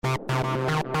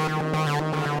Terror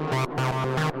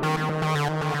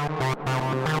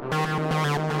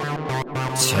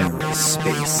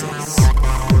Spaces.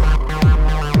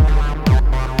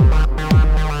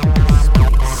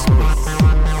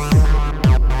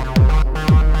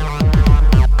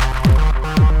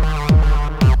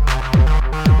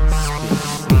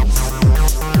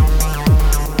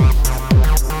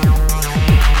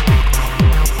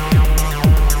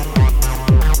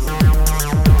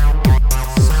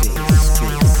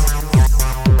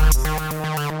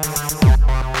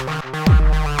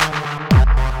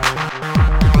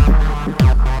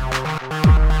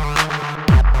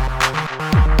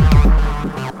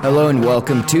 Hello and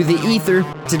welcome to The Ether.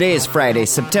 Today is Friday,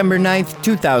 September 9th,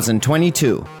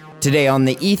 2022. Today on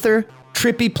The Ether,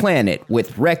 Trippy Planet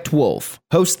with Rekt Wolf,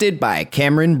 hosted by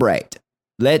Cameron Bright.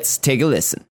 Let's take a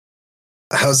listen.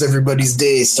 How's everybody's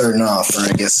day starting off? Or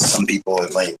I guess some people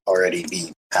it might already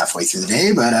be halfway through the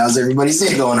day, but how's everybody's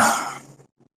day going?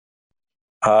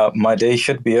 My day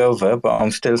should be over, but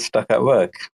I'm still stuck at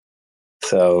work.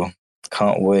 So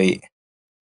can't wait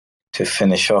to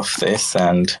finish off this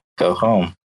and go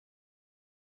home.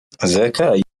 Zeka,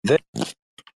 are you there?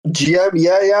 GM,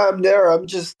 yeah, I'm there. I'm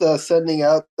just sending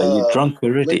out. Are you drunk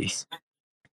already? links.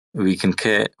 We can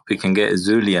get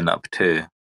Zulian up too.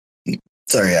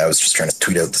 Sorry, I was just trying to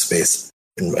tweet out the space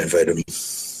and invite him.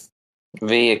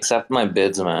 V, accept my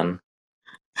bids, man.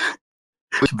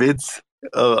 Which bids?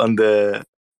 Oh, on the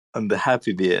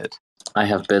Happy Beard. I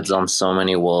have bids on so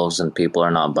many wolves and people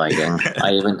are not biting.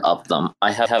 I even upped them.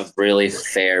 I have really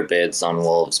fair bids on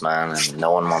wolves, man, and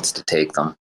no one wants to take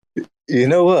them. You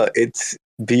know what? It's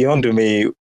beyond me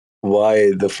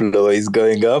why the floor is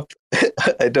going up.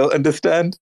 I don't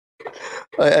understand.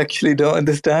 I actually don't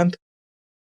understand.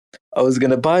 I was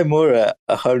gonna buy more at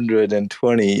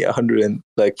 120,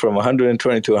 from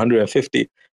 120 to 150.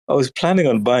 I was planning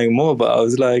on buying more, but I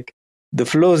was like, the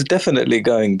floor's definitely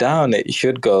going down. It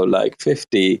should go like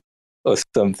 50 or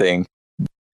something,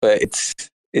 but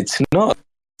it's not,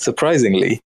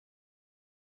 surprisingly.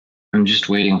 I'm just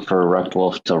waiting for Rekt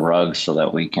Wolf to rug so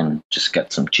that we can just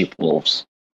get some cheap wolves.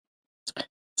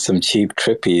 Some cheap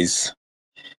trippies,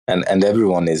 and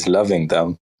everyone is loving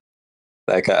them.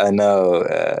 Like I know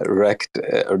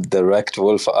the Rekt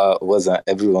Wolf wasn't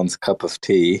everyone's cup of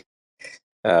tea.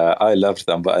 I loved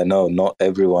them, but I know not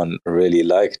everyone really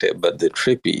liked it. But the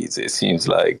trippies, it seems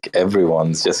like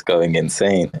everyone's just going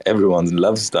insane. Everyone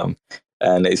loves them.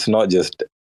 And it's not just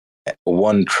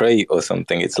one trait or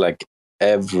something. It's like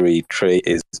every trait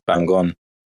is bang on.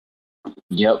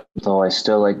 Yep, though I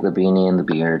still like the beanie and the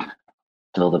beard.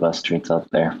 Still the best traits out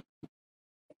there.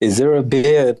 Is there a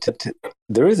beard?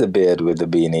 There is a beard with the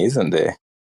beanie, isn't there?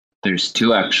 There's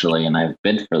two actually, and I've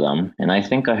bid for them. And I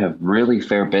think I have really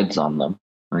fair bids on them.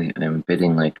 I'm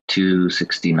bidding like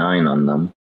 $269 on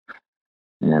them.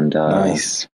 And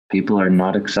nice. People are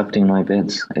not accepting my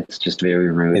bids. It's just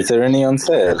very rude. Is there any on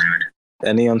sale?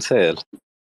 Any on sale?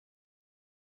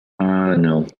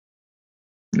 No.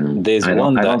 There's I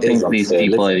don't think these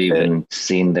people have even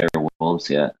seen their wolves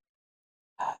yet.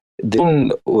 The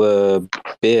one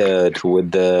beard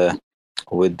with the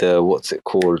what's it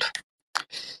called?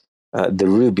 The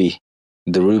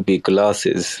ruby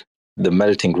glasses, the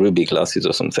melting ruby glasses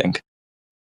or something.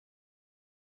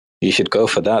 You should go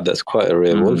for that. That's quite a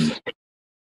rare wolf.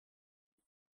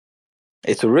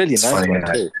 It's a really nice one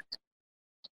too.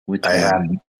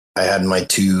 I had my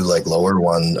two lower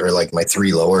one, or my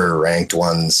three lower ranked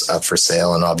ones up for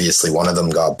sale, and obviously one of them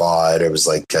got bought. It was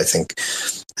I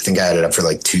think I had it up for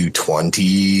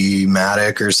 220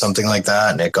 Matic or something like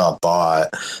that, and it got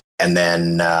bought. And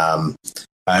then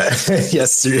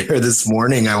yesterday or this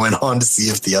morning, I went on to see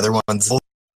if the other ones sold,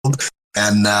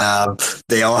 and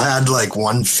they all had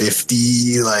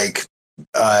 150.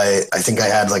 I think I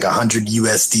had 100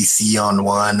 USDC on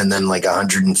one, and then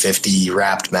 150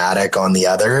 wrapped Matic on the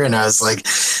other. And I was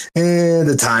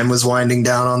the time was winding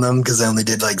down on them because I only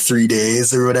did 3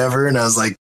 days or whatever. And I was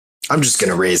like, I'm just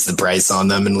going to raise the price on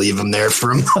them and leave them there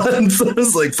for a month. I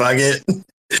was like, fuck it.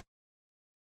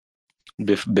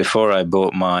 Before I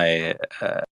bought my...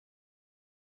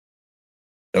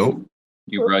 Nope.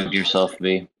 You rugged yourself,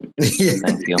 V. Yeah.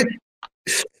 Thank you.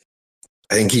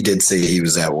 I think he did say he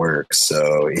was at work,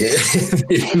 so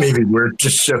maybe work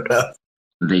just showed up.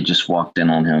 They just walked in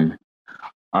on him.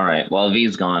 All right, while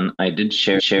V's gone, I did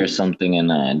share something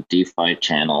in a DeFi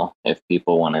channel if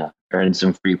people want to earn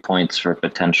some free points for a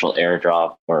potential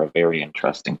airdrop for a very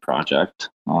interesting project.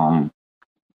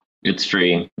 It's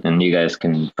free, and you guys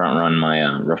can front run my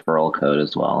referral code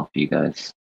as well if you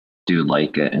guys do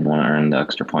like it and want to earn the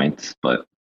extra points. But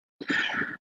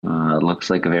it looks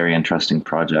like a very interesting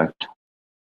project.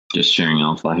 Just sharing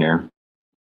alpha here.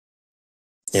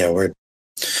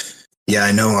 Yeah,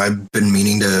 I know. I've been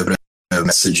meaning to put a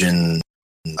message in,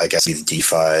 I guess, the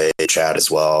DeFi chat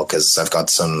as well, because I've got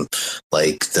some,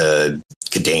 like, the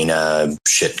Cadena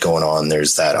shit going on.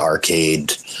 There's that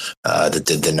arcade that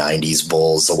did the 90s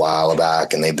Bulls a while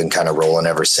back, and they've been kind of rolling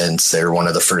ever since. They're one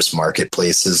of the first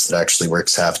marketplaces that actually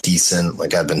works half decent.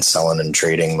 Like, I've been selling and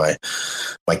trading my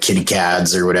kitty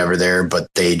cads or whatever there, but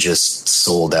they just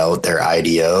sold out their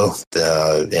IDO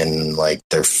in like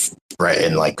their right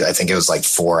in like I think it was like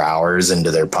 4 hours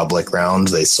into their public round.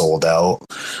 They sold out,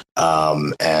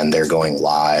 and they're going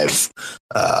live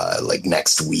like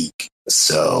next week.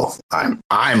 So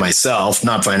I myself,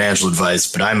 not financial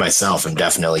advice, but I myself am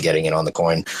definitely getting in on the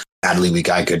coin. Sadly,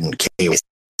 I couldn't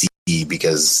KYC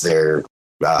because they're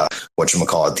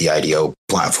whatchamacallit, the IDO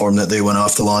platform that they went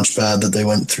off the launch pad that they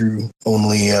went through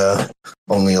only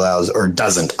allows or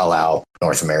doesn't allow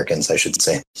North Americans, I should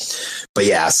say. But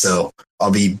yeah, so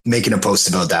I'll be making a post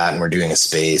about that, and we're doing a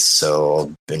space, so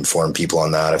I'll inform people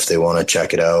on that if they want to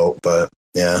check it out. But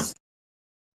yeah.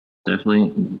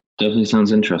 Definitely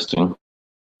sounds interesting.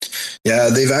 Yeah,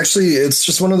 it's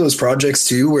just one of those projects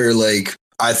too where, like,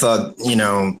 I thought,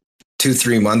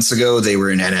 2-3 months ago they were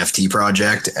an NFT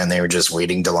project and they were just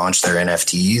waiting to launch their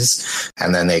NFTs,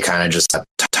 and then they kind of just got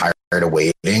tired of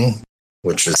waiting,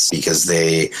 which is because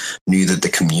they knew that the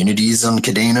communities on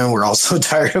Cadena were also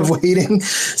tired of waiting.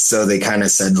 So they kind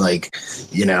of said, like,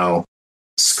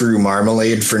 screw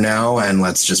Marmalade for now, and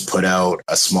let's just put out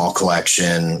a small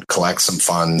collection, collect some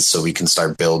funds so we can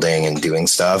start building and doing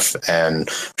stuff. And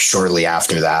shortly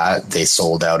after that, they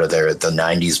sold out of the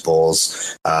 90s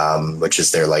Bulls, which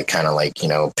is their like kind of like,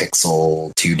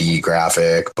 pixel 2D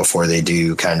graphic before they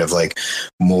do kind of like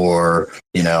more,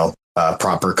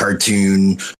 proper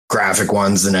cartoon graphic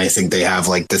ones. And I think they have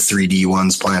like the 3D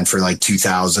ones planned for like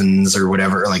 2000s or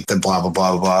whatever, like the blah, blah,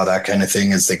 blah, blah, that kind of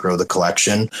thing as they grow the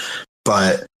collection.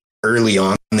 But early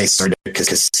on, they started a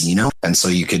casino. And so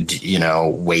you could,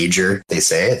 wager. They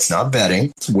say it's not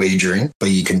betting, it's wagering. But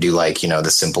you can do like,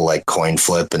 the simple like coin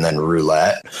flip and then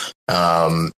roulette.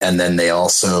 And then they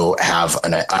also have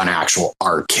an actual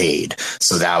arcade.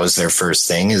 So that was their first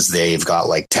thing, is they've got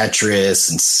like Tetris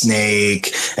and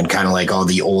Snake and kind of like all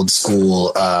the old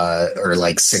school or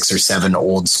like 6 or 7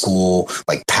 old school,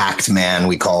 like Pac-Man,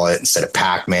 we call it, instead of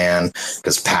Pac-Man,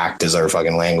 because Pact is our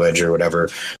fucking language or whatever.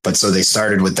 But so they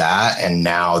started with that, and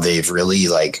now they've really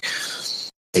like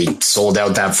they sold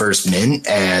out that first mint,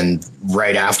 and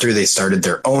right after they started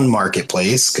their own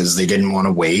marketplace because they didn't want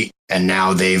to wait. And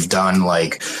now they've done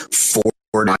like 4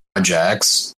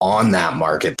 projects on that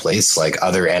marketplace, like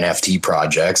other NFT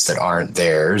projects that aren't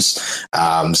theirs.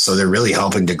 So they're really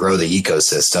helping to grow the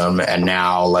ecosystem. And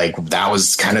now, like, that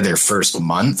was kind of their first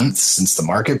month since the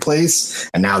marketplace.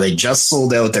 And now they just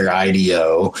sold out their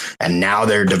IDO, and now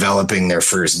they're developing their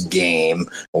first game,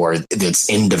 or it's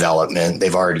in development.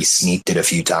 They've already sneaked it a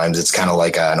few times. It's kind of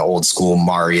like an old school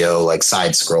Mario, like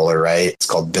side scroller, right? It's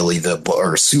called Billy the Bull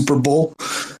or Super Bowl.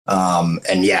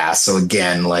 And yeah, so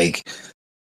again, like,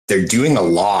 they're doing a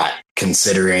lot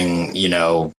considering,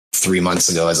 3 months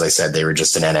ago, as I said, they were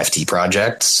just an NFT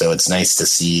project. So it's nice to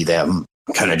see them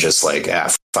kind of just like,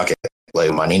 fuck it,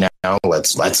 like money now.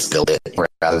 Let's build it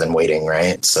rather than waiting,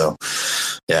 right? So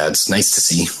yeah, it's nice to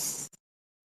see.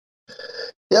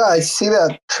 Yeah, I see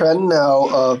that trend now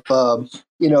of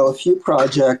a few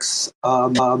projects.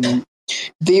 Do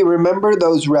you remember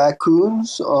those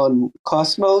raccoons on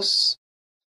Cosmos?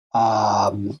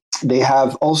 They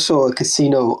have also a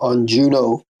casino on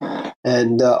Juno,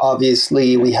 and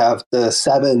obviously we have the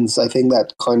sevens. I think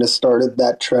that kind of started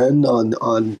that trend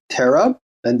on Terra,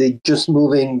 and they just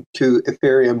moving to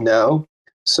Ethereum now,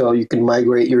 so you can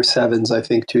migrate your sevens, I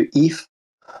think, to ETH.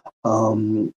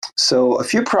 So a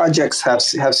few projects have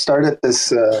started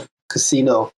this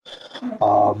casino.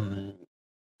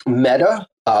 Meta.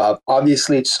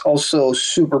 Obviously, it's also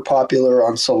super popular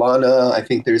on Solana. I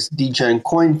think there's DGen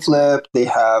CoinFlip. They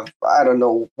have, I don't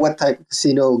know what type of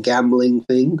casino gambling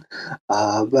thing,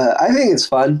 but I think it's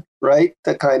fun, right?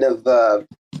 The kind of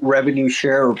revenue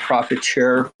share or profit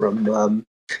share from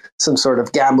some sort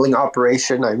of gambling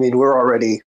operation. I mean, we're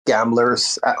already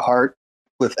gamblers at heart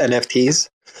with NFTs.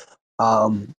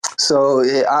 So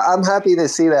I'm happy to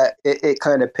see that it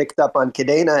kind of picked up on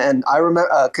Cadena. And I remember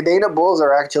Cadena Bulls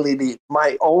are actually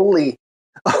my only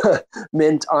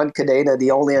mint on Cadena,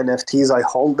 the only NFTs I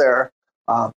hold there.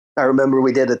 I remember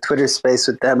we did a Twitter space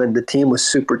with them, and the team was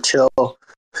super chill.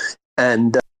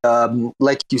 And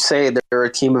like you say, they're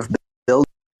a team of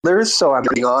builders. So I'm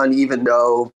getting on, even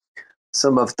though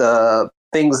some of the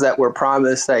things that were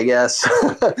promised, I guess,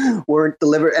 weren't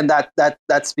delivered. And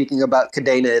that's speaking about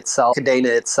Cadena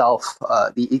itself,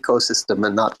 the ecosystem,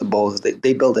 and not the bulls.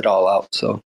 They build it all out.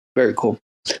 So very cool.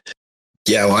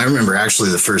 Yeah, well, I remember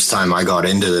actually the first time I got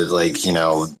into like,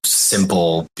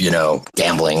 simple,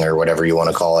 gambling or whatever you want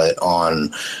to call it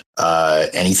on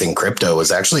anything crypto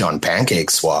was actually on Pancake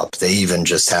Swap. They even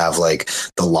just have like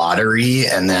the lottery,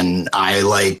 and then I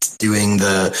liked doing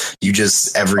I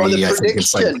think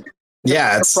it's like,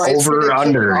 yeah, it's over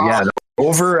under. Oh. Yeah,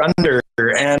 over under.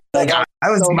 And like I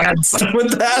was mad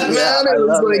with that, man.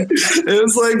 It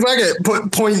was like fuck it,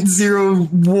 put 0.01,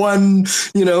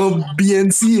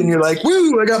 BNC, and you're like,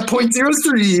 woo, I got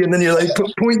 0.03, and then you're like,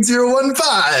 put 0.015.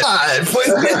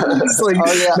 It's like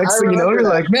next thing you know, you're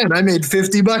like, man, I made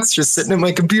 $50 just sitting at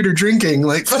my computer drinking.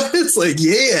 Like it's like,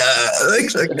 yeah,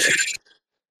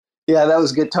 yeah, that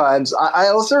was good times. I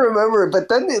also remember, but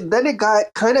then it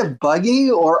got kind of buggy,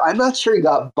 or I'm not sure he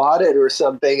got botted or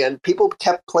something, and people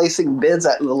kept placing bids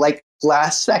at like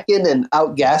last second and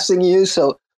outgassing you.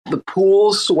 So the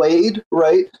pool swayed,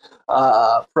 right?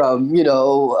 From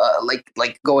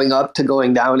like going up to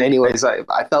going down. Anyways, I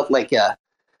felt like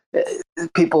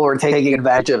people were taking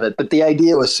advantage of it, but the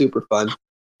idea was super fun.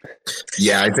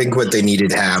 Yeah, I think what they needed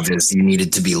to have is you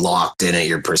needed to be locked in at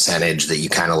your percentage that you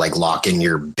kind of like lock in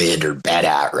your bid or bet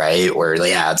at, right? Where,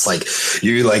 yeah, it's like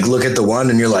you like look at the one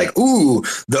and you're like, ooh,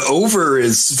 the over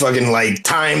is fucking like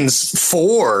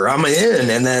 ×4. I'm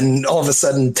in. And then all of a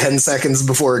sudden, 10 seconds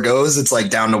before it goes, it's like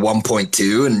down to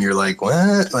 1.2. And you're like,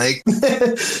 what? Like,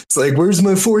 it's like, where's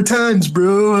my 4 times,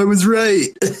 bro? I was right.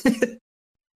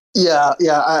 Yeah.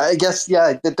 I guess,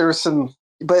 that there's some.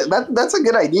 But that's a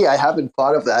good idea. I haven't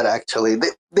thought of that, actually.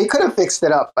 They could have fixed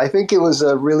it up. I think it was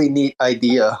a really neat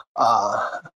idea.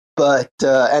 But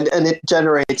it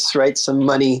generates, right, some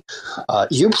money.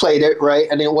 You played it, right?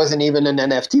 And it wasn't even an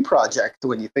NFT project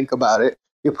when you think about it.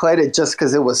 You played it just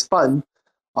because it was fun.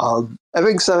 I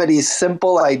think some of these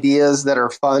simple ideas that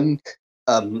are fun,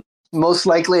 most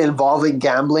likely involving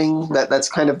gambling, that's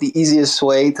kind of the easiest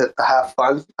way to have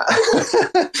fun,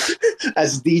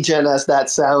 as degen as that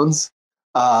sounds.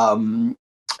 I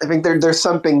think there's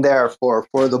something there for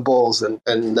the bulls and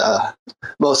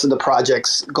most of the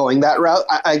projects going that route.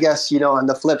 I guess, on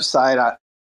the flip side,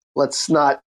 let's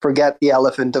not forget the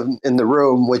elephant in the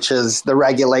room, which is the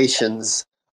regulations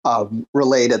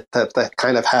related to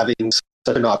kind of having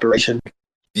such an operation.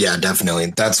 Yeah, definitely.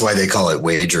 That's why they call it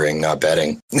wagering, not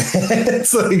betting.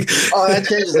 It's like, that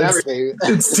changes everything.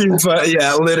 It's too fun.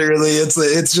 Yeah, literally.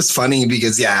 It's just funny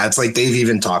because, it's like they've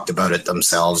even talked about it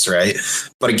themselves, right?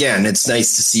 But again, it's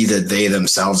nice to see that they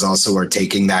themselves also are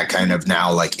taking that kind of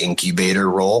now like incubator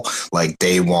role. Like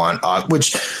they want,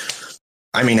 which,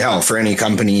 I mean, hell, for any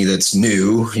company that's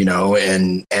new,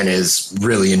 and is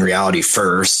really in reality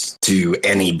first to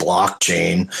any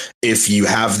blockchain, if you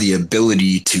have the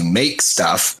ability to make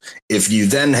stuff, if you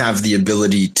then have the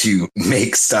ability to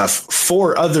make stuff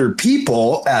for other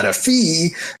people at a fee,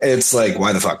 it's like,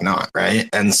 why the fuck not, right?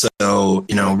 And so,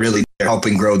 really they're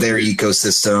helping grow their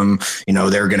ecosystem.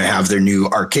 They're going to have their new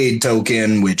arcade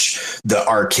token, which the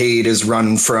arcade is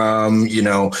run from.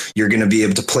 You're going to be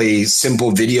able to play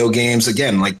simple video games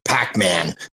again, like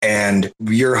Pac-Man, and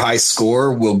your high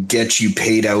score will get you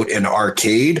paid out in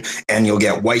arcade, and you'll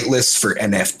get whitelists for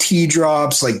NFT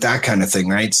drops, like that kind of thing,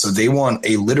 right? So they want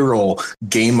a literal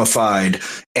gamified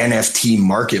NFT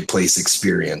marketplace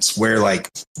experience where like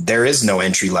there is no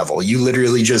entry level. You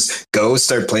literally just go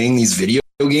start playing these video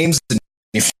games, and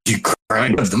if you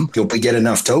grind with them, you'll get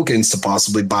enough tokens to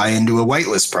possibly buy into a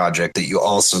whitelist project that you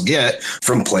also get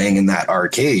from playing in that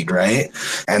arcade, right?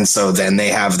 And so then they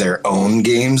have their own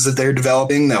games that they're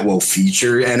developing that will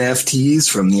feature NFTs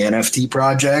from the NFT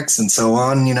projects and so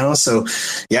on, So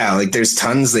yeah, like there's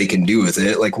tons they can do with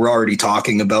it. Like we're already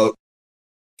talking about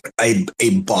a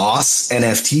boss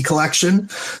NFT collection.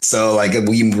 So like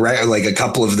a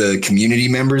couple of the community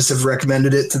members have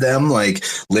recommended it to them. Like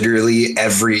literally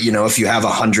every, if you have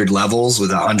 100 levels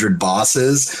with 100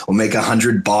 bosses, we'll make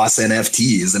 100 boss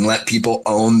NFTs and let people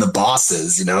own the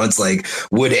bosses. It's like,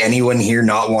 would anyone here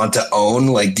not want to own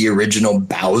like the original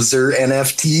Bowser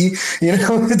NFT?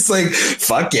 It's like,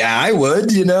 fuck yeah, I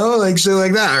would, like shit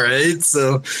like that. Right.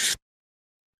 So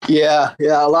yeah,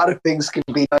 a lot of things can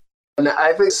be done. And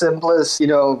I think simplest,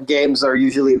 games are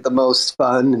usually the most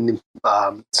fun. And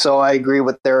so I agree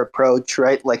with their approach,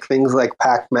 right? Like things like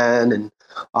Pac-Man and,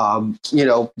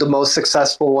 the most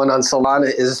successful one on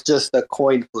Solana is just a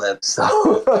coin flip.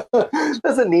 So it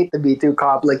doesn't need to be too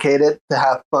complicated to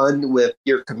have fun with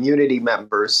your community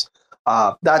members.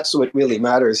 That's what really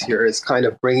matters here, is kind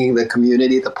of bringing the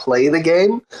community to play the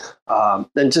game,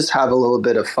 and just have a little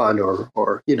bit of fun,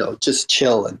 or just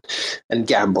chill and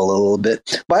gamble a little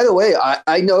bit. By the way,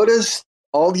 I noticed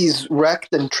all these Rekt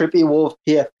and Trippy Wolf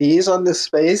PFPs on this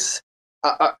space.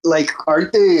 Like,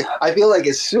 aren't they? I feel like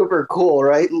it's super cool,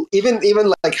 right?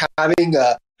 Even like having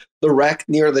the Rekt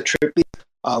near the Trippy.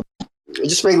 It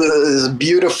just makes this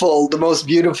beautiful, the most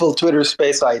beautiful Twitter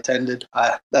space I attended.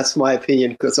 That's my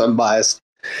opinion because I'm biased.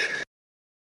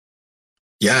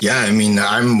 Yeah. I mean,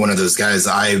 I'm one of those guys.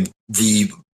 I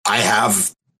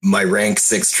have my rank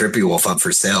 6 Trippy Wolf up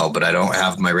for sale, but I don't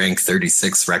have my rank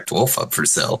 36 Rekt Wolf up for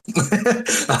sale.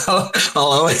 I'll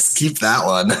always keep that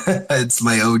one. It's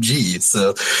my OG.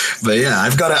 So, but yeah,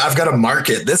 I've got to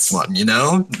market this one.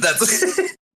 That's.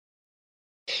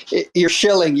 You're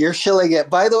shilling it.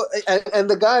 By the way, and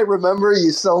the guy, remember,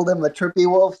 you sold him a Trippy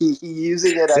Wolf. He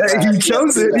using it. He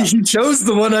chose it. He chose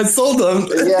the one I sold him.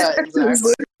 Yeah,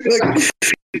 exactly.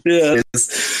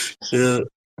 Yeah.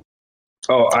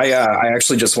 Oh, I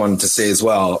actually just wanted to say as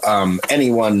well,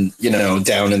 anyone,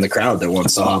 down in the crowd that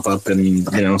wants to hop up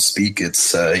and, speak,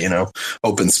 it's,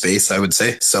 open space, I would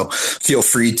say. So feel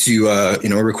free to,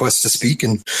 request to speak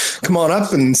and come on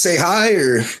up and say hi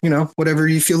or, whatever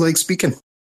you feel like speaking.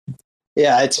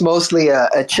 Yeah, it's mostly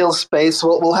a chill space.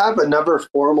 We'll have another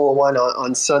formal one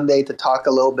on Sunday to talk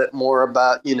a little bit more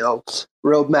about,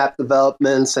 roadmap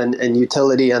developments and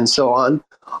utility and so on.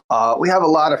 We have a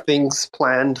lot of things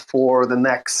planned for the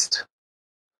next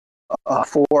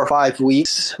 4 or 5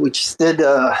 weeks. We just had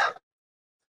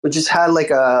like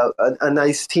a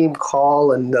nice team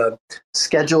call and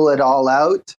schedule it all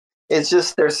out. It's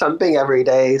just there's something every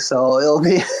day, so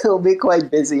it'll be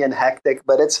quite busy and hectic,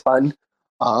 but it's fun.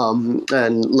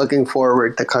 And looking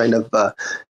forward to kind of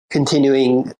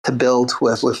continuing to build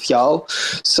with y'all.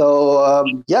 So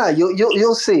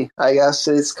you'll see. I guess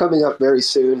it's coming up very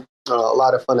soon. A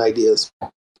lot of fun ideas.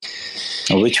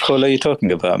 Which call are you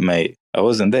talking about, mate? I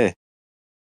wasn't there.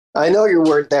 I know you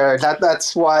weren't there.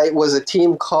 That's why it was a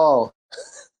team call.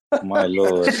 My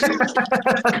lord.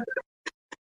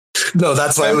 No,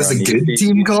 that's why it was a good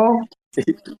team call.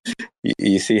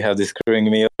 You see how they're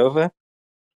screwing me over?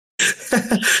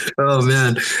 Oh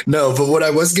man, no, but what I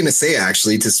was gonna say,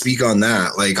 actually, to speak on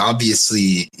that, like,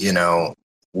 obviously,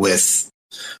 with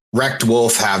Rekt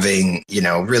Wolf having,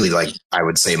 really, like, I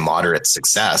would say moderate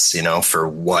success, for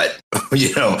what,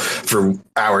 for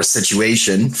our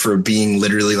situation, for being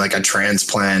literally like a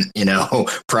transplant,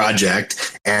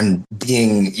 project, and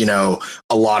being,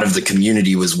 a lot of the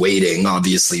community was waiting,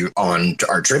 obviously, on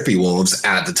our Trippy Wolves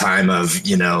at the time of,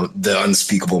 the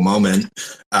unspeakable moment.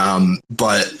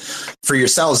 But for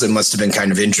yourselves, it must have been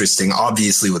kind of interesting.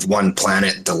 Obviously, with one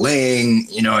planet delaying,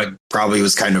 it probably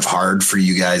was kind of hard for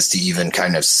you guys to even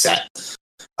kind of set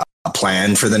a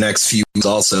plan for the next few weeks.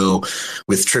 Also,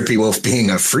 with Trippy Wolf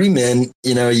being a free mint,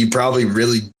 you probably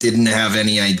really didn't have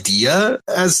any idea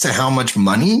as to how much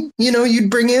money,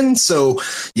 you'd bring in. So,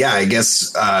 yeah, I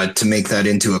guess to make that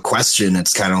into a question,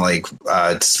 it's kind of like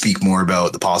to speak more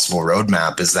about the possible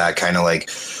roadmap. Is that kind of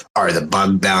like, are the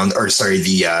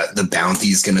the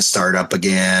bounties going to start up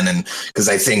again? And because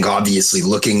I think obviously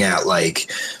looking at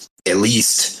like at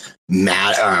least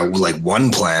like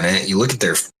One Planet, you look at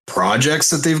their projects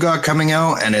that they've got coming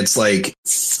out and it's like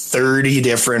 30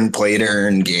 different play to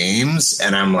earn games,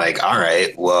 and I'm like, all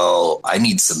right, well, I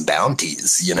need some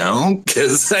bounties,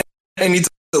 because I need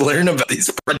to learn about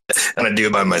these projects and I do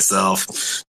it by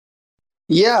myself.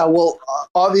 Yeah, well,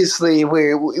 obviously,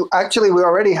 we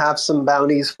already have some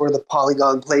bounties for the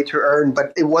Polygon play to earn,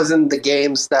 but it wasn't the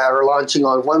games that are launching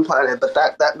on One Planet. But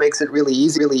that makes it really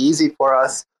easy for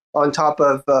us. On top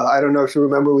of, I don't know if you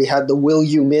remember, we had the Will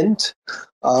You Mint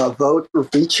vote for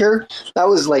feature. That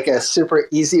was like a super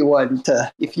easy one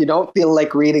to, if you don't feel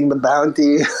like reading the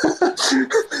bounty,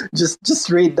 just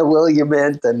read the Will You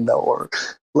Mint or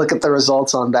look at the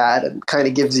results on that, and kind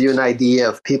of gives you an idea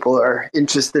if people are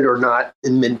interested or not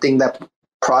in minting that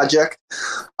project.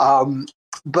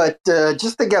 But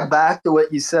just to get back to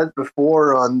what you said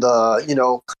before on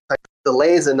the,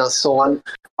 delays and so on,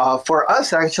 for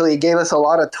us, actually, it gave us a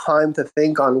lot of time to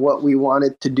think on what we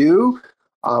wanted to do,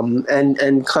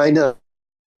 and kind of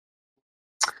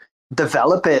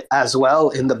develop it as well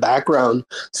in the background.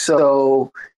 So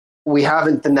we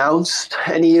haven't announced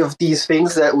any of these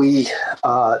things that we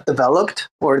developed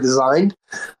or designed.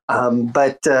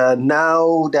 But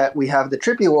now that we have the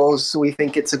Trippy Wolves, we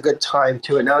think it's a good time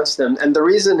to announce them. And the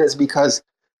reason is because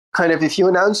kind of if you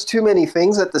announce too many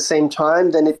things at the same time,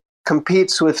 then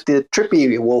competes with the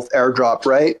Trippy Wolf airdrop,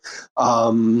 right?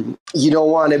 You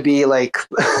don't want to be like,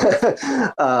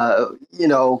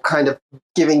 kind of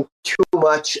giving too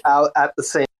much out at the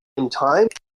same time.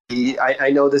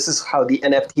 I know this is how the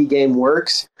NFT game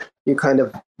works. We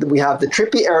have the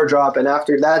Trippy airdrop, and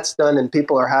after that's done and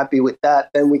people are happy with that,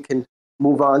 then we can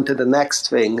move on to the next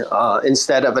thing,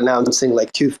 instead of announcing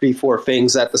like 2, 3, 4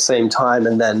 things at the same time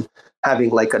and then having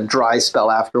like a dry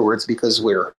spell afterwards because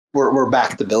we're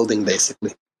back to building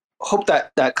basically. Hope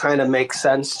that kind of makes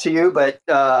sense to you, but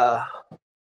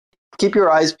keep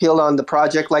your eyes peeled on the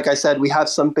project. Like I said, we have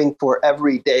something for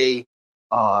every day.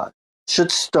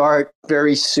 Should start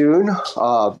very soon,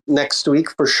 next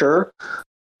week for sure,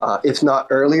 if not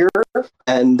earlier.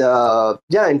 And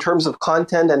in terms of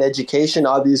content and education,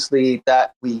 obviously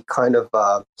that we kind of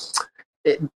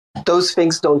those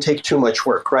things don't take too much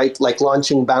work, right? Like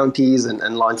launching bounties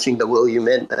and launching the Will You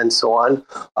Mint and so on.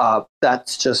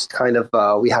 That's just kind of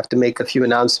we have to make a few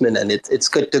announcements, and it's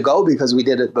good to go because we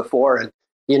did it before and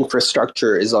the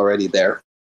infrastructure is already there.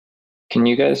 Can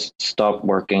you guys stop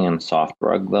working in soft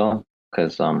rug though?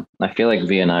 Because I feel like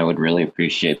V and I would really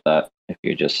appreciate that if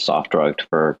you just soft rugged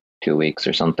for 2 weeks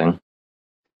or something.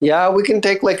 Yeah, we can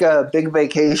take like a big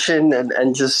vacation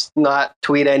and just not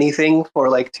tweet anything for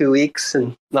like 2 weeks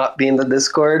and not be in the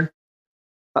Discord.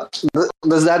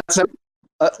 Does that sound?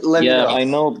 Let me know. I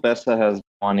know Bessa has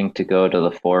wanting to go to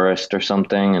the forest or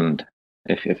something, and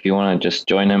if you want to just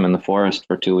join him in the forest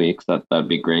for 2 weeks, that'd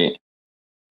be great.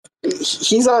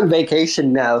 He's on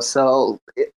vacation now, so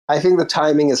I think the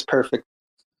timing is perfect.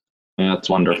 Yeah, that's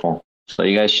wonderful. So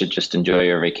you guys should just enjoy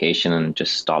your vacation and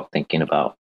just stop thinking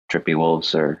about Trippy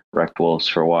Wolves or Rekt Wolves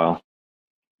for a while.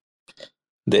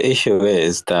 The issue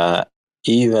is that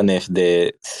even if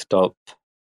they stop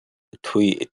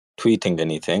tweeting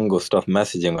anything or stop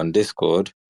messaging on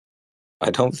Discord, I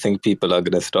don't think people are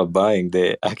going to stop buying.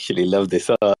 They actually love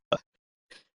this art.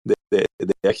 They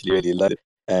actually really love it.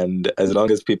 And as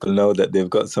long as people know that they've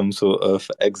got some sort of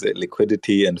exit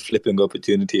liquidity and flipping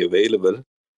opportunity available,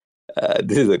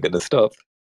 this isn't going to stop.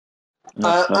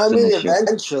 That's I an mean, issue.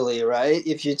 eventually, right?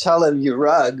 If you tell them you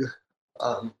rug,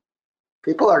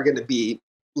 people are going to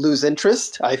lose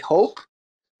interest, I hope.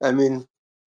 I mean,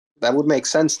 that would make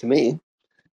sense to me.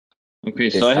 Okay,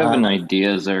 so I have an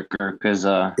idea, Zerker, because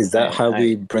is that how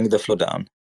we bring the flow down?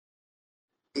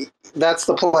 That's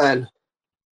the plan.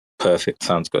 Perfect.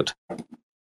 Sounds good.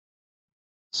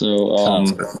 So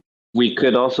we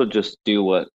could also just do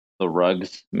what the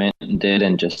rugs mint did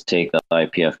and just take the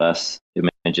IPFS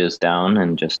images down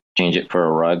and just change it for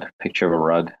a rug, picture of a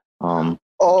rug. Do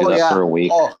that for a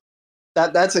week. Oh,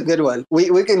 that's a good one.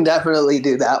 We can definitely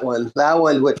do that one. That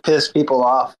one would piss people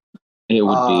off. It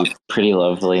would be pretty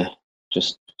lovely.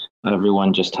 Just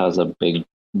everyone just has a big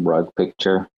rug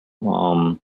picture.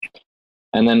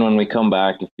 And then when we come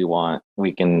back, if you want,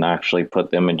 we can actually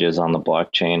put the images on the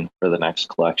blockchain for the next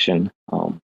collection.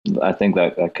 I think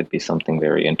that could be something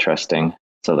very interesting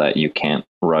so that you can't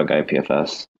rug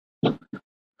IPFS.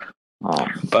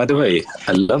 By the way,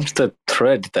 I loved the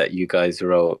thread that you guys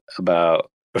wrote about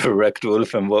Rekt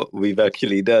Wolf and what we've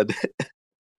actually done.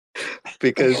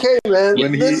 Because hey, man,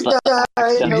 when this guy,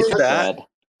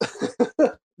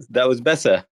 that was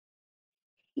Bessa.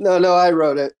 No, I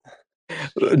wrote it.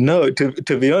 No,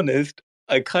 to be honest,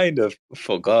 I kind of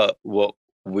forgot what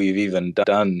we've even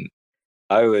done.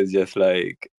 I was just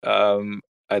like,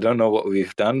 I don't know what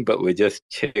we've done, but we're just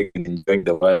chilling and enjoying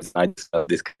the vibes. I just love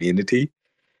this community.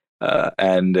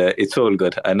 And it's all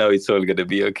good. I know it's all going to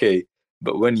be okay.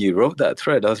 But when you wrote that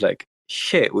thread, I was like,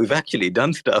 shit, we've actually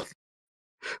done stuff.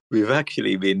 We've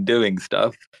actually been doing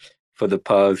stuff for the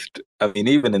past,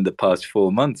 even in the past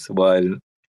 4 months, while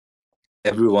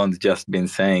everyone's just been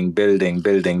saying building,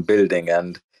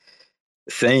 and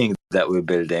saying that we're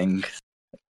building.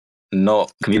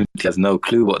 Not community has no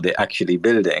clue what they're actually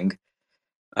building.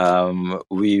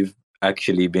 We've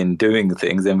actually been doing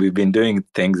things, and we've been doing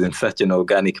things in such an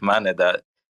organic manner that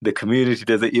the community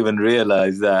doesn't even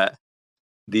realize that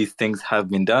these things have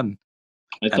been done.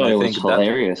 I thought it was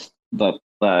hilarious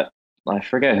that I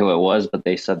forget who it was, but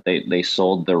they said they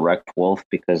sold the Rekt Wolf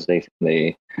because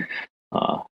they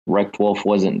Rekt Wolf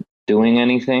wasn't doing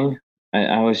anything.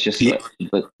 I was just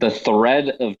the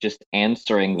thread of just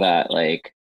answering that,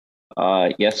 like,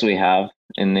 yes, we have,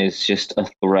 and it's just a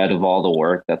thread of all the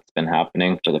work that's been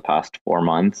happening for the past 4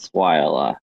 months.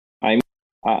 While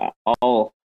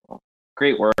all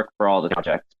great work for all the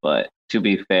projects, but to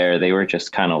be fair, they were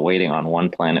just kind of waiting on one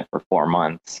planet for 4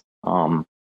 months.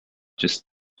 Just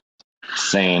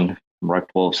saying, Rekt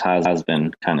Wolves has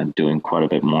been kind of doing quite a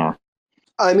bit more.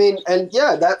 I mean, and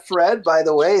yeah, that thread, by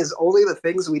the way, is only the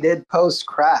things we did post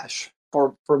crash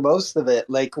for most of it.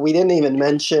 Like, we didn't even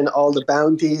mention all the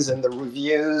bounties and the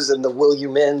reviews and the will you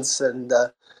mints and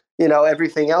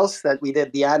everything else that we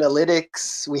did. The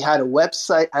analytics, we had a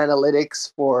website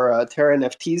analytics for Terra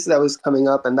NFTs that was coming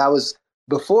up, and that was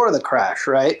before the crash,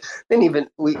 right?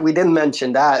 We didn't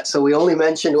mention that, so we only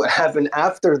mentioned what happened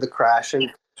after the crash. And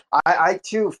I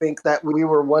too think that we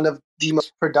were one of the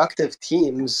most productive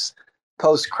teams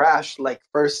post crash, like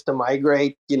first to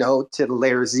migrate, to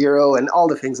layer 0 and all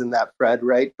the things in that thread,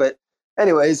 right? But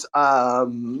anyways, I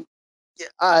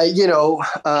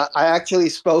actually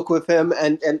spoke with him,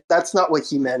 and that's not what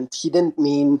he meant. He didn't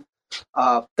mean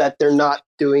that they're not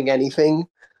doing anything.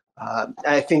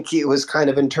 I think it was kind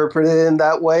of interpreted in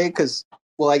that way because,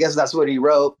 well, I guess that's what he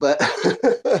wrote, but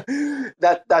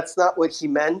that's not what he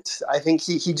meant. I think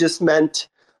he just meant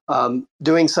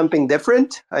doing something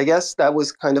different. I guess that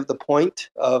was kind of the point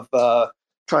of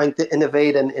trying to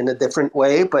innovate in a different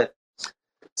way. But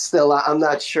still, I'm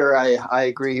not sure I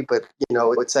agree, but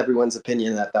it's everyone's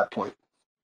opinion at that point.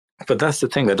 But that's the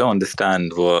thing. I don't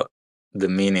understand what the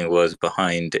meaning was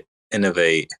behind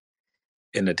innovate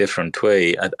in a different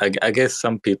way. I guess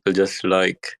some people just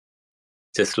like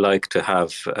to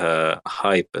have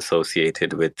hype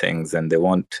associated with things, and they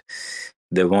want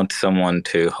someone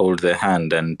to hold their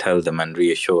hand and tell them and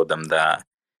reassure them that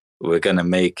we're going to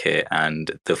make it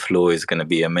and the flow is going to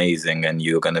be amazing and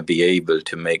you're going to be able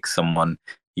to make someone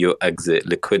your exit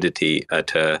liquidity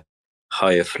at a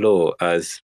higher flow.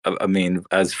 As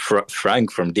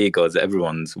Frank from DGods,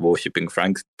 everyone's worshipping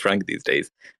Frank these days,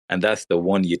 and that's the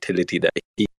one utility that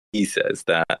he says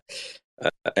that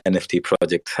NFT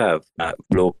projects have.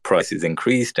 Low price is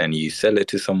increased and you sell it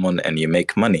to someone and you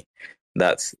make money.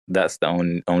 That's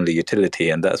the only utility,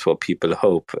 and that's what people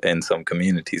hope in some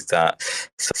communities, that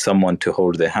someone to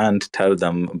hold their hand, tell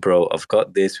them, bro, I've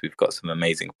got this, we've got some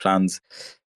amazing plans,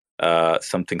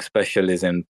 something special is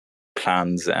in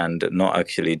plans, and not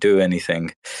actually do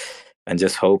anything and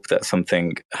just hope that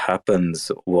something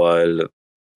happens. While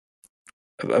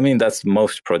that's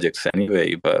most projects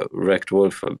anyway, but Rekt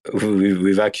Wolf,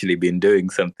 we've actually been doing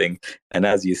something, and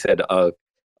as you said, our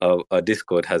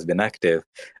Discord has been active,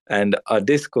 and our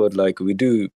Discord, like, we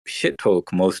do shit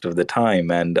talk most of the time,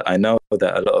 and I know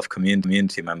that a lot of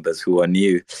community members who are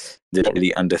new, they don't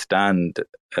really understand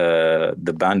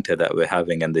the banter that we're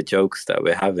having and the jokes that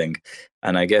we're having,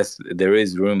 and I guess there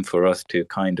is room for us to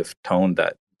kind of tone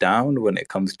that down when it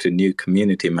comes to new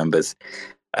community members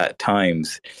at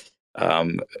times,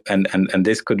 and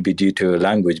this could be due to a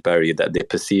language barrier, that they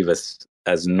perceive us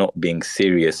as not being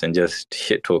serious and just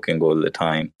shit talking all the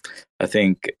time. I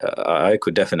think I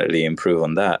could definitely improve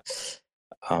on that.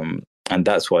 And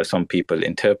that's why some people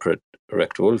interpret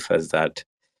Rekt Wolf as that.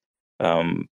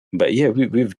 But yeah,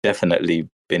 we've definitely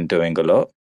been doing a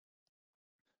lot.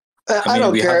 I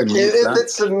don't care. If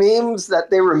it's the memes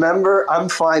that they remember, I'm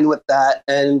fine with that.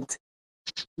 And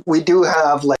we do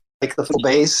have like the full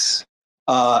base.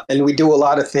 And we do a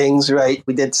lot of things, right?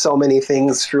 We did so many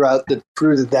things through the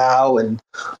DAO, and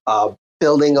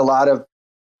building a lot of,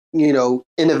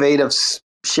 innovative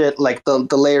shit like the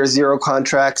layer 0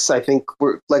 contracts. I think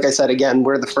like I said, again,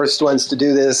 we're the first ones to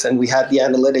do this, and we had the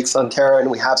analytics on Terra,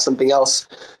 and we have something else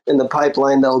in the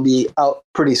pipeline that'll be out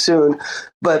pretty soon.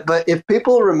 But if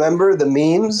people remember the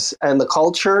memes and the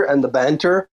culture and the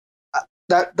banter,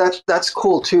 that's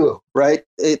cool too, right?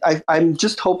 I'm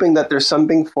just hoping that there's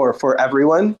something for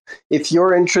everyone. If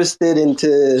you're interested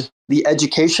into the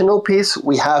educational piece,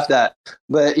 we have that.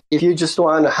 But if you just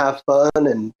want to have fun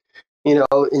and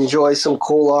enjoy some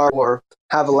cool art or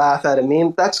have a laugh at a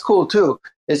meme, that's cool too.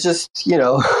 It's just it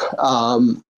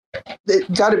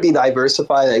got to be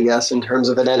diversified, I guess, in terms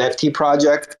of an NFT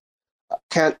project.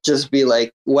 Can't just be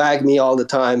like wag me all the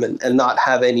time and not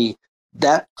have any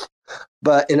depth.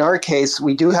 But in our case,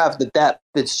 we do have the depth.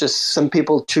 It's just some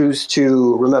people choose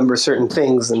to remember certain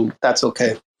things, and that's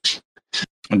okay.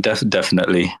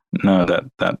 Definitely. No,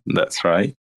 that's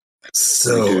right.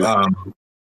 So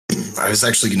I was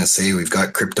actually going to say we've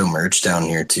got crypto merch down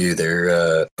here too.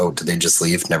 They're did they just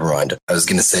leave? Never mind. I was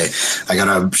going to say I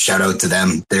got to shout out to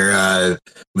them.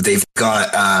 They've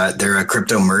got they're a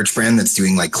crypto merch brand that's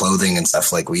doing like clothing and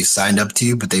stuff like we've signed up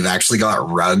to, but they've actually got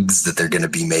rugs that they're going to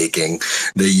be making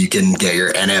that you can get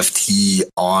your NFT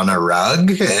on a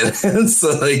rug. And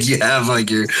so like you have like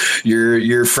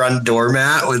your front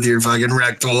doormat with your fucking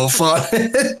Rekt Wolf on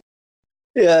it.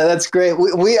 Yeah, that's great.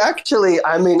 We actually,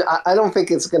 I don't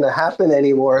think it's going to happen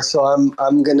anymore, so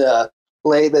I'm going to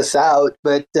lay this out.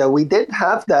 But we did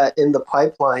have that in the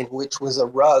pipeline, which was a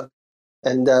rug,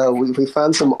 and we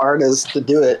found some artists to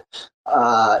do it.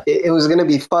 it was going to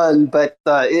be fun, but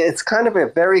it's kind of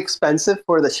very expensive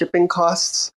for the shipping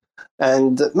costs.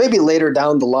 And maybe later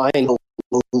down the line,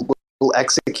 we'll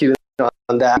execute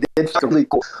on that. We did a really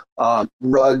cool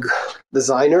rug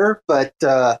designer, but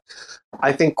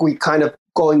I think we kind of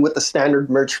going with the standard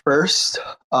merch first,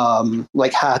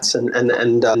 like hats, and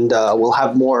we'll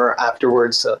have more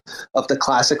afterwards of the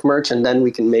classic merch, and then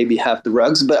we can maybe have the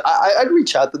rugs. But I'd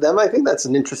reach out to them. I think that's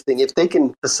an interesting, if they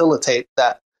can facilitate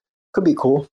that, could be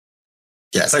cool.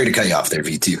 Yeah, sorry to cut you off there,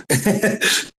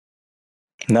 V2.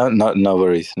 No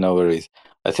worries, no worries.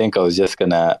 I think I was just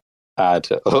gonna add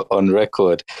on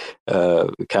record.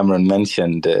 Cameron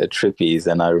mentioned Trippies,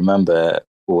 and I remember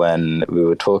when we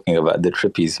were talking about the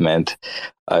Trippies mint,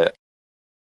 I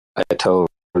told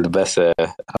Besser,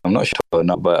 I'm not sure or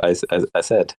not, but I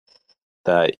said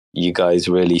that you guys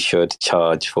really should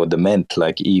charge for the mint,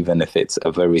 like even if it's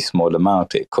a very small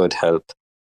amount, it could help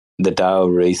the DAO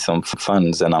raise some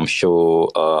funds, and I'm sure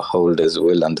our holders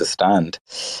will understand.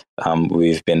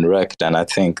 We've been wrecked, and I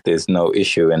think there's no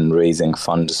issue in raising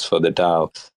funds for the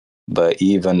DAO. But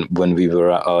even when we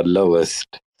were at our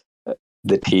lowest,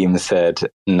 the team said,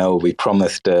 no, we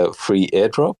promised a free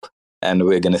airdrop, and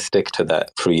we're going to stick to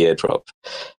that free airdrop.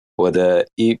 Whether,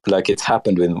 like it's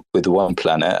happened with One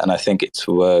Planet, and I think it's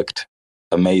worked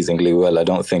amazingly well. I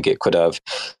don't think it could have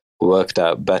worked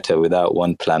out better without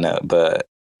One Planet, but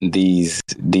these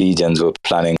degens were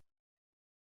planning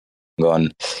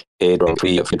on airdrop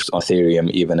free on Ethereum,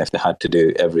 even if they had to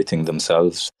do everything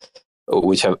themselves,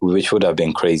 which would have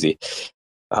been crazy.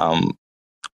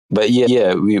 But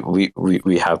yeah,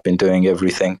 we have been doing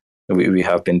everything. We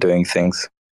have been doing things.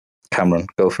 Cameron,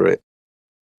 go for it.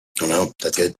 Oh, no,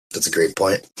 that's good. That's a great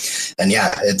point. And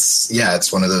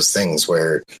it's one of those things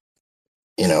where,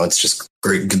 it's just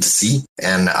good to see,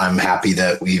 and I'm happy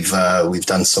that we've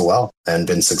done so well and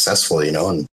been successful,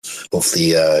 and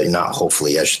hopefully, not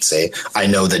hopefully, I should say, I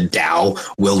know the DAO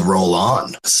will roll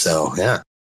on. So yeah.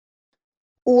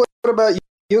 What about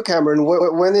you, Cameron?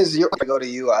 When is your? I go to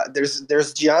you. There's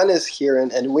Giannis here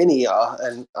and Winnie,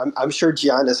 and I'm sure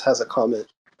Giannis has a comment.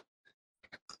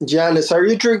 Giannis, are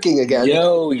you drinking again?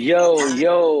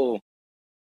 Yo.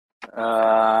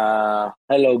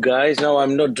 Hello, guys. No,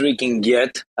 I'm not drinking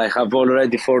yet. I have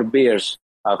already 4 beers,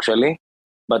 actually.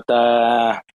 But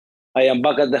I am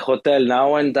back at the hotel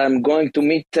now, and I'm going to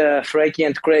meet Freaky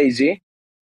and Crazy,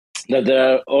 that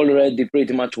are already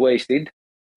pretty much wasted,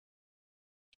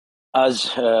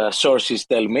 as sources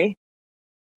tell me.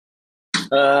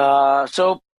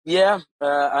 So, yeah,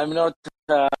 I'm not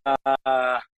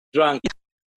drunk,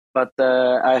 but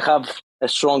I have a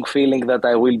strong feeling that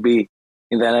I will be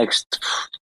in the next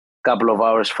couple of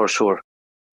hours for sure.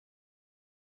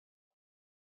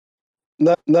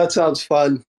 That sounds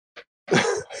fun.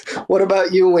 What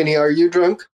about you, Winnie? Are you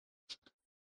drunk?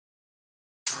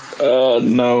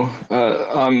 No.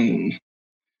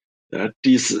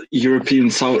 These European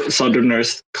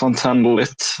Southerners can't handle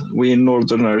it. We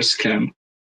Northerners can.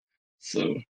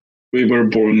 So we were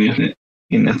born in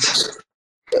it.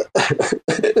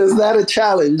 Is that a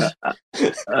challenge?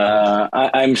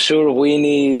 I'm sure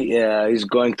Winnie is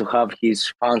going to have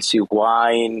his fancy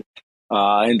wine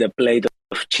and a plate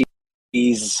of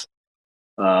cheese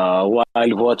while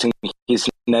watching his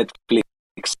Netflix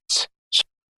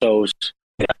shows.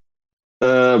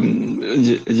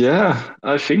 Yeah,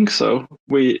 I think so.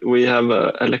 We have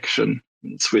an election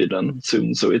in Sweden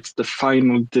soon, so it's the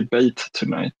final debate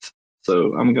tonight.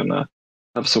 So I'm gonna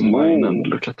have some wine and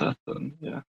look at that, and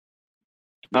yeah.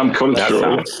 I'm cultural.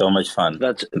 That sounds so much fun.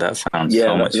 That sounds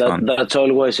so much fun. That's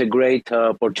always a great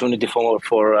opportunity for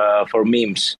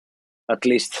memes, at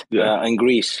least in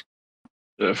Greece.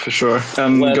 Yeah, for sure.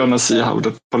 And gonna see how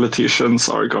the politicians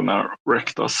are gonna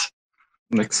wreck us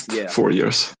next 4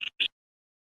 years.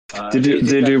 Did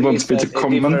you want me to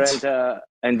comment?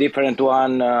 A different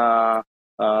one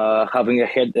having the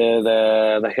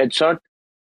headshot,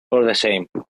 or the same?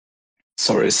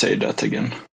 Sorry, say that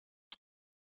again.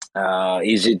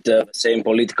 Is it the same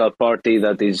political party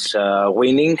that is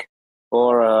winning,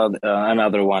 or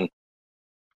another one?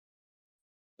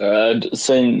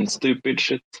 Same stupid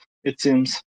shit, it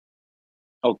seems.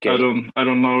 Okay. I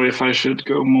don't know if I should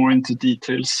go more into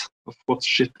details of what's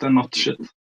shit and not shit.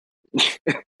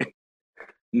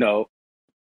 No.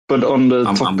 But on the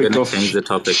I'm topic gonna of change the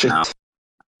topic shit, now.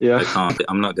 Yeah. I can't.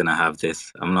 I'm not gonna have this.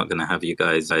 I'm not gonna have you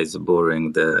guys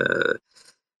boring the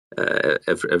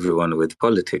everyone with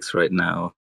politics right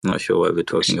now. I'm not sure what we're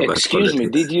talking about. Excuse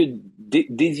politics. me.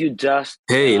 Did you just?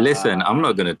 Hey, listen. I'm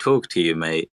not gonna talk to you,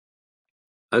 mate.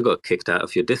 I got kicked out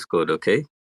of your Discord. Okay.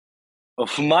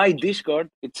 Of my Discord,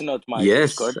 it's not my Yes,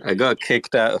 Discord. I got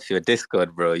kicked out of your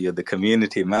Discord, bro. You're the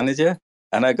community manager,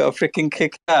 and I got freaking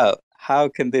kicked out. How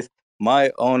can this?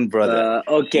 My own brother,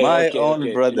 Okay.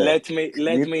 brother, Let me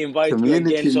invite you again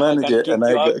community so I can manager, kick and I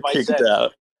you out got kicked myself.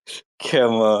 out.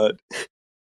 Come on.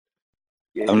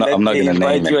 I'm Let not me going to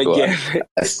name invite you anyone. again.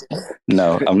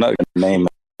 No, I'm not going to name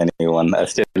anyone. I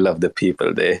still love the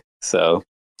people there. So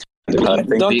Don't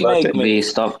make me. V,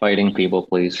 stop fighting people,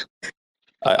 please.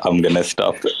 I'm going to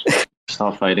stop.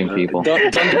 Stop fighting people.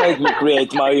 Don't make me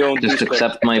create my own Just Discord.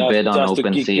 accept my bid on just to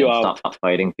kick OpenSea you and out. stop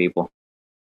fighting people.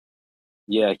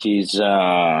 Yeah, he's.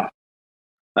 I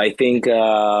think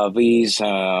he's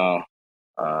in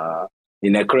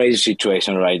a crazy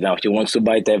situation right now. He wants to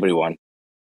bite everyone,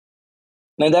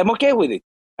 and I'm okay with it.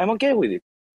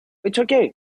 It's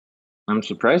okay. I'm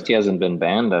surprised he hasn't been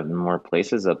banned in more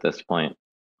places at this point.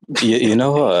 You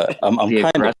know what? I'm The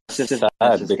kind of aggressiveness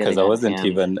sad is because getting I out of wasn't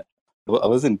hand.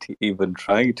 even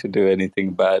trying to do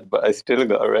anything bad, but I still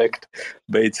got wrecked.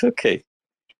 But it's okay.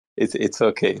 It's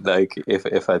okay. Like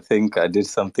if I think I did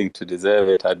something to deserve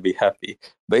it, I'd be happy.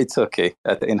 But it's okay.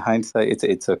 In hindsight,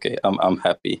 it's okay. I'm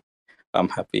happy. I'm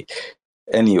happy.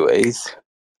 Anyways,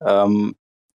 what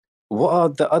are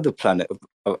the other planet?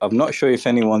 I'm not sure if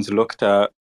anyone's looked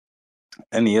at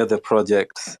any other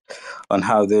projects on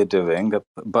how they're doing,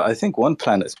 but I think one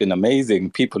planet's been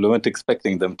amazing. People weren't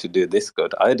expecting them to do this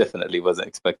good. I definitely wasn't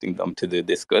expecting them to do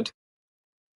this good.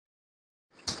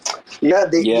 Yeah,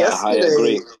 I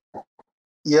agree.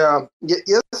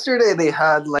 Yesterday they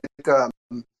had like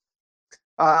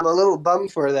I'm a little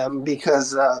bummed for them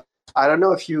because I don't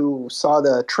know if you saw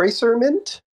the Tracer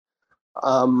Mint,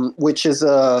 which is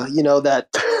that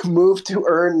move to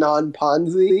earn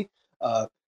non-Ponzi.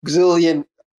 Xillian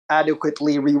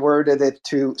adequately reworded it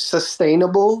to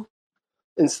sustainable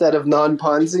instead of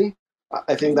non-Ponzi.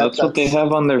 I think That's what they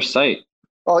have on their site.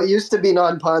 Oh, it used to be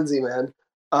non-Ponzi, man.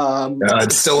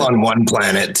 It's still on one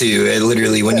planet too. It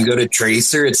literally, when you go to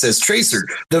Tracer, it says Tracer,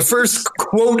 the first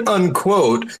quote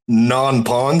unquote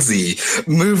non-Ponzi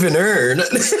move and earn.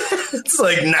 It's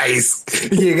like, nice.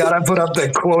 You gotta put up the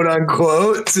quote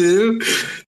unquote too.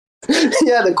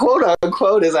 Yeah, the quote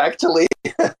unquote is actually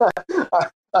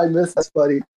I miss that,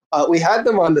 buddy. We had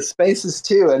them on the spaces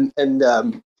too, and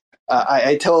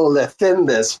I told Finn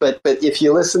this, but if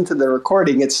you listen to the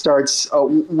recording, it starts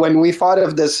when we thought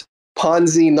of this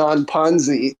Ponzi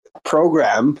non-Ponzi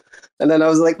program, and then I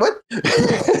was like, what?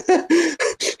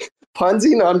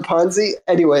 Ponzi non-Ponzi?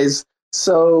 Anyways,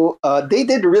 so they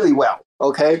did really well.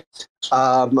 Okay,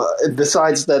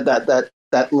 besides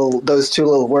those two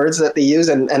little words that they use,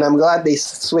 and I'm glad they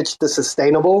switched to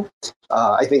sustainable.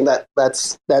 I think that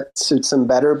suits them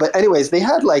better. But anyways, they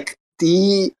had like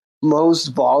the most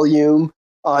volume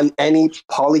on any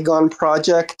Polygon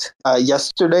project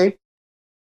yesterday.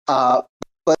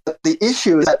 But the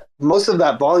issue is that most of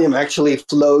that volume actually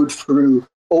flowed through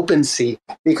OpenSea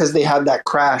because they had that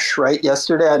crash right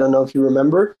yesterday. I don't know if you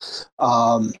remember.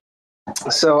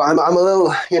 So I'm a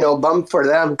little bummed for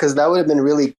them because that would have been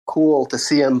really cool to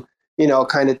see them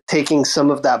kind of taking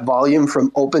some of that volume from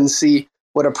OpenSea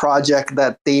with a project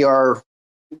that they are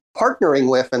partnering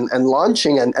with and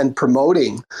launching and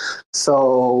promoting.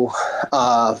 So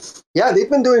they've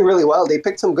been doing really well. They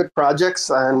picked some good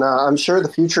projects, and I'm sure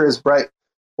the future is bright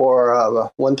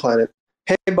for One Planet.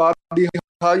 Hey, Bobby,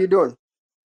 how you doing?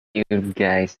 You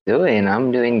guys doing?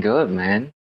 I'm doing good,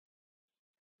 man.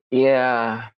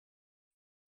 Yeah.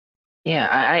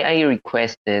 I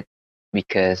requested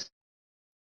because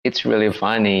it's really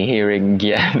funny hearing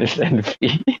Giannis and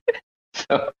Fee.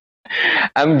 So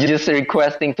I'm just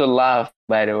requesting to laugh,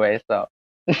 by the way. So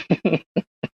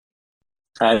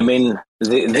I mean,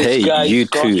 this Hey, guy you is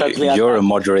too. constantly You're a attacking.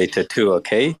 moderator too,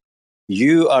 okay?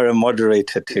 You are a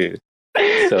moderator too.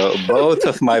 So both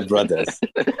of my brothers.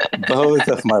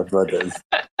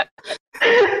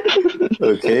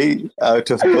 Okay, out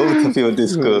of both of your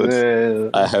Discords,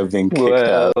 I have been kicked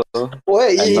out.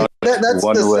 Wait, that's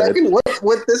one the word. second.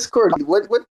 What Discord?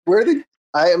 Where did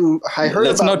I heard.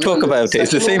 Let's not talk about it.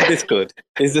 It's the same Discord.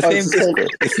 It's the same Discord.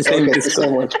 It's the same It's the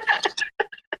same one.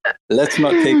 Let's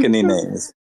not take any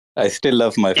names. I still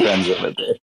love my friends over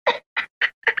there.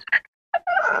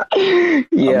 I'm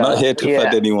not here to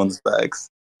pat anyone's backs.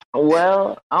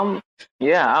 Well,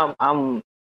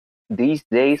 these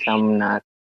days I'm not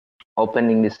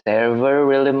opening the server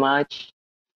really much,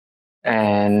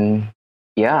 and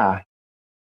yeah,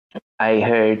 I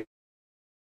heard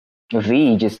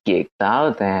V just kicked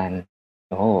out, and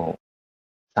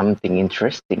something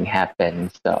interesting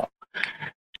happened. So,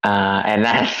 and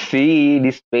I see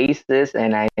the spaces,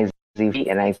 and I see V,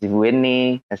 and I see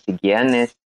Winnie, I see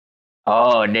Giannis.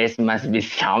 oh, this must be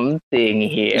something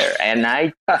here.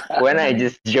 And when I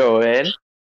just joined,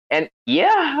 and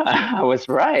yeah, I was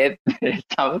right. There's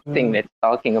something that's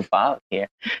talking about here.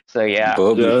 So yeah.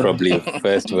 Bobby Yeah. probably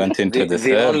first went into the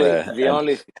the only server, the and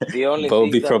only the only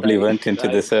Bobby thing that probably went into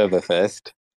the I server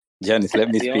first. Janice, let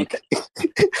me the on, speak.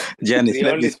 Janice, the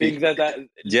let me only speak. thing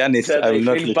Janice, that I I will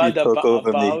not feel let you bad talk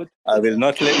over me. about. I will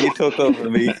not let you talk over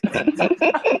me.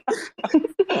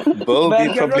 Bobby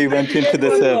But you're probably not went letting into the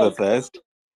anyone server talk. first.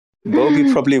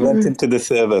 Bobby probably went into the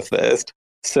server first,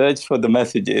 searched for the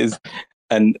messages,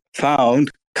 and found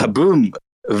kaboom!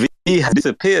 V had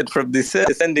disappeared from the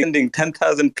server, sending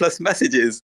 10,000 plus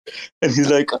messages. And he's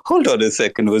like, hold on a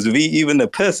second, was V even a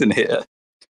person here?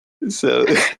 So,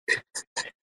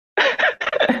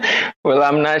 Well,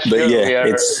 I'm not but sure yeah,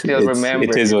 we are still it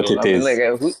remember is what him. it I mean, is. like,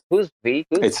 who's V?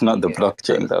 Who's It's not V the here?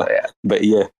 blockchain So though. yeah. But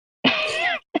yeah.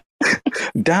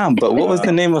 Damn, but what was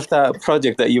the name of that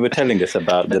project that you were telling us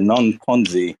about? The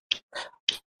non-Ponzi.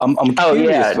 I'm Oh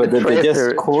curious yeah, the whether they're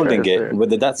just calling it, treasure.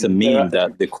 whether that's a There meme are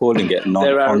that they're calling it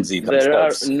non-Ponzi there are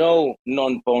themselves. no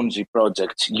non-Ponzi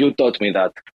projects. You taught me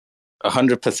that.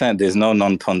 100%, there's no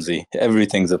non-Ponzi.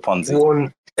 Everything's a Ponzi.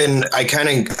 One, and I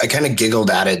kind of giggled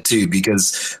at it too,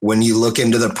 because when you look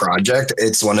into the project,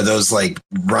 it's one of those like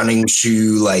running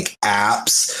shoe like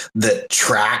apps that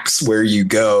tracks where you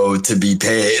go to be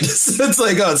paid. So it's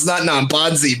like, oh, it's not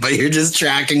non-Ponzi, but you're just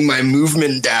tracking my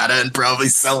movement data and probably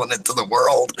selling it to the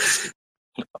world.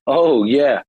 Oh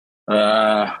yeah,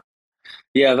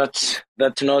 yeah. That's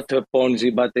not a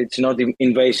Ponzi, but it's not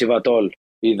invasive at all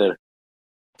either.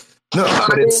 No,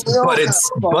 but I mean, we all have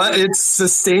fun. it's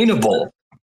sustainable.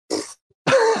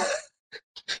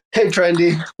 Hey,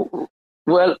 Trendy.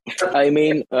 Well, I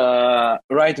mean,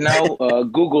 right now,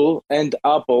 Google and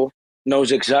Apple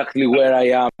knows exactly where I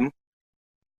am and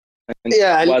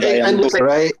Yeah, what I am doing.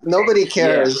 right? Nobody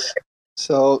cares.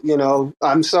 So,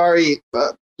 I'm sorry,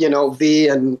 V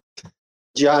and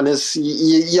Giannis,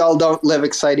 y'all don't live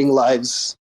exciting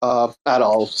lives at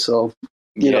all. So,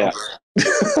 Yeah.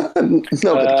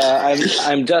 nobody.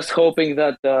 I'm just hoping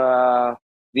that the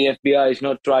FBI is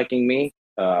not tracking me,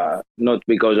 not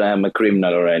because I am a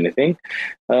criminal or anything,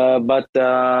 but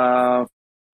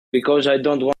because I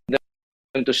don't want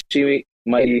them to see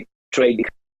my trading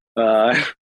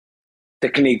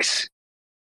techniques.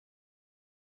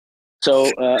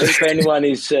 So if anyone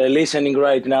is listening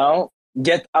right now,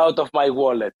 get out of my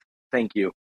wallet. Thank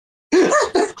you.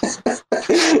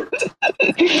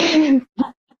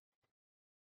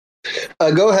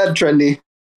 Go ahead, Trendy.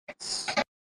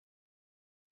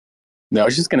 No, I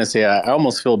was just gonna say I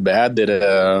almost feel bad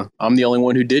that I'm the only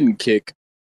one who didn't kick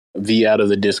V out of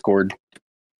the Discord.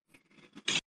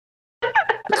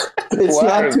 It's Why,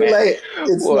 not too man? late.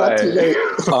 It's not too late.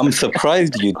 I'm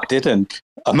surprised you didn't.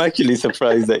 I'm actually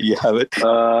surprised that you haven't.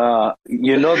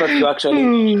 You know that you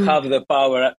actually have the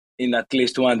power in at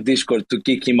least one Discord to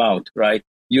kick him out, right?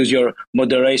 Use your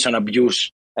moderation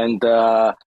abuse and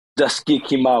just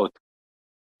kick him out.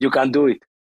 You can do it.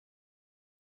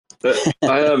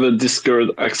 I have a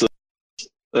Discord access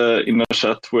in a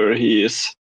chat where he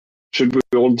is. Should we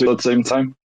all do it at the same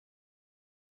time?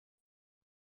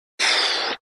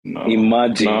 No.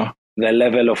 Imagine the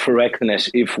level of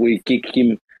Rektness if we kick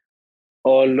him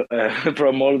all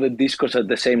from all the Discords at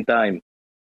the same time.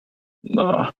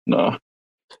 No.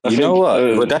 You know what?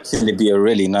 It would actually be a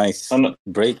really nice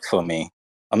break for me.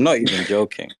 I'm not even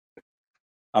joking.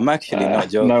 I'm actually not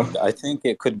joking. No. I think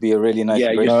it could be a really nice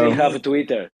break. You still have a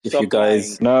Twitter. If Stop you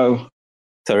guys... lying. No.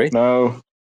 Sorry? No,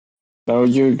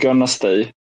 you're gonna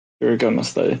stay. You're gonna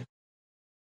stay.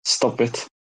 Stop it.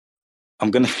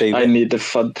 I'm gonna stay there. I need the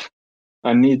FUD.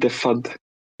 I need the FUD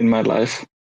in my life.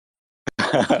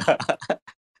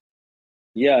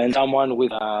 Yeah, and someone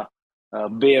with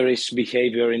bearish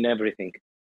behavior in everything.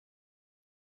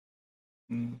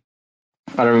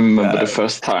 I remember the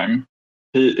first time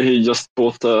he just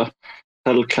bought a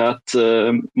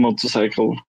Hellcat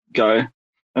motorcycle guy,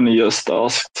 and he just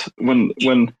asked when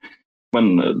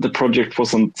the project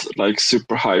wasn't like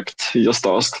super hyped. He just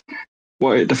asked,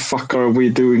 "Why the fuck are we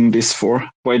doing this for?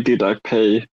 Why did I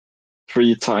pay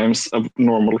 3 times a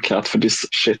normal cat for this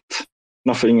shit?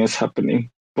 Nothing is happening.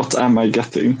 What am I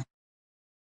getting?"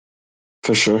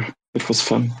 For sure, it was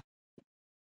fun.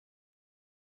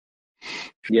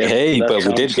 Yeah, hey, but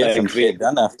we did get some shit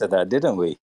done after that, didn't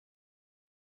we?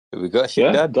 We got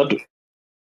shit done.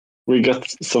 We got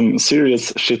some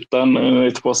serious shit done, and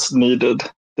it was needed.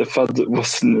 The FUD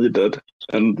was needed,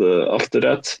 and after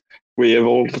that, we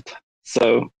evolved.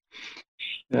 So,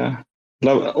 yeah,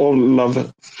 all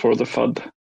love for the FUD.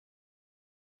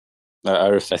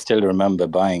 I still remember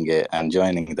buying it and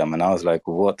joining them, and I was like,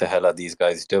 what the hell are these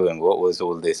guys doing? What was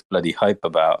all this bloody hype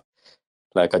about?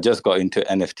 Like, I just got into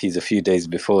NFTs a few days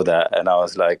before that, and I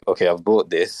was like, okay, I've bought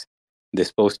this. There's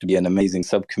supposed to be an amazing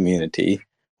sub community.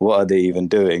 What are they even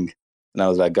doing? And I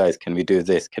was like, guys, can we do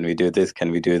this? Can we do this?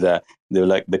 Can we do that? They were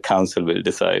like, the council will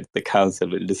decide. The council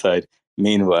will decide.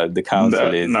 Meanwhile, the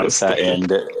council is sat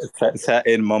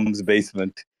in mom's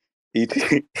basement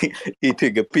eating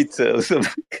eating a pizza or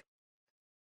something.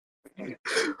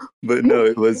 But no,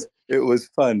 it was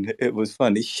fun. It was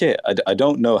fun. Shit, I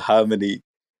don't know how many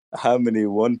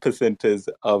 1%ers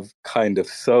I've kind of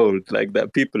sold like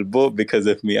that people bought because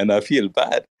of me, and I feel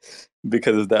bad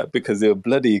because of that, because they were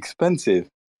bloody expensive.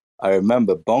 I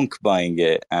remember Bonk buying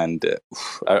it, and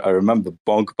I remember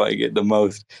Bonk buying it the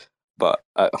most. But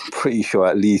I'm pretty sure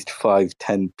at least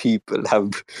 5-10 people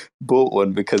have bought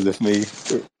one because of me,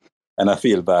 and I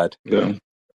feel bad. Yeah.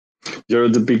 You're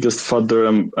the biggest fudder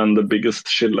and the biggest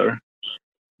chiller.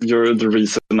 You're the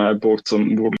reason I bought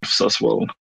some wolves as well.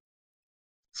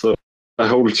 So I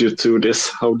hold you to this,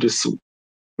 how this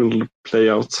will play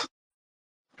out.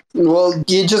 Well,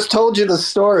 he just told you the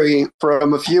story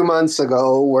from a few months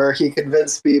ago where he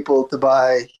convinced people to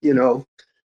buy,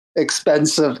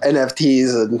 expensive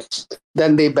NFTs, and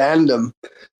then they banned them.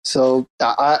 So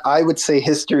I would say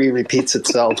history repeats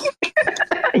itself.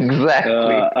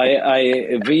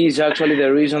 Exactly. V is actually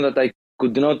the reason that I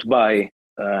could not buy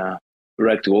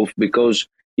Rekt Wolf, because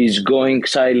he's going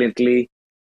silently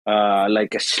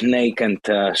like a snake and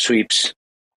sweeps.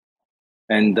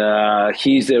 And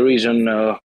he's the reason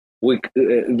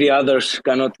the others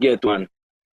cannot get one.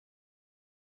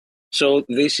 So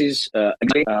this is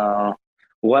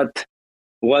what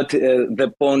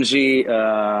the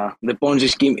Ponzi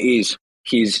scheme is.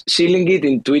 He's selling it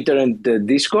in Twitter and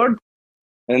Discord,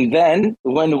 and then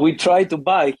when we try to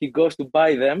buy, he goes to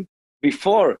buy them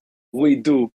before we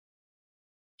do.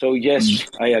 So yes,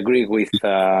 I agree with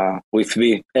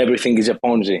V. Everything is a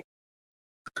Ponzi.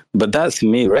 But that's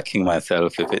me wrecking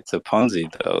myself if it's a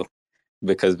Ponzi, though.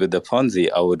 Because with the Ponzi,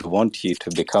 I would want you to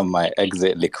become my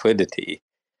exit liquidity.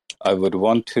 I would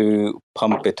want to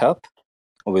pump it up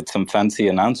with some fancy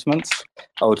announcements.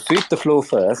 I would sweep the floor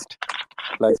first.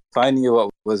 Like, if I knew what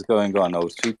was going on, I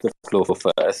would sweep the floor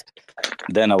first.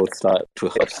 Then I would start to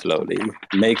hype slowly,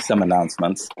 make some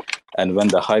announcements. And when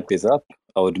the hype is up,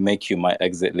 I would make you my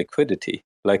exit liquidity,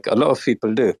 like a lot of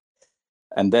people do.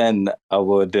 And then I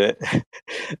would,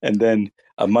 and then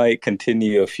I might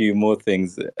continue a few more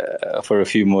things for a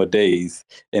few more days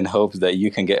in hopes that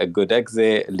you can get a good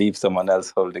exit, leave someone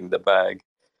else holding the bag.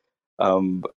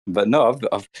 But no,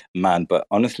 but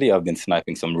honestly, I've been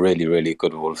sniping some really, really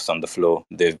good wolves on the floor.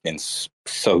 They've been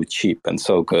so cheap and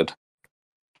so good.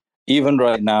 Even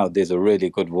right now, there's a really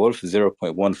good wolf,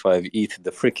 0.15 ETH,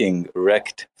 the freaking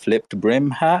Rekt flipped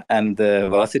brim hat and the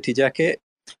varsity jacket.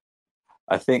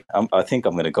 I think I'm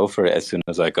going to go for it as soon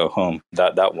as I go home.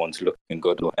 That one's looking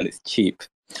good and it's cheap.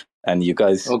 And you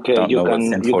guys don't know what's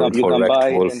in for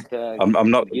Rekt wolf.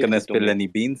 I'm not going to spill any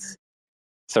beans.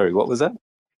 Sorry, what was that?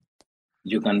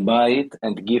 You can buy it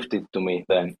and gift it to me.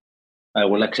 Then I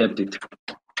will accept it.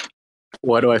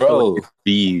 Why do I feel like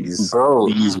these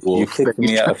wolves? You kicked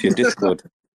me out of your Discord.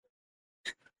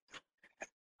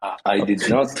 I did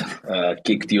not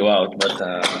kick you out, but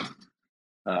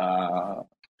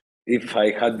if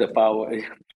I had the power,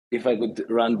 if I could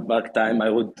run back time,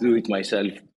 I would do it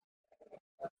myself.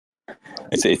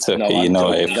 It's okay, no,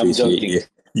 I appreciate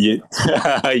you.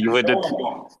 You wouldn't.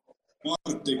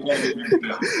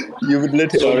 You would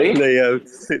let it all play out.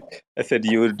 I said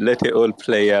you would let it all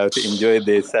play out, enjoy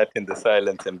the sat in the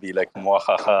silence and be like,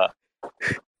 mwahaha.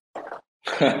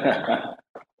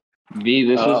 V,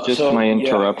 this is just my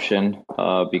interruption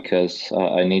because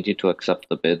I need you to accept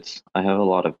the bids. I have a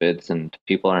lot of bids and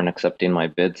people aren't accepting my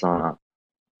bids on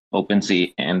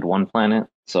OpenSea and One Planet.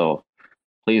 So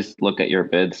please look at your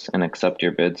bids and accept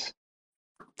your bids.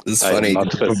 It's funny.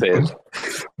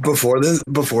 Before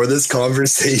this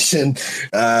conversation,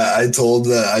 I told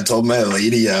my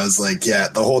lady, I was like, yeah,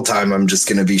 the whole time I'm just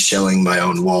gonna be shilling my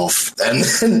own wolf, and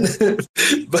then,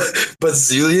 but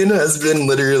Zulian has been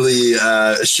literally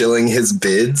shilling his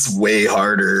bids way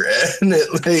harder, and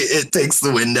it takes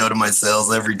the wind out of my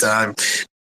sails every time.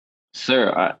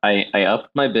 Sir, I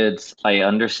upped my bids. I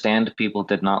understand people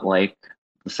did not like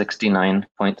the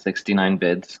 69.69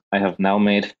 bids. I have now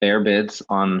made fair bids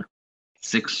on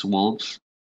 6 wolves.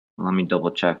 Let me double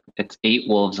check. It's 8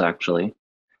 wolves actually.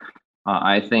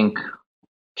 I think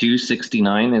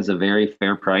 269 is a very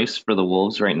fair price for the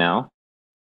wolves right now,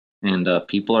 and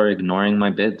people are ignoring my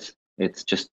bids. It's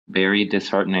just very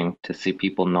disheartening to see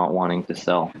people not wanting to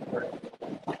sell.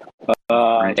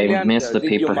 I Julian, miss the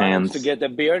did you paper manage to hands. get a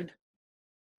beard?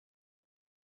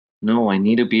 No, I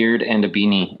need a beard and a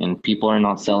beanie, and people are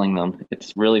not selling them.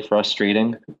 It's really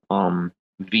frustrating.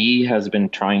 V has been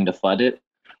trying to flood it.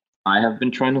 I have been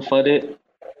trying to flood it.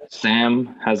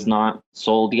 Sam has not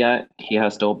sold yet. He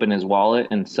has to open his wallet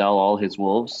and sell all his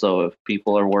wolves. So if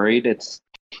people are worried, it's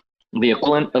the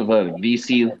equivalent of a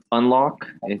VC unlock.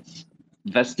 It's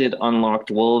vested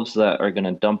unlocked wolves that are going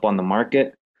to dump on the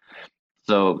market.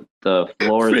 So the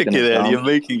floor is going to Freaking hell, you're dump.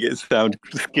 making it sound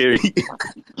scary.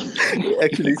 It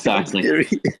actually sounds Exactly.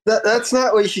 scary. That's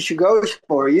not what you should go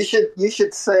for. You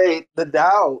should say the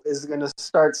Dow is going to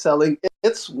start selling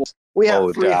its wolves. We have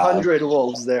Oh, 300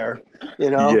 wolves there.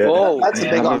 You know, Yeah. Oh, that's a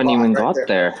I big haven't unlock even right got there.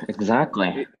 there.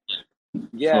 Exactly.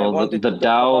 yeah, I So wanted the to talk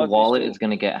DAO about this wallet too. is going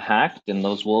to get hacked, and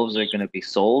those wolves are going to be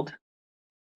sold.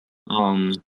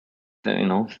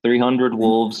 300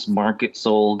 wolves, market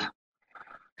sold.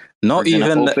 Not We're going to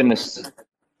even open this.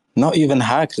 not even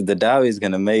hacked. The DAO is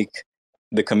gonna make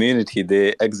the community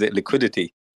the exit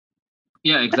liquidity.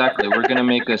 Yeah, exactly. We're going to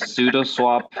make a pseudo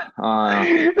swap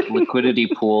liquidity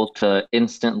pool to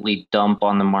instantly dump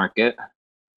on the market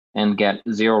and get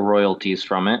zero royalties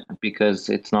from it, because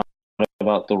it's not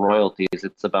about the royalties,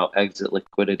 it's about exit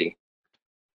liquidity.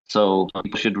 So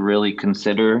you should really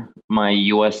consider my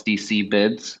USDC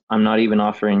bids. I'm not even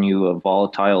offering you a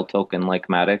volatile token like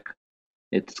Matic.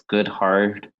 It's good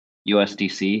hard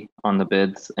USDC on the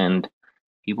bids, and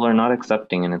people are not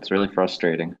accepting, and it's really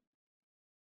frustrating.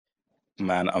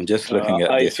 Man, I'm just looking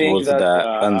at I this think wolf that that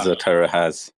Anzo Terra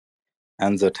has.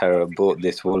 Anzo Terra bought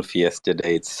this wolf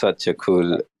yesterday. It's such a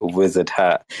cool wizard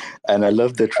hat. And I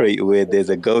love the trait where there's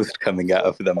a ghost coming out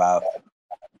of the mouth.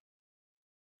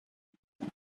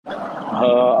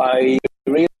 I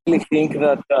really think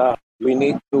that we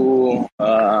need to,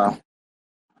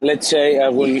 let's say, I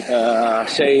will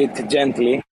say it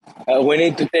gently. We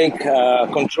need to take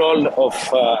control of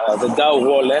the DAO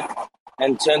wallet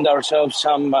and send ourselves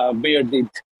some bearded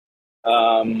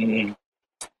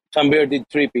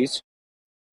trippies.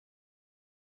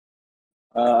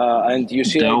 And you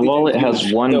see, I DAO didn't wallet use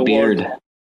has one the beard. word.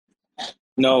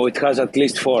 No, it has at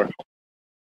least 4.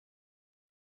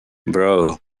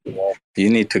 Bro, you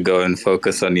need to go and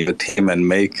focus on your team and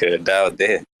make a DAO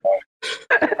there.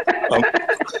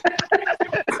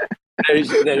 There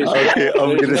is Okay, I'm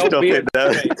there is gonna no stop beard it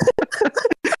now. trait.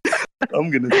 I'm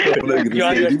gonna stop. I'm not gonna You say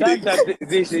understand anything.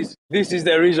 that this is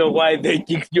the reason why they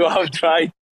kicked you out,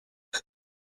 right?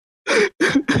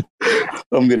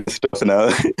 I'm gonna stop now.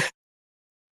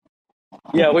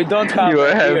 Yeah, we don't have You are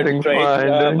a beard having trait, fun,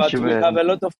 don't but you, we have man? a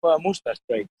lot of mustache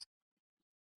traits.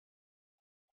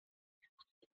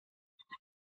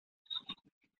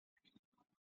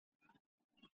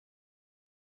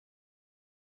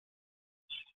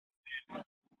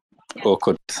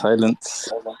 Awkward silence.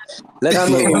 Let's Yeah,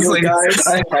 move I was on. like, guys,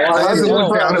 I how's was your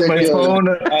looking down at my project doing? phone.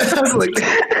 I was like,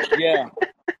 Yeah,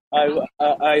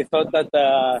 I thought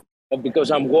that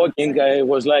because I'm walking, I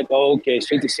was like, oh, okay,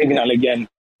 city signal again.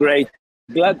 Great.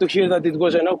 Glad to hear that it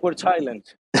was an awkward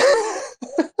silence.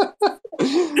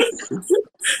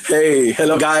 hey,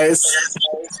 hello guys.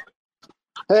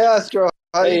 Hey, Astro,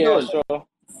 how you Hey, doing? Astro.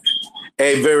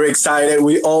 Hey, very excited.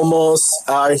 We almost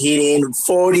are hitting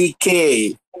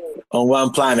 40K on one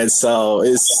planet, so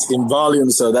it's in volume.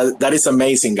 So that is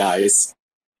amazing, guys.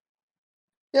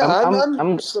 Yeah, I'm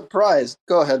I'm surprised.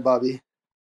 Go ahead, Bobby.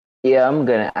 yeah, I'm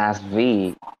gonna ask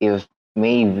V if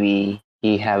maybe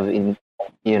he have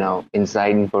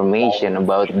inside information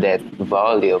about that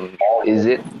volume. Is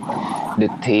it the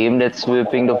team that's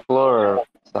sweeping the floor or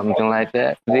something like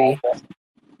that, V?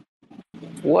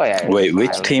 Why are you Wait,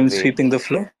 which smiling, team V? sweeping the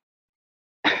floor?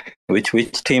 Which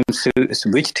team is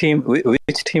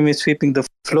sweeping the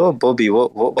floor, Bobby?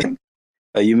 What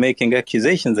are you making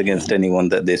accusations against anyone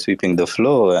that they're sweeping the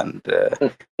floor and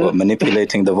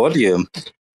manipulating the volume?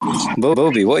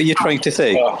 Bobby, what are you trying to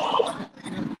say?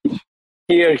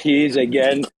 Here he is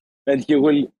again, and he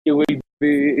will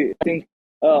be. I think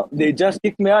they just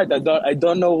kicked me out. I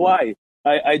don't know why.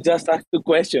 I just asked 2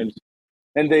 questions,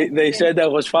 and they said I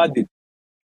was funny.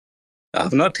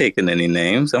 I've not taken any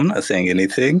names. I'm not saying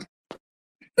anything.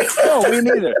 No, me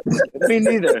neither. Me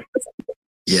neither.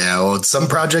 Yeah, well, some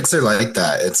projects are like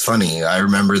that. It's funny. I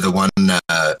remember the one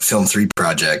Film 3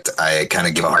 project I kind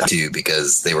of give a hard to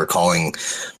because they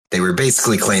were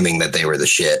basically claiming that they were the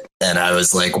shit. And I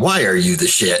was like, why are you the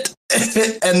shit?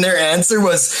 And their answer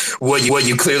was, well,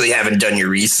 you clearly haven't done your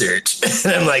research.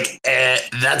 And I'm like,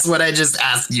 that's what I just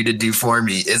asked you to do for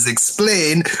me, is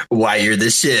explain why you're the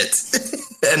shit.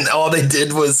 And all they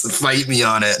did was fight me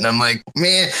on it. And I'm like,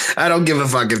 man, I don't give a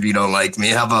fuck if you don't like me.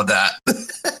 How about that?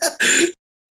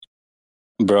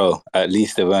 Bro, at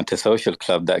least they weren't a social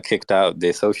club that kicked out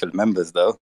their social members,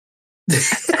 though.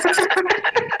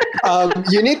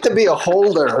 You need to be a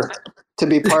holder to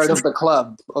be part of the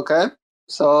club. Okay,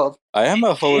 so I am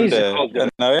a He's a holder, holder.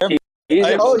 and I am. He's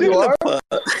I a am Oh, holder. you are?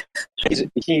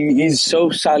 He is so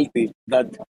salty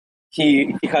that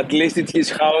he had listed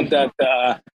his hound at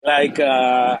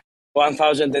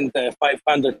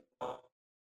 1,500,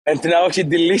 and now he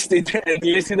delisted and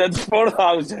listed at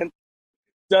 4,000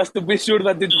 just to be sure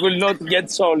that it will not get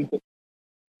sold.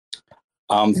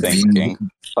 I'm thinking,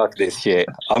 fuck this shit.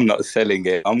 I'm not selling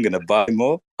it. I'm gonna buy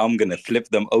more. I'm gonna flip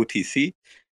them OTC,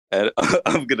 and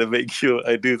I'm gonna make sure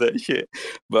I do that shit.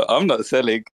 But I'm not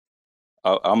selling.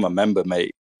 I'm a member,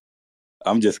 mate.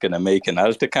 I'm just gonna make an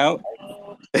alt account.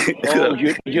 Oh,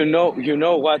 you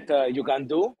know what you can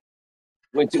do,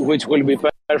 which will be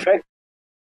perfect.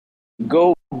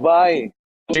 Go buy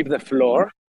sweep the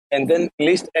floor and then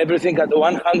list everything at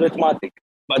 100 Matic.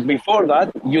 But before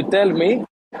that, you tell me,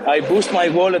 I boost my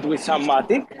wallet with some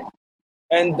Matic,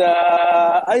 and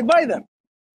I buy them.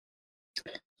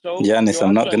 So Giannis, you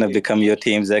I'm not gonna actually- become your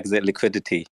team's exit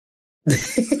liquidity.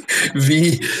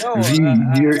 V, No, V, I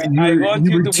want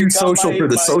you you were to too become social for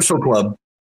the my- social club.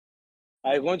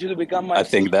 I want you to become my I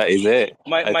think that is it.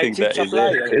 my I think cheap that is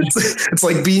supplier. it.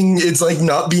 It's like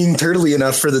not being turtly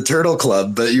enough for the turtle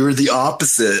club, but you were the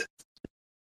opposite.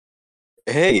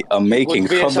 Hey, I'm making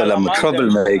be a trouble. I'm a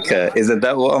salamander. troublemaker. Isn't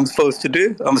that what I'm supposed to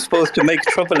do? I'm supposed to make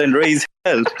trouble and raise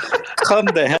hell. Come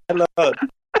the hell on.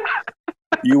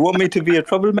 You want me to be a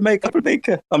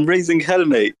troublemaker? I'm raising hell,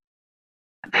 mate.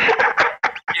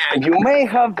 Yeah, you may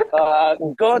have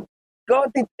got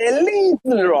it a little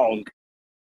wrong.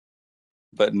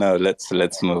 But no, let's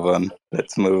move on.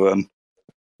 Let's move on.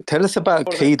 Tell us about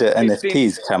For the Kada 15th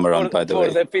NFTs, Cameron, by the for way.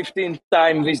 the 15th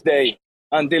time this day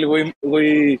until we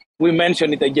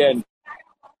mention it again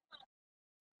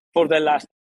for the last.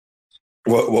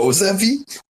 What was that, V?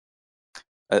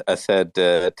 I said,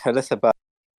 tell us about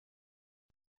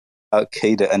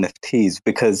Kada NFTs,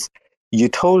 because you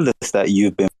told us that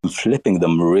you've been flipping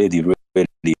them really,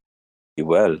 really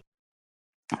well.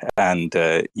 And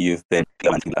you've been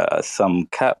some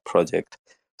cat project.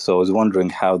 So I was wondering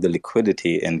how the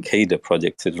liquidity in Kada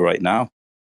project is right now.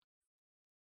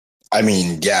 I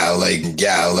mean,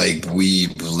 like we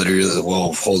literally.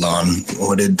 Well, hold on.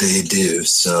 What did they do?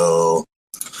 So,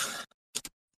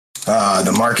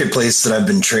 the marketplace that I've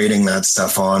been trading that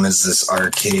stuff on is this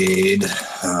arcade.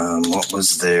 What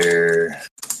was their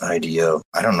IDO?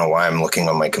 I don't know why I'm looking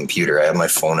on my computer. I have my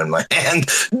phone in my hand.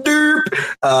 Derp.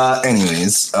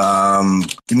 Anyways,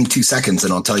 give me 2 seconds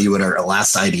and I'll tell you what our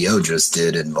last IDO just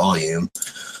did in volume.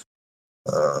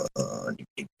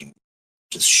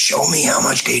 Just show me how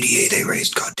much KDA they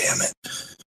raised. God damn it.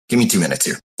 Give me 2 minutes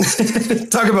here.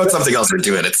 Talk about something else for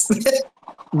 2 minutes.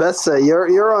 Bessa,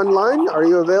 you're online. Are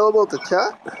you available to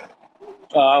chat?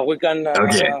 We can.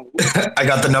 Okay. I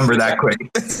got the number that quick.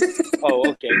 Oh,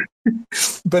 okay.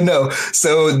 But no,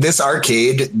 so this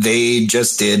arcade, they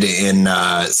just did in,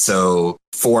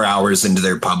 4 hours into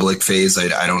their public phase.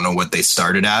 I don't know what they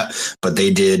started at, but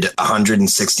they did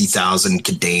 160,000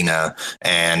 Cadena,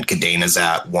 and Cadena's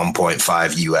at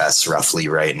 1.5 US roughly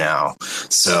right now.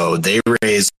 So they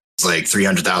raised like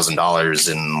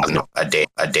 $300,000 in a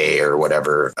day or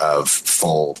whatever of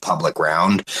full public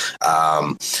round.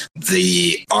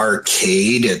 The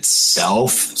arcade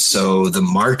itself, so the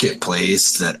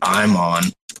marketplace that I'm on,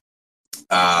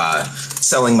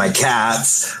 selling my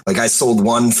cats, like I sold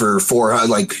one for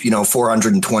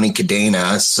 420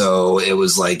 Cadena, so it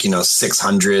was like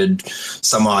 600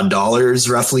 some odd dollars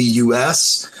roughly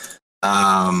US.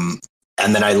 And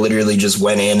then I literally just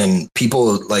went in, and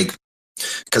people, like,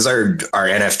 because our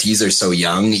NFTs are so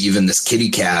young, even this kitty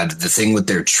cat, the thing with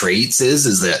their traits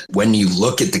is that when you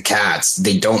look at the cats,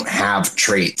 they don't have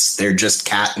traits. They're just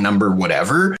cat number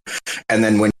whatever. And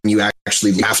then when you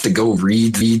actually have to go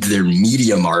read their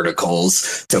Medium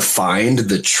articles to find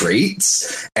the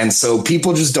traits. And so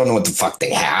people just don't know what the fuck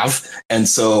they have. And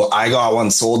so I got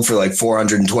one sold for like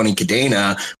 420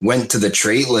 Cadena, went to the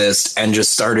trait list and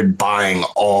just started buying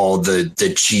all the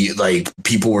cheap, like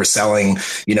people were selling,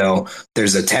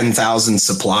 there's a 10,000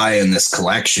 supply in this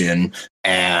collection.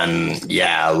 And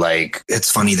yeah, like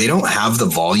it's funny. They don't have the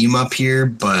volume up here,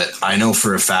 but I know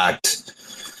for a fact,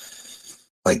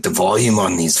 like the volume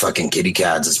on these fucking kitty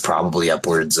cats is probably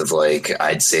upwards of like,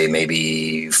 I'd say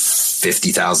maybe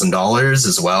 $50,000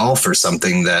 as well for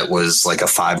something that was like a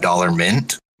 $5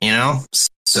 mint,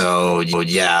 So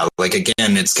yeah, like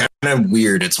again, it's kind of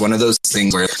weird. It's one of those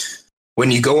things where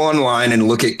when you go online and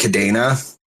look at Cadena,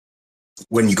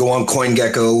 when you go on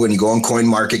CoinGecko, when you go on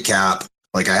CoinMarketCap,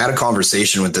 Like I had a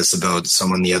conversation with this about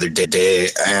someone the other day,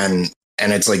 and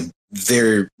it's like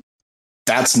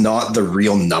that's not the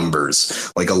real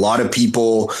numbers. Like a lot of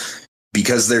people,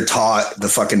 because they're taught the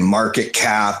fucking market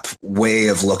cap way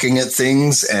of looking at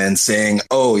things and saying,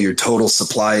 oh, your total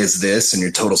supply is this and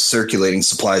your total circulating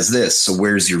supply is this. So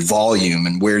where's your volume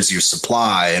and where's your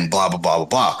supply and blah, blah, blah, blah,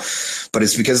 blah. But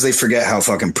it's because they forget how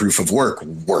fucking proof of work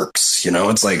works. You know,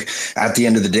 it's like at the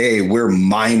end of the day, we're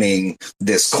mining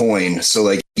this coin. So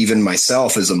like even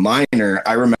myself as a miner,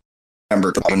 I remember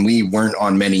when we weren't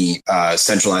on many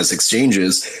centralized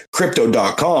exchanges,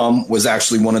 crypto.com was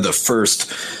actually one of the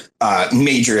first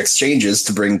major exchanges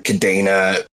to bring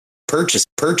Cadena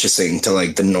purchasing to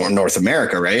like the North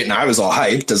America, right? And I was all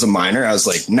hyped as a miner. I was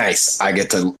like, nice, I get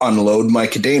to unload my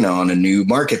Cadena on a new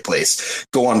marketplace.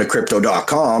 Go on to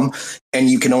crypto.com and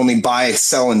you can only buy,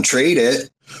 sell, and trade it,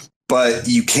 but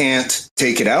you can't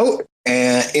take it out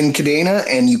in Cadena,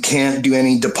 and you can't do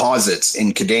any deposits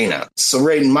in Cadena. So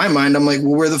right in my mind, I'm like,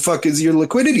 well, where the fuck is your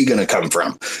liquidity going to come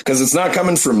from? Because it's not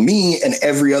coming from me and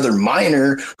every other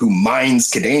miner who mines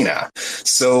Cadena.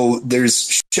 So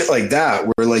there's shit like that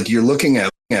where like you're looking at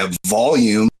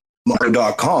volume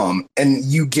 .com and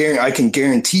I can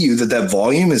guarantee you that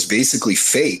volume is basically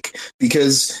fake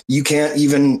because you can't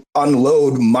even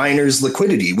unload miners'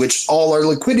 liquidity, which all our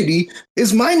liquidity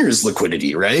is miners'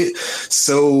 liquidity, right?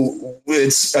 So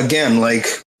it's, again, like,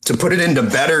 to put it into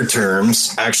better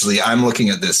terms, actually, I'm looking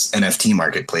at this NFT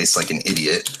marketplace like an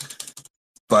idiot,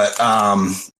 but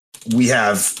we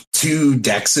have two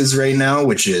dexes right now,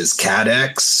 which is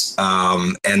CADX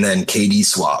and then KD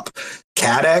Swap.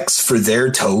 CADX for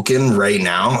their token right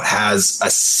now has a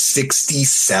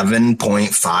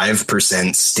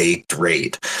 67.5% staked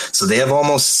rate. So they have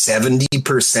almost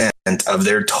 70% of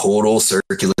their total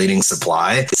circulating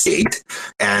supply staked.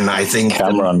 And I think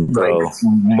Cameron, bro,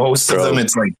 most of them,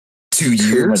 it's like 2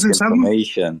 years or something.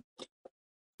 Information.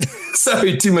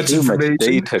 Sorry, too much information.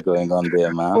 Data going on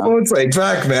there, man. Well, it's like,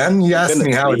 fuck, man. You asked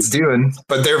me how it's doing,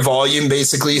 but their volume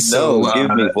basically. Give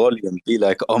me volume. Be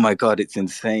like, oh my god, it's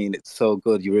insane. It's so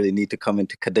good. You really need to come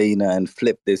into Cadena and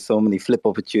flip. There's so many flip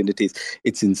opportunities.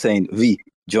 It's insane.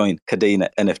 Join Cadena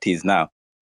NFTs now.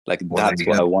 Like that's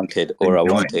what I wanted, or I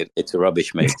wanted. It's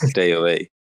rubbish, mate. Stay away.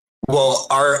 Well,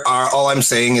 our all I'm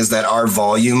saying is that our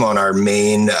volume on our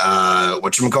main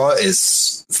whatchamacallit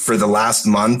is for the last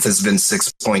month has been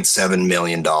 $6.7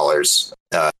 million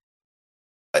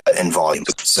in volume.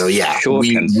 So yeah,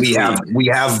 we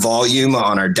have volume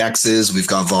on our dexes. We've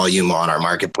got volume on our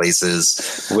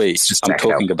marketplaces. Wait, I'm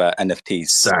talking about NFTs.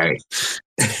 Sorry,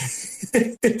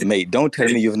 mate. Don't tell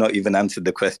me you've not even answered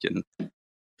the question.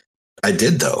 I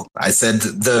did though. I said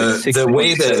the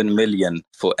way that 7 million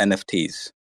for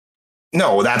NFTs.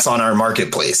 No, that's on our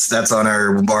marketplace. That's on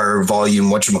our volume,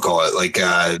 whatchamacallit, like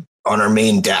on our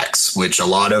main decks, which a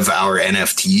lot of our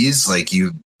NFTs, like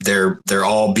they're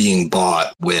all being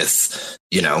bought with,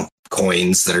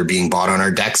 coins that are being bought on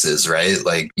our dexes, right?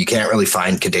 Like you can't really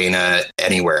find Cadena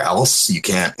anywhere else. You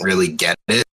can't really get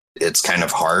it. It's kind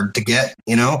of hard to get,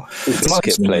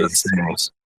 Marketplace.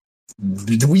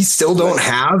 We still don't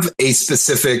have a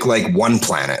specific like one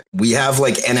planet. We have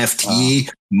like NFT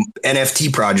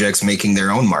projects making their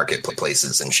own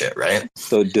marketplaces and shit, right?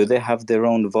 So do they have their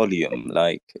own volume?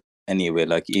 Like anyway,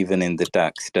 like even in the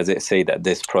DAX, does it say that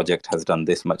this project has done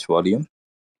this much volume?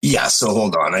 Yeah, so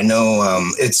hold on. I know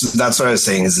that's what I was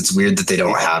saying is it's weird that they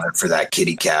don't have it for that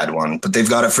kitty cat one, but they've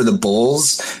got it for the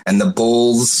bulls and the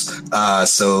bulls.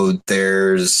 So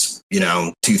there's,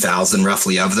 2,000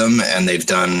 roughly of them, and they've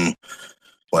done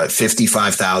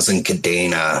 55,000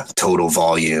 Cadena total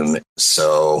volume.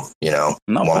 So,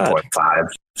 1.5.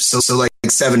 So like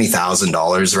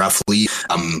 $70,000 roughly.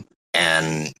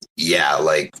 And yeah,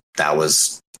 like that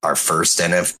was our first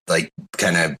NF, like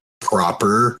kind of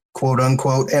proper quote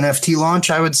unquote NFT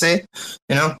launch, I would say,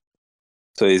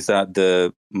 So is that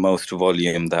the most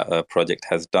volume that a project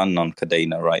has done on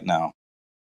Cadena right now?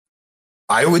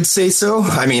 I would say so.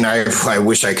 I mean, I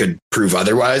wish I could prove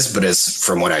otherwise, but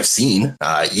from what I've seen,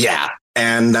 yeah.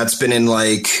 And that's been in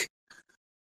like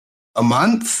a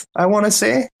month, I want to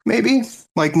say, maybe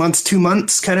like 2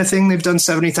 months kind of thing. They've done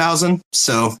 70,000.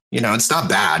 So, it's not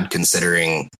bad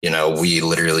considering, we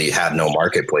literally had no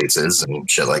marketplaces and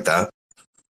shit like that.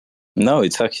 No,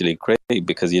 it's actually great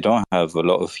because you don't have a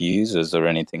lot of users or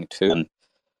anything too. And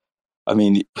I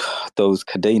mean, those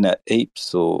Cadena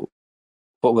apes, or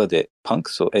what were they?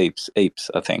 Punks or apes?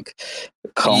 Apes, I think.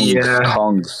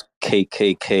 Kongs,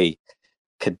 KKK.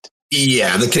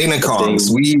 Yeah, the Cadena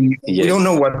Kongs. We don't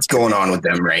know what's going on with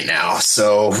them right now,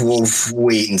 so we'll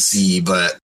wait and see.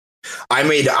 But I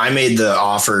made the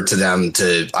offer to them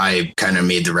I kind of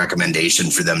made the recommendation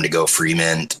for them to go free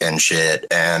mint and shit.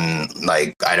 And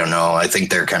like, I don't know. I think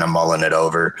they're kind of mulling it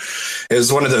over. It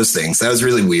was one of those things that was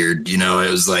really weird. You know, it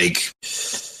was like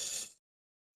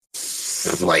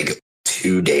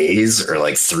 2 days or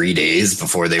like 3 days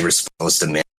before they were supposed to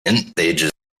mint. They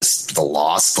just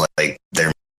lost like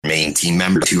their main team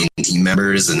member, 2 main team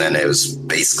members. And then it was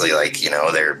basically like, you know,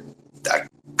 a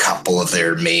couple of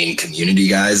their main community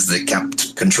guys that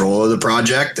kept control of the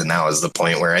project. And that was the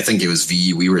point where I think it was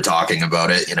we were talking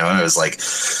about it, you know. I was like,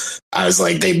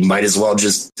 they might as well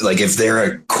just like, if they're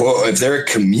a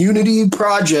community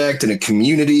project and a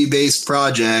community based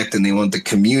project and they want the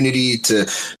community to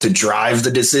drive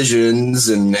the decisions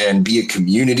and be a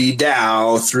community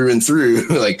DAO through and through,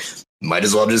 like, might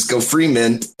as well just go free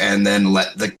mint and then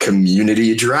let the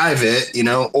community drive it, you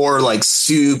know, or like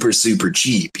super, super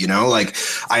cheap, you know, like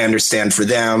I understand for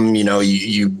them, you know,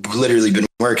 you literally been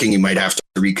working, you might have to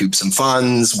recoup some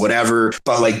funds, whatever,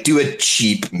 but like do a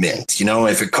cheap mint, you know,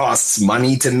 if it costs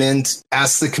money to mint,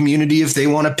 ask the community if they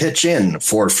want to pitch in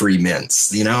for free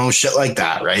mints, you know, shit like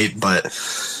that. Right. But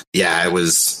yeah, it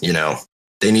was, you know,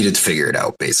 they needed to figure it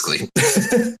out basically.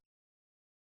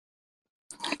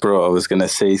 Bro, I was going to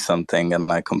say something and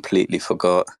I completely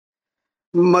forgot.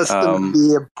 Must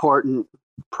be important.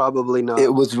 Probably not.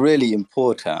 It was really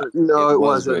important. No, it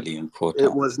was wasn't. really important.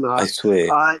 It was not. I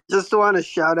swear. I just want to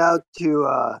shout out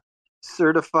to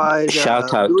certified.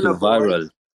 Shout out Luna to Viral.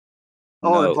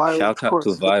 Oh, No, Viral, shout out to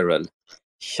Viral.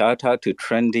 Shout out to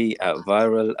Trendy at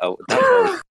Viral.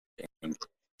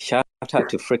 Shout out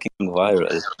to freaking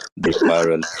Viral. This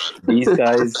Viral. These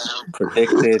guys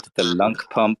predicted the lunk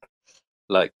pump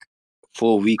like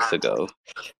 4 weeks ago.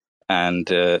 And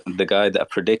the guy that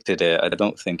predicted it, I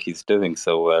don't think he's doing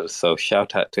so well. So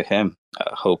shout out to him.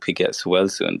 I hope he gets well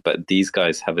soon. But these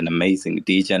guys have an amazing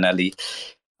DJ Nelly.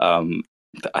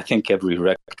 I think every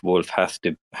Rekt Wolf has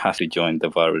to join the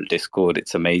Viral Discord.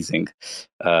 It's amazing.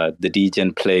 The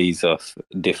DGen plays of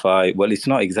DeFi. Well, it's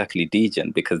not exactly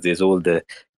DGen because there's all the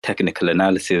technical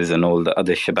analysis and all the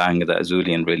other shebang that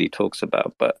Zulian really talks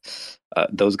about. But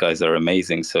those guys are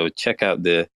amazing. So check out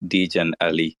the DGen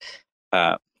Alley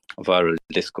Viral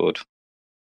Discord.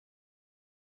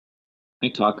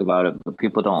 We talk about it, but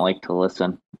people don't like to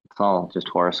listen. It's all just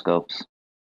horoscopes.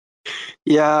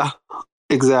 Yeah,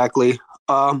 exactly.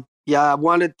 Yeah, I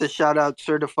wanted to shout out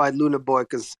Certified Luna Boy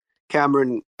because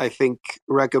Cameron, I think,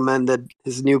 recommended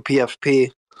his new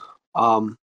PFP.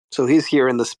 So he's here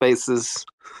in the spaces,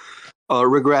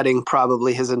 regretting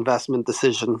probably his investment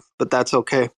decision, but that's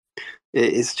okay.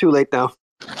 It's too late now.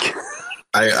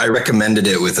 I recommended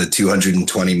it with a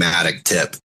 220 Matic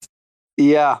tip.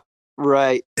 Yeah,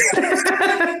 right.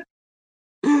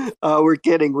 We're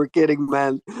kidding,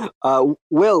 man.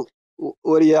 Will,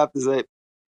 what do you have to say?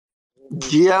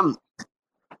 GM.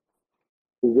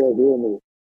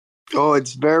 Oh,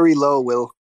 it's very low,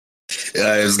 Will.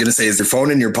 I was going to say, is your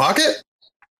phone in your pocket?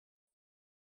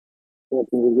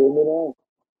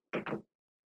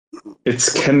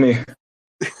 It's Kenny.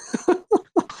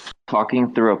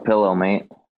 Talking through a pillow, mate.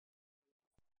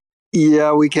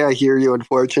 Yeah, we can't hear you,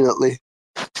 unfortunately.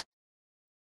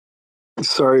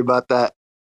 Sorry about that.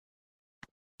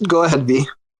 Go ahead, V.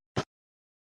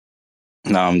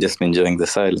 No, I'm just enjoying the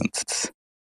silence.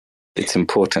 It's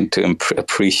important to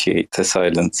appreciate the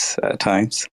silence at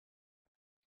times.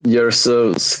 You're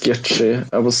so sketchy.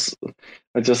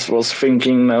 I just was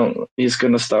thinking now he's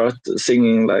gonna start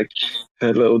singing like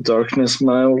 "Hello, darkness,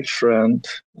 my old friend,"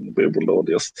 and we will all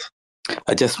just.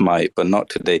 I just might, but not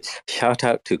today. Shout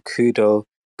out to Kudo.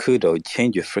 Kudo,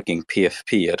 change your freaking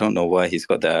PFP. I don't know why he's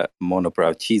got that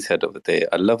monobrow cheesehead over there.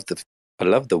 I love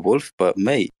the wolf, but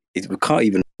mate, we can't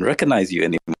even recognize you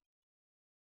anymore.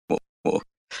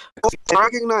 I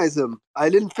recognize him. I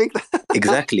didn't think that.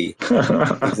 Exactly.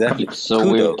 It's so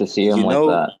Kudo, weird to see him like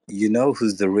that. You know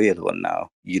who's the real one now.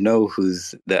 You know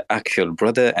who's the actual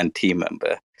brother and team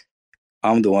member.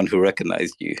 I'm the one who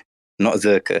recognized you, not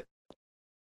Zerka.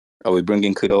 Are we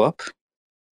bringing Kudo up?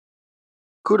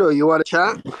 Kudo, you want to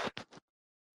chat?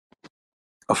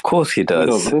 Of course he does.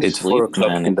 Kudo, It's 4 o'clock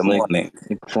man. in the It's morning.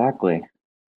 Exactly.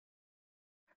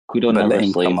 Kudo But let never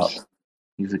him come sleeps. up.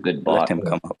 He's a good Let bot. him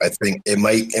come up. I think it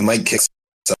might kick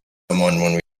someone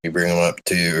when we bring them up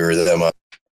or them up.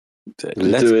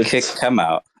 Let's kick him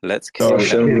out. Let's kick him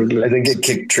out. I think it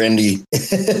kicked Trendy.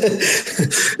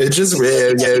 It just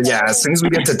yeah. As soon as we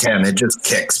get to 10, it just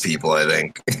kicks people. I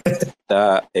think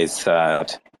That is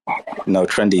sad. No,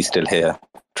 Trendy's still here.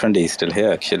 Trendy's still here,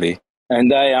 actually.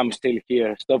 And I am still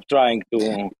here. Stop trying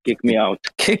to kick me out.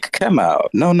 Kick Cam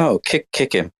out. No,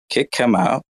 kick him. Kick Cam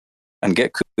out and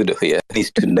get Kudo here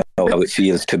needs to know how it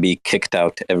feels to be kicked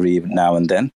out every now and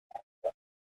then.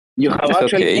 You have It's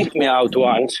actually okay. kicked me out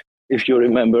once, if you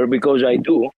remember, because I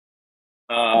do.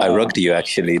 I rugged you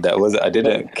actually. I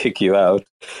didn't kick you out.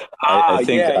 I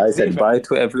think yeah, I it's said bye different.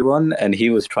 to everyone, and he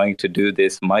was trying to do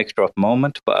this mic drop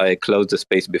moment, but I closed the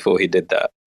space before he did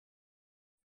that.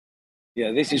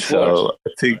 Yeah, this is worse. So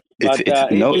I think But it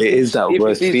is that if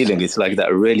worst it is, feeling. It's like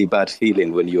that really bad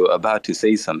feeling when you're about to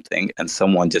say something and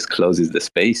someone just closes the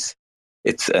space.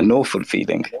 It's an awful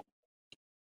feeling.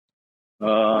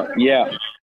 yeah.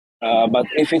 But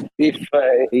if it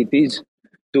is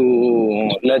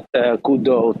to let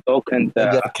Kudo talk and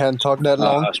Maybe I can't talk that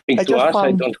long. speak I to just us,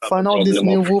 I don't have a found out this problem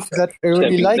new of wolf that I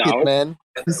really stepping like it, down. man.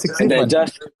 He's sexy And I man.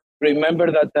 just remember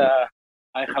that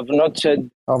I have not said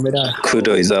Oh, man.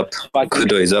 Kudo is up.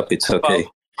 Kudo is up. It's okay.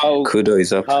 Kudo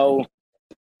is up. How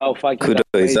fucking Kudo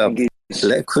is up. amazing is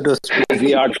Let Kudo speak.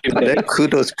 VR today. Let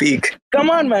Kudo speak. Come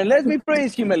on, man. Let me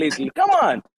praise him a little. Come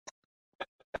on.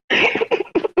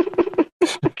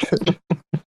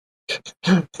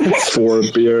 4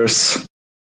 beers.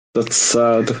 That's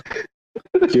sad.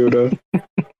 Kudo.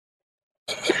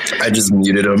 I just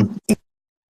muted him.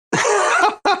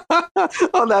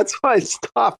 Oh, that's fine.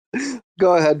 Stop.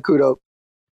 Go ahead, Kudo.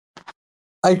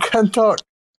 I can't talk.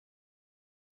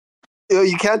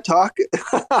 You can't talk?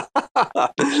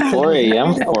 4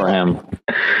 a.m. for him.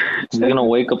 He's gonna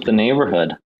wake up the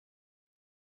neighborhood.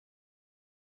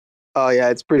 Oh, yeah,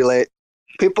 it's pretty late.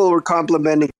 People were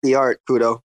complimenting the art,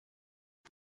 Kudo.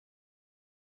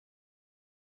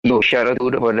 Yo, shout out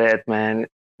to for that, man.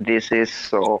 This is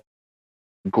so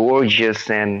gorgeous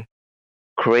and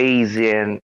crazy,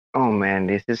 and oh man,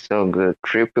 this is so good.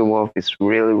 Trippy Wolf is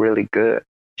really, really good.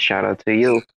 Shout out to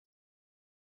you.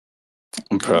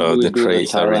 Bro, We the do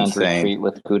traits are Thailand insane. retreat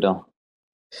with Kudo.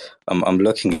 I'm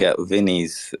looking at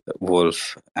Vinny's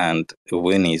wolf, and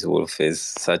Winnie's wolf is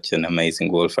such an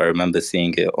amazing wolf. I remember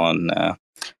seeing it on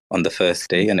the first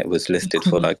day, and it was listed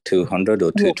for like 200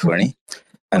 or 220.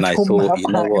 And I thought, you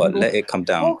know what, let it come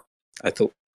down. I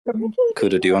thought,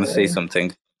 Kudo, do you want to say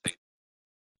something?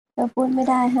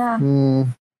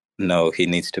 No, he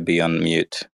needs to be on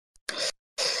mute.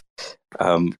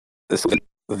 So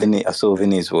I saw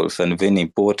Vinny's wolf, and Vinny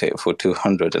bought it for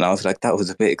 200, and I was like, that was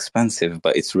a bit expensive,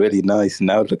 but it's really nice.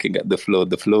 Now looking at the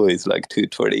floor is like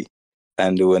 220.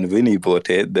 And when Vinny bought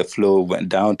it, the floor went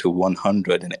down to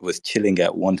 100, and it was chilling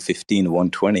at 115,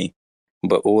 120.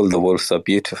 But all the wolves are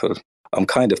beautiful. I'm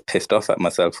kind of pissed off at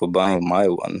myself for buying my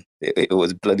one. It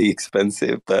was bloody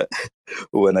expensive, but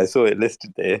when I saw it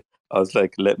listed there, I was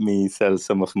like, let me sell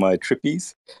some of my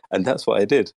trippies. And that's what I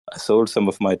did. I sold some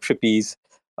of my trippies.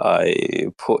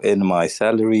 I put in my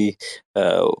salary.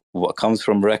 What comes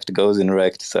from Rekt goes in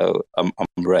Rekt. So I'm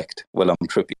Rekt. Well, I'm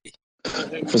Trippy.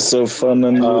 It was so fun,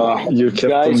 and you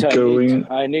kept Guys, on going.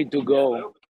 I need to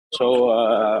go.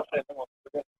 So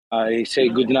I say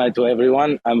good night to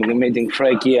everyone. I'm meeting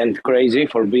Frankie and Crazy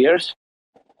for beers.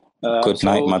 Good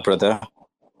night, my brother.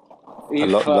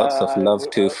 Lots of love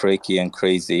to Freaky and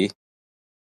Crazy.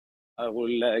 I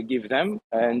will give them,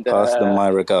 and pass them my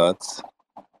regards.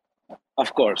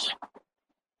 Of course.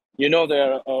 You know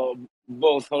they're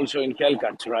both also in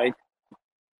Hellcats, right?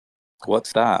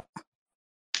 What's that?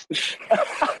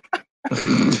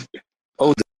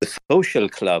 Oh, the social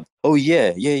club. Oh,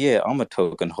 yeah. I'm a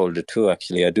token holder too,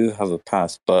 actually. I do have a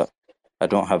pass, but I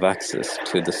don't have access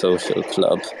to the social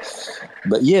club.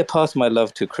 But yeah, pass my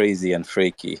love to Crazy and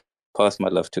Freaky. Pass my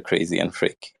love to Crazy and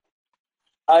Freaky.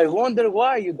 I wonder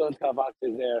why you don't have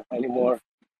access there anymore.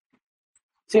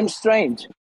 Seems strange.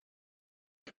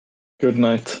 Good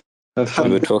night. Have fun.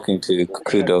 We were talking to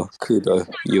Kudo. Kudo,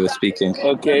 you were speaking.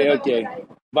 Okay.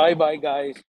 Bye,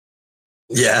 guys.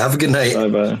 Yeah, have a good night.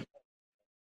 Bye.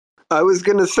 I was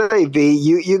gonna say, V,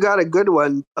 you got a good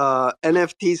one.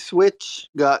 NFT Switch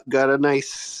got a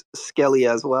nice skelly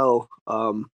as well.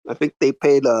 I think they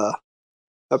paid a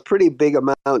pretty big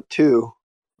amount too.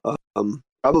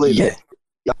 Probably yeah.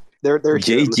 They're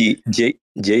JG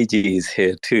is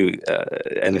here too.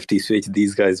 NFT Switch.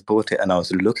 These guys bought it, and I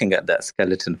was looking at that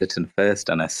skeleton first,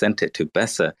 and I sent it to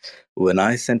Bessa. When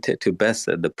I sent it to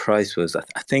Bessa, the price was,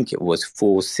 I think it was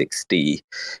 $460.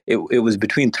 It was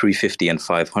between $350 and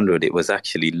 $500. It was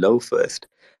actually low first,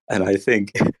 and I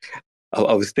think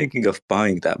I was thinking of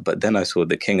buying that, but then I saw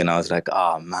the king, and I was like,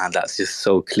 oh man, that's just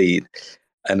so clean.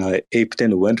 And I aped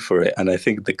in, went for it, and I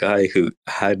think the guy who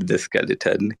had the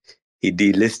skeleton, he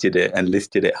delisted it and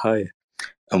listed it higher.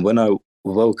 And when I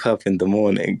woke up in the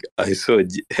morning, I saw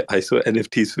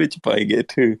NFT Switch buying it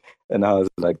too, and I was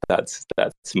like, "That's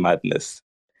madness."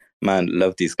 Man,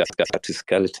 love these guys. Got to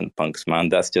skeleton punks, man.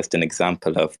 That's just an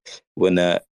example of when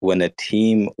a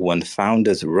team, when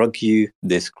founders rug you,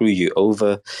 they screw you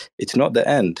over. It's not the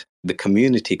end. The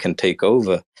community can take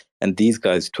over. And these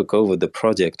guys took over the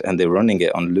project and they're running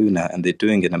it on Luna and they're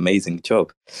doing an amazing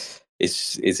job.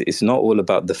 It's not all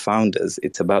about the founders.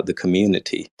 It's about the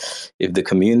community. If the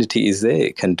community is there,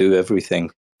 it can do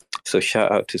everything. So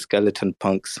shout out to Skeleton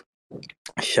Punks.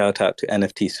 Shout out to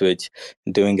NFT Switch,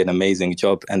 doing an amazing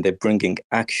job, and they're bringing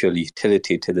actual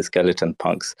utility to the Skeleton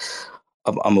Punks.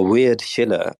 I'm a weird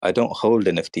shiller. I don't hold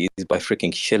NFTs, but I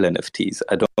freaking shill NFTs.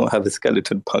 I don't have a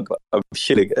skeleton punk. I'm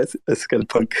shilling a skeleton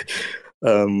punk.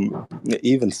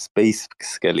 Even Space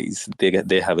Skellies,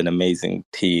 they have an amazing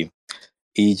team.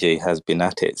 EJ has been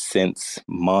at it since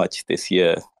March this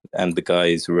year, and the guy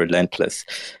is relentless.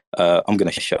 I'm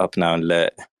going to shut up now and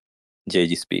let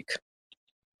JG speak.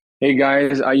 Hey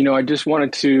guys, I just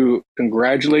wanted to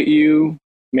congratulate you.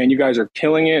 Man, you guys are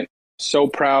killing it. So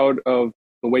proud of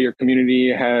the way your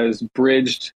community has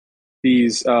bridged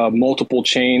these multiple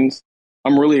chains.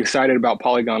 I'm really excited about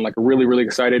Polygon, like really, really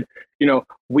excited.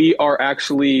 We are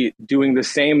actually doing the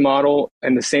same model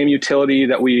and the same utility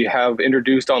that we have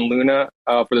introduced on Luna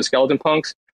for the Skeleton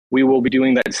Punks. We will be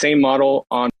doing that same model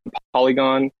on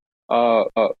Polygon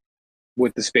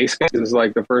with the Space Guys. This is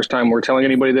like the first time we're telling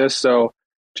anybody this. So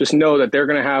just know that they're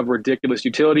going to have ridiculous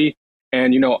utility.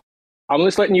 And, I'm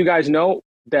just letting you guys know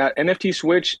that NFT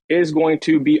Switch is going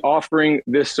to be offering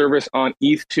this service on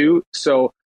ETH2.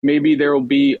 So maybe there will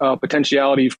be a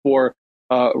potentiality for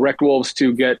Rekt Wolves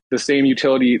to get the same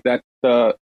utility that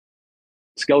the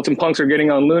Skeleton Punks are getting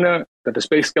on Luna, that the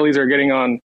Space Skellies are getting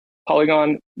on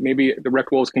Polygon. Maybe the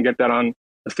Rekt Wolves can get that on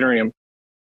Ethereum.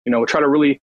 We'll try to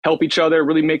really help each other,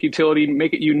 really make utility,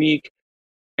 make it unique,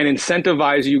 and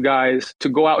incentivize you guys to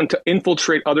go out and to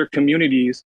infiltrate other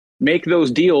communities, make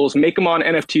those deals, make them on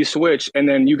NFT Switch, and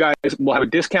then you guys will have a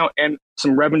discount and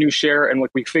some revenue share, and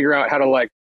we figure out how to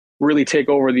really take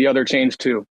over the other chains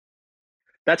too.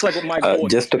 That's what my goal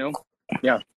is,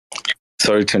 Yeah.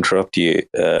 Sorry to interrupt you,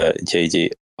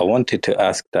 JG. I wanted to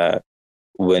ask that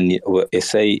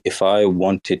if I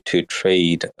wanted to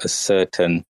trade a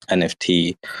certain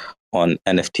NFT on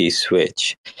NFT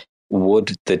Switch,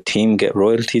 would the team get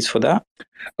royalties for that?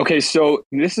 Okay, so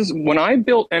this is when I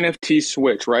built NFT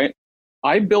Switch, right?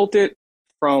 I built it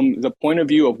from the point of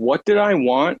view of what did I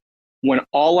want when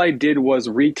all I did was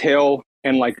retail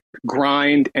and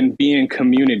grind and be in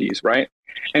communities, right?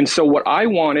 And so what I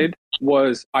wanted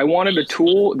was I wanted a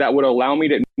tool that would allow me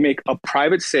to make a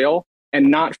private sale and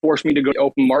not force me to go to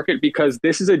open market, because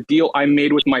this is a deal I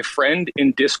made with my friend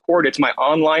in Discord. It's my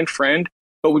online friend,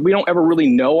 but we don't ever really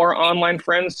know our online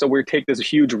friends, so we take this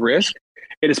huge risk.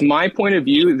 It is my point of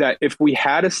view that if we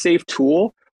had a safe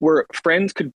tool where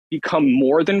friends could become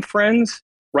more than friends,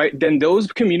 right, then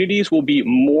those communities will be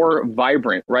more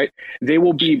vibrant, right? They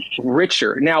will be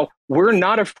richer. Now, we're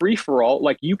not a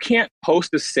free-for-all. You can't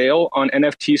post a sale on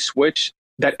NFT Switch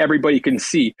that everybody can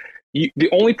see.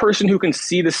 The only person who can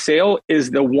see the sale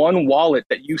is the one wallet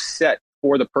that you set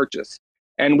for the purchase.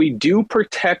 And we do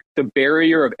protect the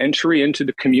barrier of entry into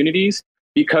the communities,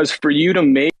 because for you to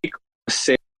make a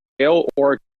sale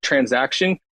or a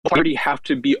transaction, you already have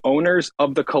to be owners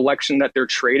of the collection that they're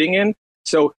trading in.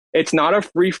 So it's not a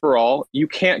free-for-all. You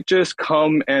can't just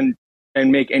come and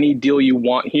make any deal you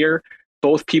want here.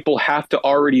 Both people have to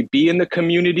already be in the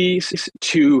communities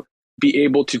to be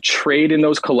able to trade in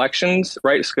those collections,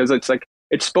 right? Because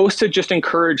it's supposed to just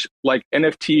encourage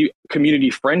NFT community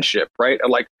friendship, right?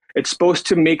 It's supposed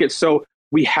to make it so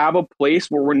we have a place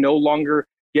where we're no longer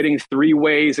getting three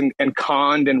ways and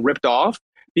conned and ripped off.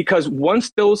 Because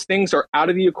once those things are out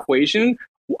of the equation,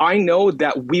 I know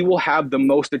that we will have the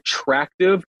most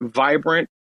attractive, vibrant,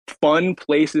 fun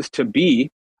places to be,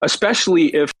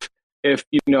 especially if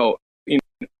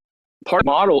part of the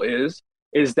model is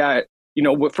that,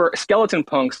 for Skeleton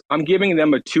Punks, I'm giving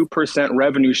them a 2%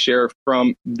 revenue share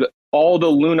from all the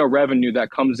Luna revenue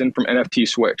that comes in from NFT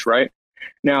Switch, right?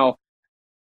 Now,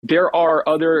 there are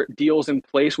other deals in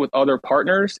place with other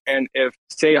partners. And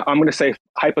I'm going to say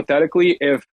hypothetically,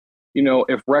 if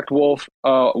Rekt Wolf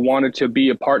wanted to be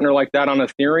a partner like that on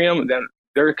Ethereum, then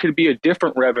there could be a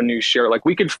different revenue share.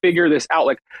 We could figure this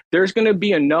out. There's going to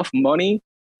be enough money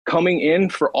coming in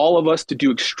for all of us to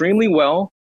do extremely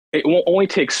well. It won't only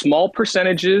take small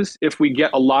percentages. If we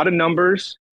get a lot of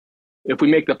numbers, if we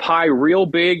make the pie real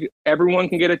big, everyone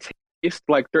can get a taste.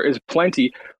 There is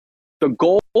plenty. The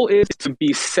goal is to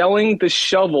be selling the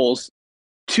shovels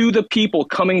to the people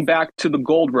coming back to the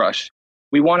gold rush.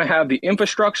 We want to have the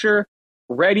infrastructure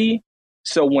ready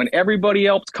So when everybody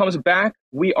else comes back,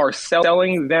 we are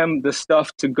selling them the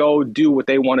stuff to go do what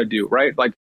they want to do, right?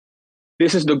 Like,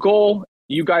 this is the goal.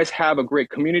 You guys have a great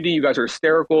community. You guys are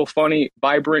hysterical, funny,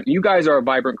 vibrant. You guys are a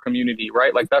vibrant community,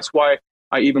 right? Like, that's why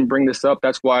I even bring this up.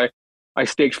 That's why I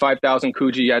staked 5,000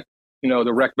 Kuji at, the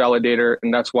Rekt validator.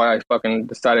 And that's why I fucking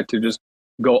decided to just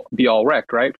go be all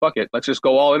Rekt, right? Fuck it. Let's just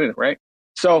go all in, right?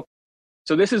 So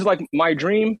this is like my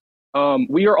dream.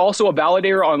 We are also a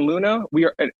validator on Luna. We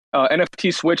are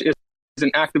NFT Switch is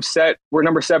an active set. We're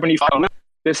number 75.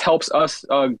 This helps us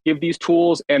give these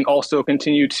tools and also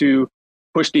continue to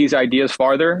push these ideas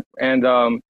farther. And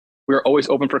we're always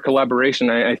open for collaboration.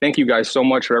 I thank you guys so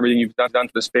much for everything you've done to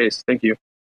the space. Thank you.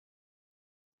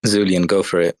 Zulian, go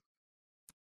for it.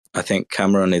 I think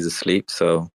Cameron is asleep,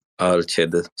 so I'll chair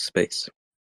the space.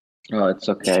 Oh, it's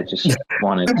okay. I just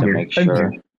wanted to make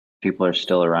sure people are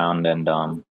still around and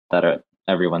that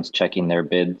everyone's checking their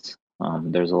bids.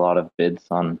 There's a lot of bids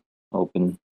on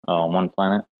Open One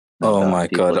Planet. Oh my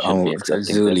God,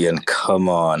 Zulian, come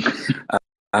on.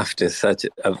 After such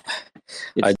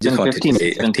I just wanted to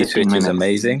say NFT Switch is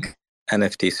amazing.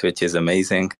 NFT Switch is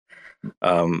amazing.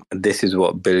 This is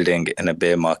what building in a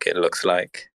bear market looks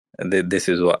like. This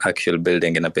is what actual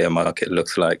building in a bear market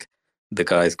looks like. The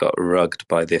guys got rugged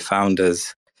by their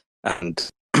founders and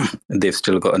they've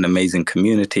still got an amazing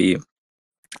community.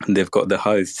 They've got the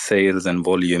highest sales and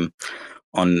volume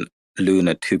on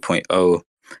Luna 2.0.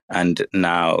 And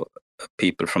now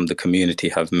people from the community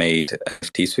have made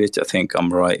NFT Switch. I think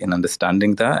I'm right in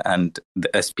understanding that. And the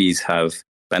SPs have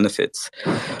benefits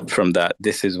from that.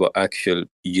 This is what actual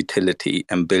utility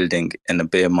and building in a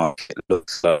bear market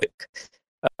looks like.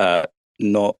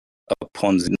 Not a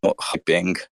Ponzi, not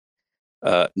hyping,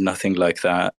 nothing like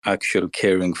that. Actual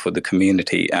caring for the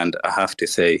community. And I have to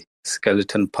say,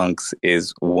 Skeleton Punks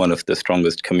is one of the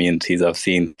strongest communities I've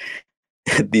seen.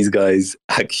 These guys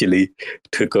actually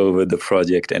took over the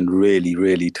project and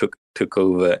really took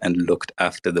over and looked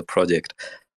after the project.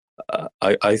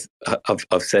 I've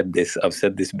said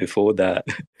this before that,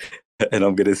 and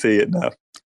I'm gonna say it now.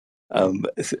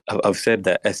 I've said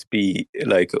that SB,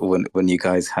 like when you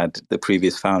guys had the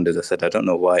previous founders, I said I don't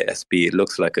know why SB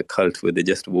looks like a cult where they're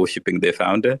just worshipping their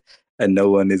founder and no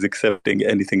one is accepting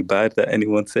anything bad that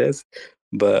anyone says.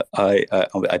 But I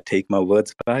take my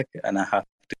words back, and I have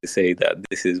to say that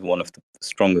this is one of the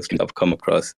strongest I've come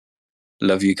across.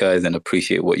 Love you guys and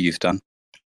appreciate what you've done.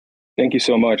 Thank you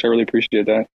so much. I really appreciate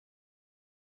that.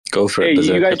 Go for it.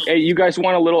 You guys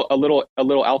want a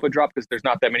little alpha drop because there's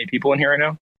not that many people in here right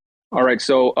now. All right,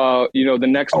 so the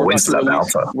next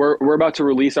we're about to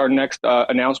release our next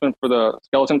announcement for the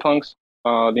Skeleton Punks.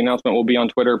 The announcement will be on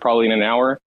Twitter probably in an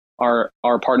hour.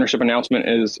 Our partnership announcement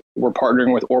is we're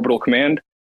partnering with Orbital Command.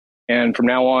 And from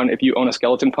now on, if you own a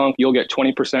Skeleton Punk, you'll get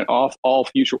 20% off all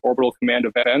future Orbital Command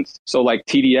events. So like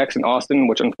TDX in Austin,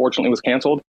 which unfortunately was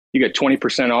canceled, you get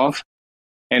 20% off.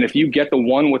 And if you get the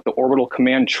one with the Orbital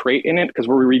Command trait in it, because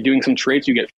we're redoing some traits,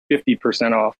 you get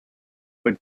 50% off.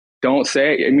 But don't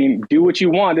say, do what you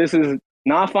want. This is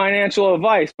not financial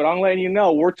advice, but I'm letting you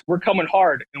know we're coming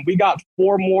hard. And we got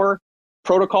 4 more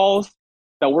protocols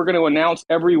that we're going to announce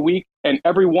every week. And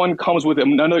every one comes with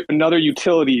another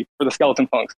utility for the Skeleton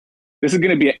Punks. This is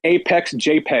going to be an Apex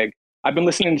JPEG. I've been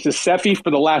listening to Cephii for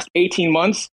the last 18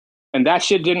 months, and that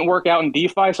shit didn't work out in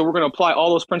DeFi, so we're going to apply all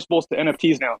those principles to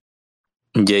NFTs now.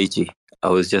 JG, I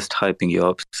was just hyping you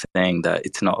up, saying that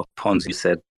it's not a Ponzi. You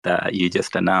said that you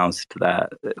just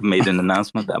made an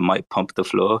announcement that might pump the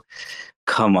floor.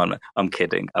 Come on, I'm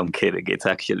kidding. It's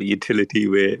actually utility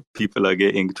where people are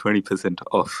getting 20%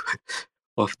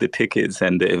 off the tickets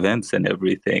and the events and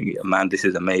everything. Man, this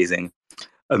is amazing.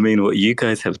 What you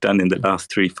guys have done in the last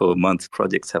 3-4 months,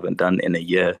 projects haven't done in a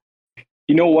year.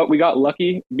 You know what? We got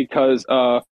lucky because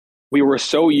we were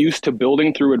so used to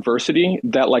building through adversity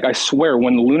that, like, I swear,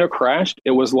 when Luna crashed,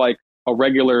 it was like a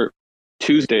regular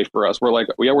Tuesday for us. We're like,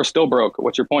 yeah, we're still broke.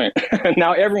 What's your point?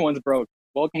 Now everyone's broke.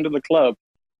 Welcome to the club.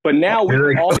 But now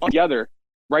we're all together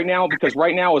right now because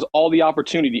right now is all the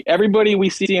opportunity. Everybody we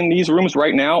see in these rooms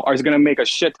right now is going to make a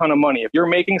shit ton of money. If you're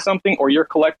making something or you're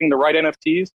collecting the right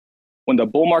NFTs, when the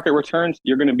bull market returns,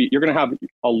 you're gonna have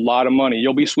a lot of money.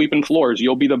 You'll be sweeping floors.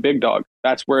 You'll be the big dog.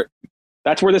 That's where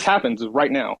this happens, is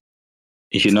right now.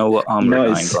 You know what I'm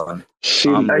relying on?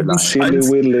 I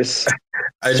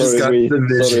just got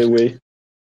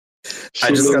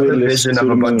the vision of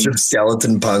a bunch of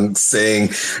Skeleton Punks saying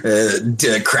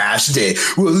crash day.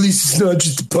 Well, at least it's not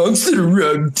just the punks that are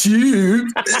rugged too.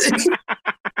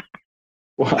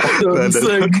 Wow. So it's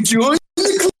like, join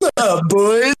the club,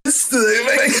 boys.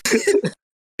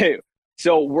 Hey,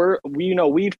 So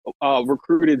we've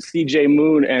recruited CJ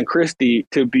Moon and Christy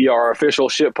to be our official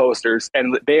shit posters,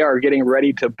 and they are getting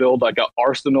ready to build like an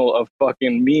arsenal of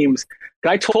fucking memes.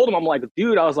 I told him, I'm like,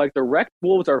 dude, I was like, the Rekt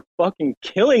Wolves are fucking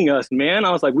killing us, man. I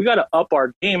was like, we got to up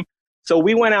our game. So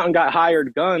we went out and got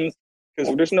hired guns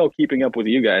because there's no keeping up with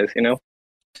you guys, you know.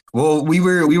 Well, we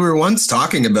were once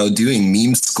talking about doing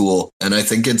meme school, and I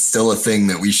think it's still a thing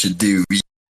that we should do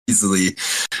easily.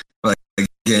 Like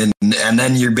again, and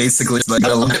then you're basically like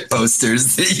a lot of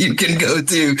posters that you can go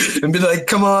to and be like,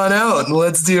 "Come on out and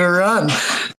let's do a run."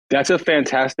 That's a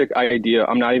fantastic idea.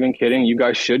 I'm not even kidding. You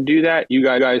guys should do that. You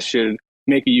guys should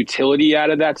make a utility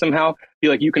out of that somehow. Be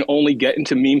like, you can only get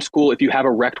into meme school if you have a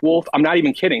Rekt Wolf. I'm not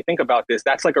even kidding. Think about this.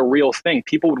 That's like a real thing.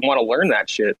 People would want to learn that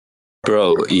shit.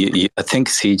 Bro, I think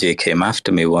CJ came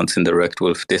after me once in the Rekt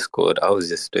Wolf Discord. I was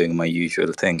just doing my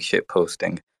usual thing, shit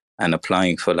posting and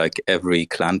applying for like every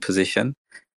clan position.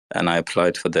 And I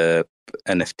applied for the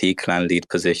NFT clan lead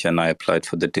position. I applied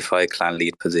for the DeFi clan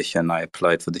lead position. I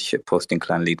applied for the shit posting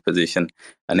clan lead position.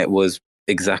 And it was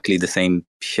exactly the same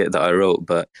shit that I wrote,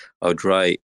 but I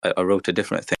wrote a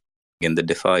different thing in the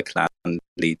DeFi clan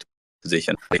lead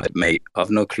position. Like, mate,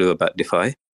 I've no clue about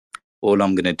DeFi. All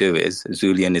I'm going to do is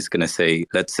Zulian is going to say,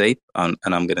 let's say, and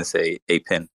I'm going to say a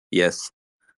pin. Yes,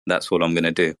 that's what I'm going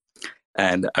to do.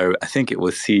 And I think it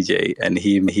was CJ, and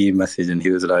he messaged and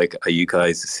he was like, "Are you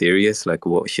guys serious? Like,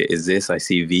 what shit is this? I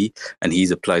see V, and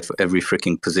he's applied for every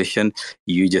freaking position.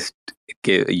 You just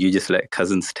let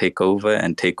cousins take over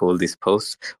and take all these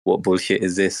posts. What bullshit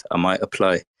is this? I might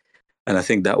apply." And I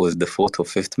think that was the 4th or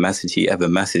 5th message he ever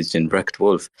messaged in Rekt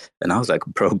Wolf, and I was like,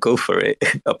 "Bro, go for it,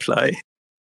 apply."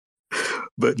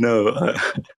 But no.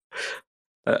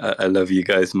 I love you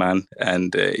guys, man.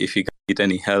 And if you need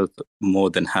any help,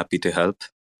 more than happy to help.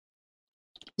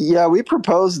 Yeah, we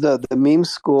proposed the meme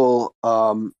school.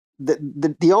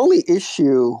 The only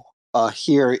issue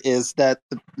here is that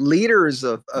the leaders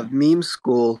of meme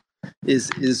school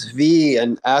is V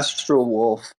and Astro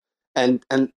Wolf, and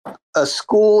a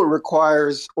school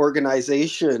requires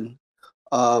organization,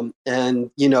 and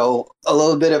a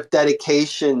little bit of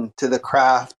dedication to the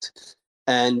craft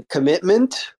and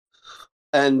commitment.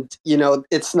 And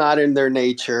it's not in their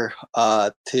nature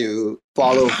to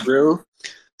follow through.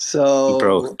 So,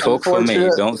 bro, talk for me.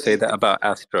 Don't say that about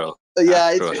Astro.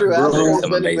 Yeah, Astro it's true. Astro's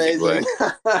been been amazing.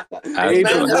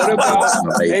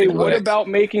 What about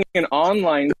making an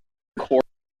online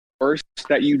course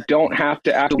that you don't have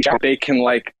to actually? They can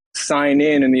like sign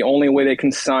in, and the only way they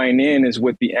can sign in is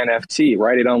with the NFT,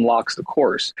 right? It unlocks the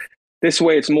course. This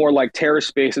way, it's more like Terra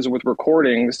Spaces with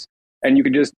recordings. And you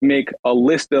could just make a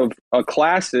list of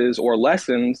classes or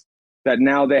lessons that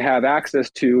now they have access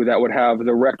to that would have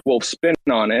the Rekt Wolf spin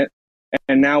on it.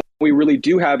 And now we really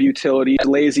do have utility at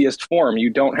laziest form. You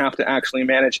don't have to actually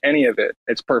manage any of it.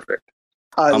 It's perfect.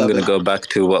 I'm going to go back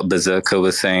to what Berserker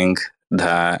was saying,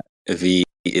 that V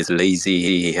is lazy,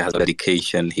 he has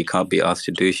dedication, he can't be asked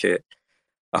to do shit.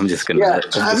 I'm just going to... Yeah.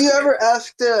 Have you ever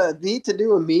asked V to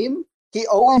do a meme? He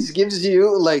always gives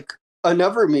you like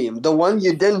another meme, the one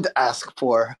you didn't ask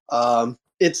for.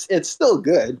 It's still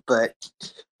good, but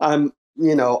I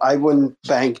wouldn't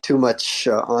bank too much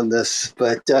on this.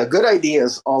 But good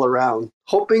ideas all around.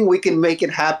 Hoping we can make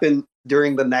it happen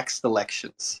during the next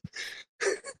elections.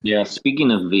 Yeah,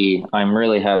 speaking of V, I'm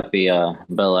really happy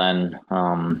Belen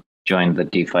joined the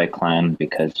DeFi clan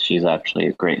because she's actually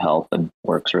a great help and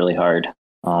works really hard.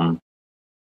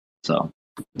 So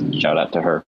shout out to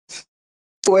her.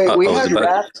 Wait, we had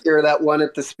Rekt here that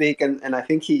wanted to speak, and I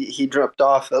think he dropped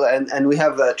off. And we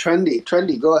have Trendy.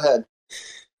 Trendy, go ahead.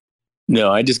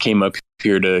 No, I just came up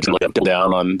here to double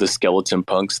down on the Skeleton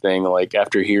Punks thing. Like,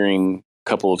 after hearing a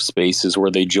couple of spaces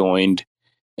where they joined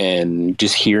and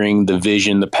just hearing the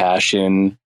vision, the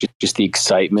passion, just the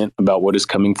excitement about what is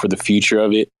coming for the future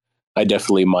of it, I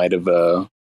definitely might have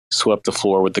swept the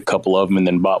floor with a couple of them and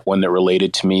then bought one that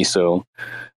related to me. So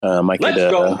I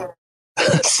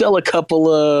could sell a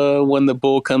couple when the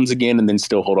bull comes again, and then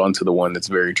still hold on to the one that's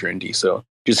very trendy. So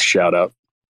just a shout out.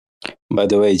 By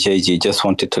the way, JG, just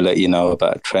wanted to let you know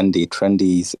about Trendy.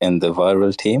 Trendy's in the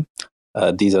viral team.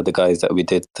 These are the guys that we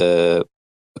did the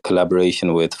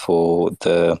collaboration with for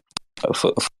the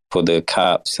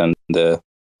caps and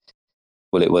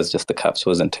it was just the caps,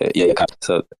 wasn't it? Yeah.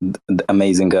 So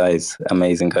amazing guys.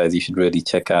 You should really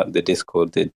check out the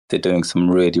Discord. They're doing some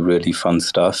really, really fun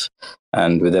stuff.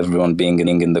 And with everyone being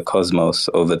in the cosmos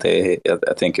over there,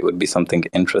 I think it would be something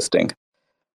interesting.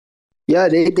 Yeah,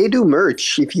 they do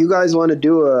merch. If you guys want to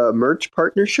do a merch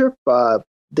partnership,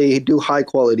 they do high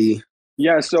quality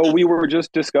Yeah, so we were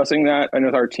just discussing that, and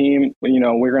with our team,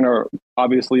 we're gonna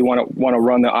obviously want to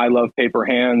run the I Love Paper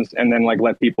Hands, and then like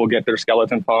let people get their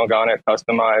skeleton punk on it,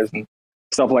 customized and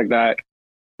stuff like that.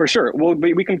 For sure,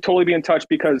 we can totally be in touch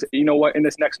because you know what, in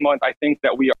this next month, I think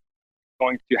that we are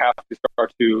going to have to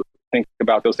start to think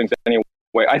about those things anyway.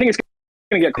 I think it's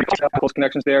going to get close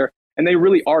connections there, and they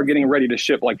really are getting ready to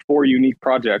ship like 4 unique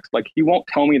projects. Like he won't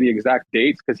tell me the exact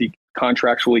dates because he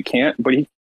contractually can't, but he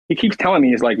keeps telling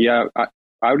me, he's like, yeah,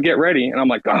 I would get ready. And I'm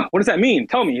like, oh, what does that mean?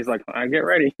 Tell me. He's like, I get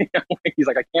ready. He's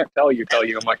like, I can't tell you.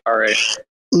 I'm like, all right.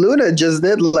 Luna just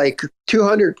did like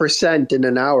 200% in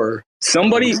an hour.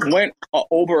 Somebody went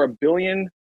over $1 billion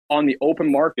on the open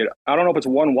market. I don't know if it's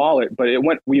one wallet, but it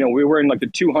went, we were in like the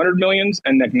 200 millions,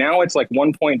 and like now it's like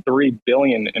 1.3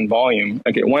 billion in volume.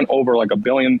 Like it went over like $1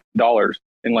 billion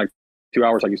in like 2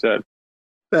 hours, like you said.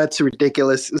 That's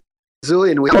ridiculous.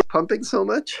 Zulian, we are pumping so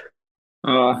much?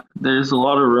 There's a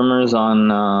lot of rumors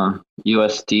on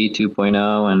USD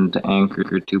 2.0 and Anchor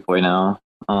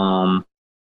 2.0.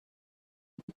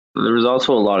 There was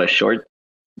also a lot of short,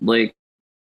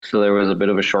 so there was a bit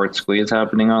of a short squeeze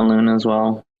happening on Luna as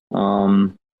well.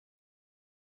 I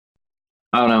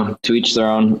don't know, to each their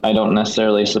own. I don't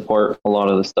necessarily support a lot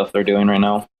of the stuff they're doing right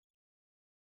now.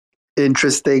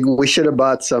 Interesting. We should have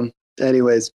bought some.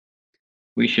 Anyways.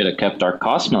 We should have kept our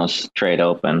Cosmos trade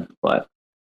open, but...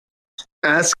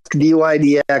 Ask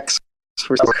DYDX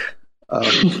for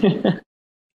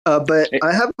but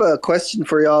I have a question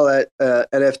for y'all at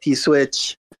NFT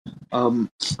Switch.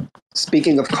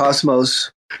 Speaking of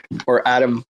Cosmos or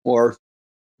Atom or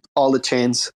all the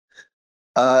chains,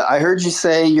 I heard you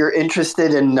say you're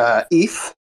interested in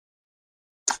ETH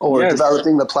or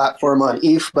developing the platform on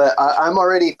ETH, but I'm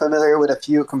already familiar with a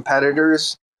few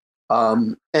competitors.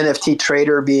 NFT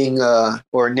Trader being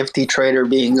or Nifty Trader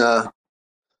being the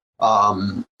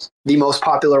most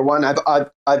popular one.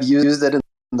 I've used it in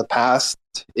the past.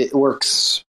 It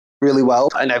works really well,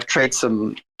 and I've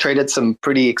traded some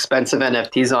pretty expensive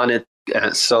NFTs on it.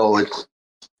 So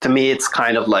to me, it's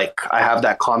kind of like I have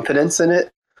that confidence in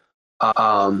it,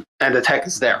 and the tech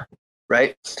is there,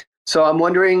 right? So I'm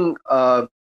wondering,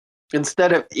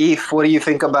 instead of ETH, what do you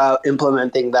think about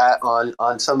implementing that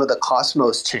on some of the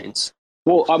Cosmos chains?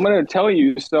 Well, I'm going to tell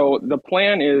you. So the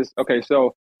plan is, okay,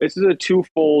 so this is a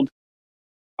twofold.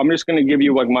 I'm just going to give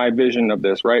you like my vision of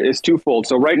this, right? It's twofold.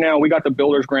 So right now we got the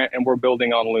builder's grant and we're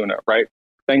building on Luna, right?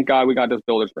 Thank God we got this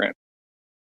builder's grant.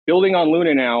 Building on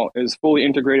Luna now is fully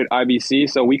integrated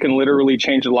IBC. So we can literally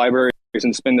change the libraries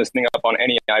and spin this thing up on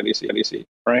any IBC,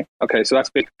 right? Okay, so that's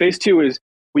big. Phase 2 is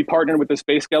we partnered with the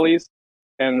Space Skellies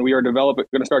and we are going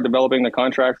to start developing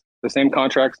the same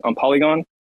contracts on Polygon,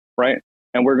 right?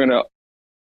 And we're going to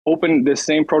open this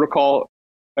same protocol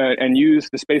and use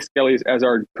the Space Skellies as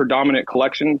our predominant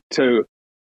collection to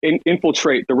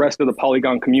infiltrate the rest of the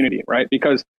Polygon community, right?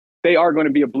 Because they are going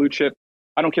to be a blue chip.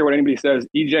 I don't care what anybody says.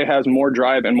 EJ has more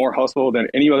drive and more hustle than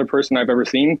any other person I've ever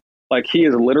seen. Like he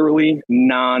is literally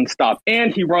nonstop,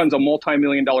 and he runs a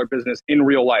multi-million-dollar business in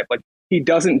real life. Like he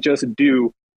doesn't just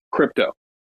do crypto.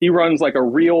 He runs like a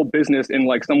real business in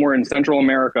like somewhere in Central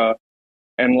America,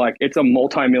 and like it's a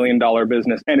multi-million-dollar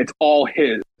business, and it's all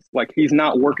his. Like he's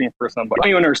not working for somebody. I don't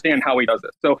even understand how he does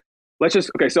it. So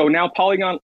so now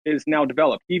Polygon is now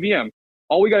developed. EVM.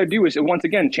 All we got to do is once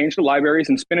again change the libraries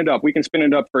and spin it up. We can spin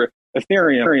it up for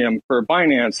Ethereum, for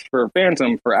Binance, for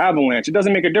Phantom, for Avalanche. It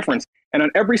doesn't make a difference. And on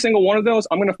every single one of those,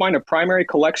 I'm going to find a primary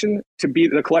collection to be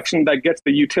the collection that gets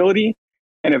the utility.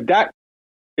 And if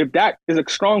that is a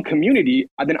strong community,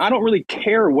 then I don't really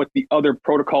care what the other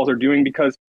protocols are doing,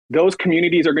 because those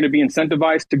communities are going to be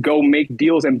incentivized to go make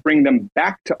deals and bring them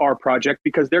back to our project,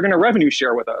 because they're going to revenue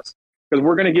share with us, because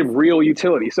we're going to give real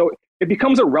utility. So it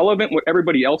becomes irrelevant what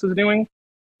everybody else is doing,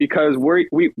 because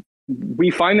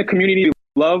we find the community we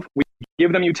love, we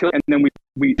give them utility, and then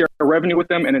we share revenue with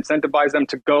them and incentivize them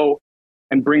to go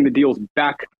and bring the deals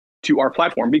back to our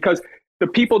platform. Because the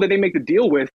people that they make the deal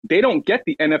with, they don't get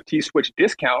the NFT Switch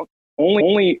discount.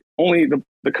 Only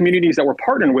the communities that we're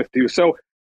partnering with do. So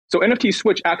NFT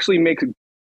Switch actually makes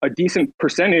a decent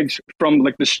percentage from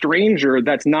like the stranger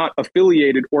that's not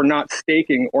affiliated or not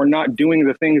staking or not doing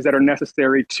the things that are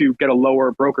necessary to get a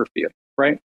lower broker fee,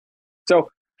 right? So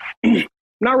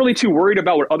not really too worried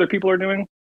about what other people are doing.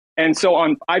 And so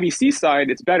on IBC side,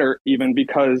 it's better even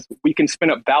because we can spin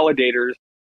up validators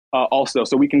also.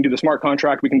 So we can do the smart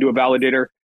contract, we can do a validator,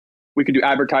 we can do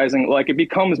advertising. Like it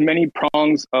becomes many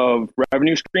prongs of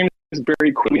revenue streams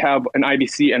very quick. We have an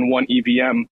IBC and one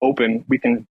EVM open. We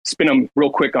can spin them real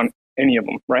quick on any of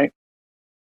them, right?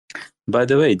 By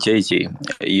the way,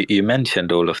 JG, you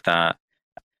mentioned all of that.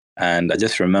 and I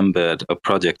just remembered a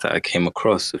project that I came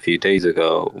across a few days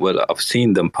ago. Well, I've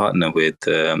seen them partner with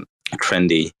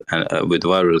Trendy and with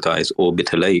Viral Guys,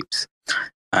 Orbital Apes,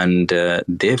 and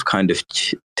they've kind of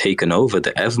taken over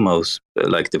the Evmos.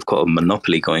 Like they've got a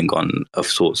monopoly going on of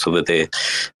sorts over there,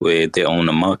 where they own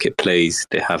a marketplace.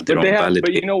 They have their own validator.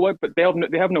 But you know what? But they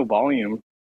have no volume.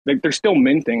 Like they're still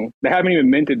minting. They haven't even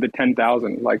minted the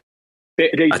 10,000. Like they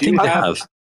do have.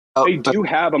 They do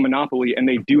have a monopoly, and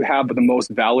they do have the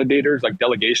most validators, like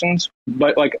delegations.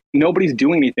 But like nobody's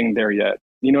doing anything there yet.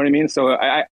 You know what I mean? So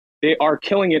they are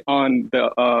killing it on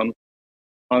the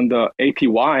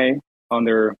APY on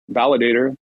their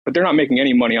validator, but they're not making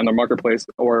any money on their marketplace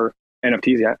or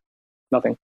NFTs yet.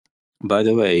 Nothing. By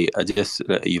the way, I just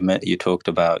you talked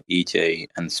about EJ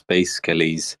and Space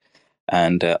Skellies,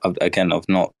 and I've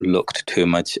not looked too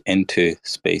much into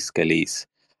Space Skellies.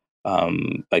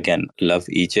 Again, love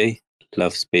EJ,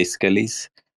 love Space Skellies.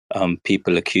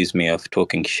 People accuse me of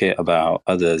talking shit about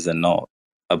others and not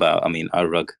about. I mean, I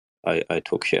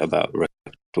talk shit about Rekt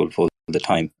all the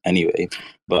time anyway.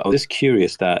 But I was just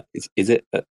curious that is it?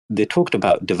 They talked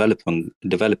about developing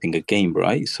a game,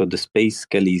 right? So the Space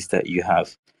Skellies that you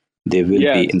have, they will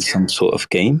be in some sort of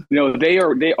game. No, they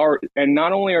are, and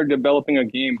not only are developing a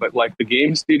game, but like the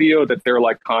game studio that they're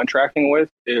like contracting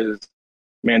with is,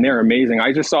 man, they're amazing.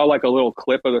 I just saw like a little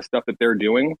clip of the stuff that they're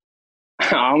doing.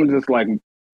 I'm just like,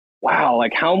 wow,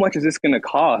 like how much is this going to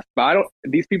cost? But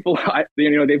these people,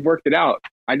 they've worked it out.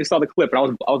 I just saw the clip, and I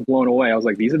was blown away. I was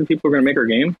like, these are the people who are going to make our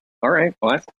game. All right,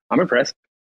 well, I'm impressed.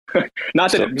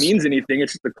 Not that it means anything;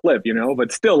 it's just a clip,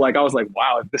 But still, like, I was like,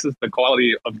 wow, if this is the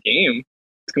quality of game,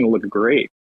 it's going to look great.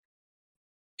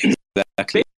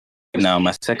 Exactly. Now,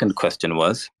 my second question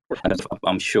was,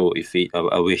 I'm sure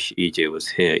I wish EJ was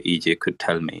here. EJ could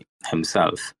tell me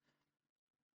himself.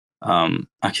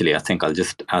 Actually, I think I'll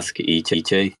just ask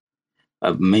EJ.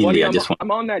 Mainly,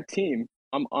 I'm on that team.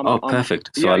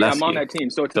 Perfect. So I'm on that team.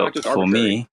 So it's not just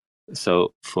arbitrary.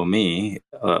 For me,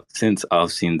 since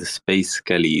I've seen the Space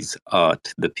Skellies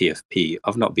art, the PFP,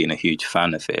 I've not been a huge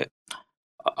fan of it.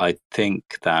 I think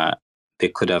that they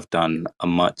could have done a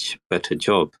much better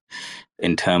job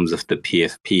in terms of the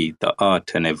PFP, the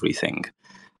art and everything.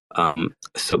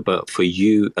 But for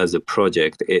you as a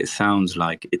project, it sounds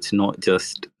like it's not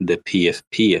just the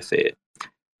PFP of it.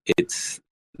 It's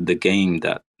the game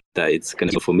that it's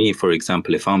going to. For me, for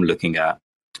example, if I'm looking at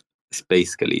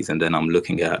Space Skellies and then I'm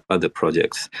looking at other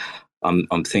projects,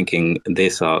 I'm thinking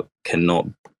this art cannot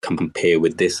compare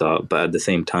with this art, but at the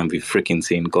same time, we've freaking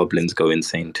seen goblins go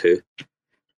insane too.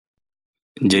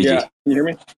 JG. Yeah, can you hear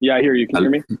me? Yeah, I hear you. Can you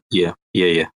hear me?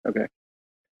 Yeah. Okay.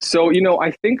 So,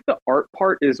 I think the art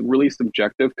part is really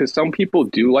subjective because some people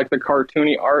do like the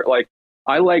cartoony art. Like,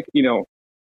 I like the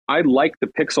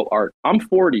pixel art. I'm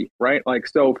 40, right? Like,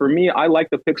 so for me, I like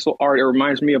the pixel art. It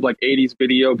reminds me of like 80s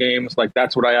video games. Like,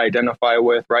 that's what I identify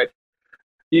with, right?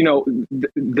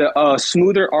 The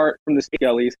smoother art from the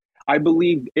Skellies, I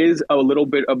believe, is a little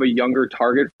bit of a younger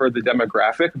target for the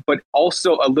demographic, but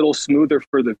also a little smoother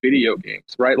for the video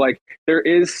games, right? Like, there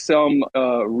is some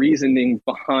reasoning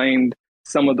behind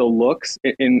some of the looks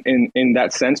in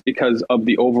that sense because of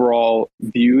the overall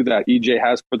view that EJ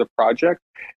has for the project.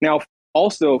 Now,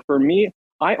 also for me,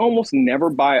 I almost never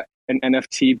buy an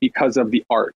NFT because of the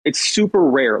art. It's super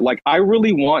rare. Like, I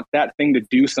really want that thing to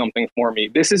do something for me.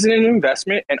 This is an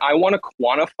investment, and I want to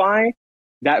quantify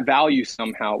that value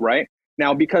somehow, right?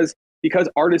 Now, because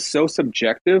art is so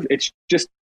subjective, it's just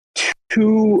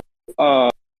too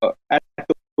at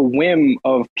the whim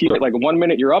of people. Like, 1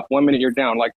 minute you're up, 1 minute you're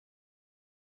down. Like,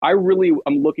 I really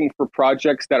am looking for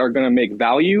projects that are going to make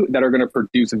value, that are going to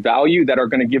produce value, that are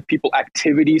going to give people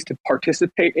activities to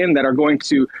participate in, that are going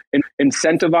to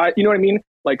incentivize, you know what I mean?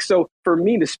 Like, so for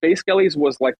me, the Space Skellies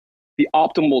was like the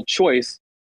optimal choice.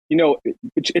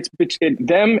 It's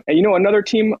them, and another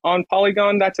team on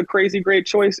Polygon that's a crazy great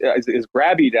choice is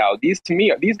Grabby DAO.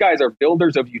 These guys are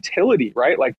builders of utility,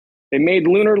 right? Like, they made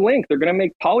Lunar Link, they're going to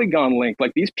make Polygon Link.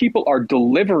 Like, these people are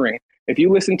delivering. If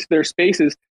you listen to their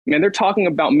spaces, man, they're talking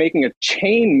about making a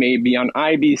chain maybe on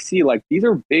IBC. Like, these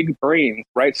are big brains,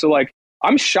 right? So, like,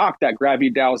 I'm shocked that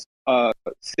Gravity DAO's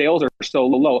sales are so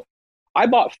low. I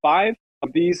bought 5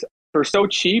 of these for so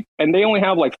cheap, and they only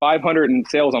have like 500 in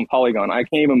sales on Polygon. I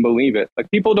can't even believe it. Like,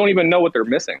 people don't even know what they're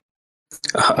missing.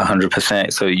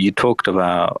 100%. So you talked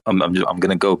about, I'm going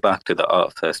to go back to the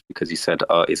art first because you said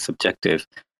art is subjective,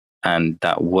 and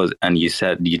you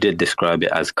said you did describe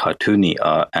it as cartoony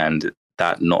art, and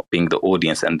that not being the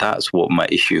audience. And that's what my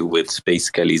issue with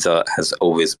Space Skellies art has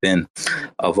always been.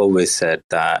 I've always said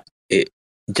that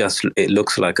just it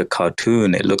looks like a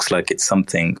cartoon. It looks like it's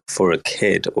something for a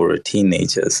kid or a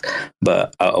teenagers.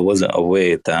 But I wasn't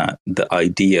aware that the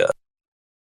idea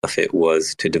of it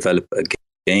was to develop a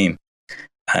game.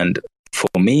 And for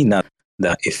me now,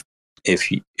 that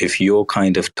if you're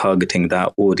kind of targeting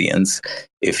that audience,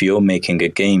 if you're making a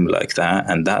game like that,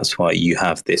 and that's why you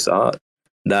have this art,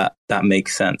 that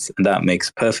makes sense, and that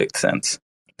makes perfect sense.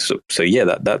 So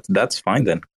yeah, that's fine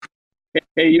then.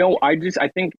 Hey, I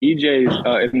think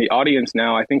EJ's in the audience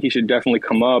now. I think he should definitely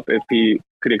come up if he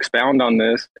could expound on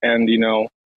this. And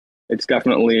it's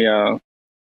definitely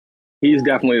he's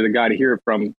definitely the guy to hear it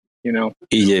from.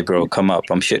 EJ, bro, come up.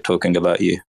 I'm shit talking about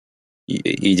you.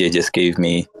 EJ just gave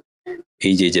me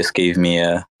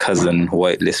a cousin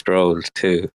whitelist role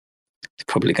too. He's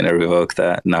probably gonna revoke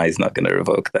that. No, he's not gonna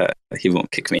revoke that. He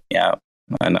won't kick me out.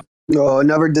 I know. No,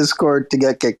 never Discord to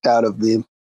get kicked out of, me.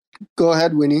 Go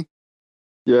ahead, Winnie.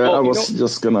 Yeah, I was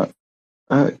just gonna.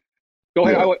 Go ahead.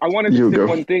 Yeah, I wanted to say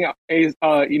one thing. Is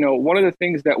one of the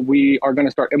things that we are going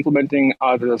to start implementing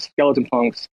the skeleton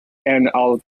punks, and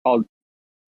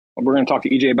we're going to talk to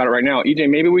EJ about it right now. EJ,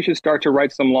 maybe we should start to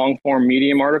write some long form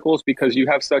medium articles because you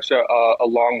have such a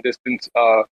long distance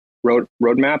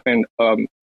roadmap and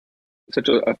such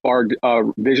a far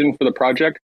vision for the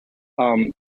project.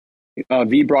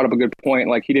 V brought up a good point.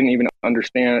 Like he didn't even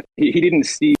understand. He didn't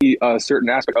see a certain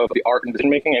aspect of the art and decision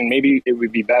making, and maybe it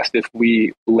would be best if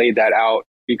we laid that out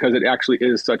because it actually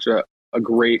is such a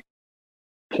great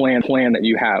plan that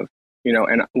you have.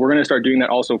 And we're going to start doing that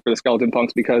also for the skeleton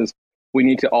punks because we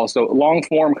need to also long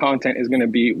form content is going to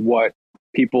be what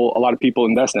a lot of people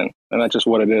invest in, and that's just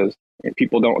what it is. And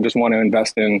people don't just want to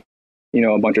invest in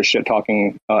a bunch of shit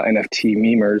talking NFT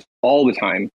memers all the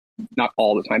time. Not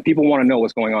all the time. People want to know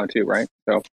what's going on too, right?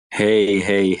 So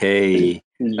hey.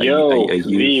 Yo, are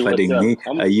you feeding me?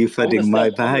 Are you feeding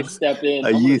my bags? Step in.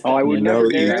 Are you? I would never,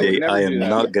 EJ, I am do that.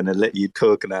 not gonna let you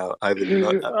talk now. I will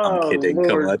not. I'm kidding.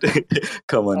 Lord.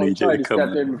 Come on, I'll try EJ. to Come step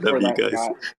on. in before Love you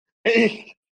that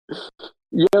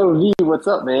guys. Yo, V, what's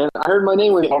up, man? I heard my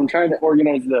name. I'm trying to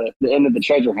organize the end of the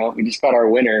treasure hunt. We just got our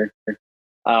winner.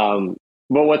 But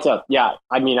what's up? Yeah,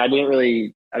 I mean, I don't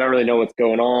really know what's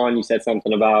going on. You said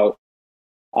something about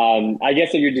I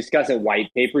guess if you're discussing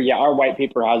white paper, yeah, our white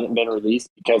paper hasn't been released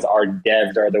because our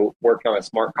devs are working on the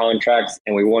smart contracts,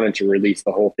 and we wanted to release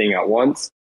the whole thing at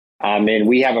once. And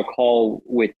we have a call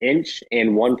with Inch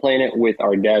and One Planet with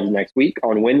our devs next week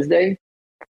on Wednesday.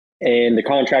 And the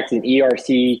contract's in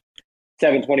ERC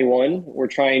 721. We're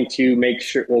trying to make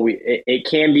sure, it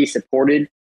can be supported,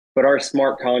 but our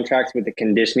smart contracts with the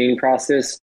conditioning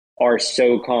process are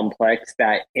so complex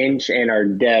that Inch and our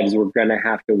devs were going to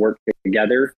have to work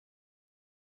together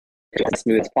as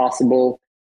smooth as possible.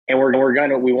 And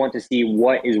we want to see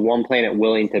what is One Planet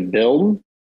willing to build.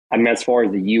 I mean, as far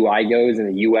as the UI goes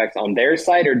and the UX on their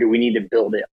side, or do we need to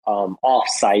build it off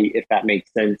site, if that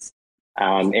makes sense?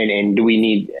 And do we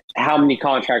need, how many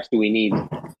contracts do we need?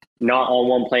 Not on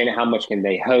One Planet, how much can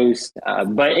they host?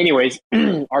 But anyways,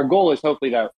 our goal is hopefully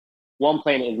that One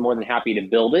Planet is more than happy to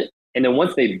build it. And then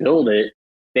once they build it,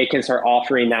 they can start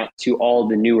offering that to all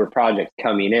the newer projects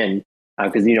coming in.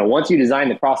 Because, once you design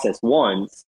the process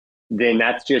once, then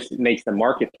that just makes the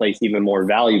marketplace even more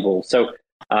valuable. So,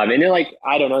 and then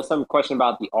I don't know, some question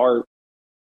about the art.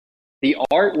 The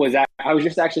art was, I was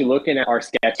just actually looking at our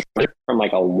sketch from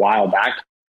a while back.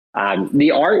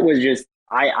 The art was just,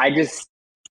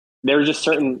 there were just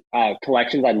certain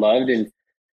collections I loved, and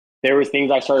there was things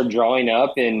I started drawing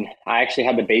up, and I actually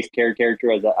had the base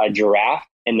character as a giraffe,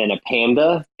 and then a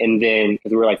panda, and then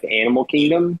because we were like the animal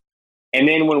kingdom. And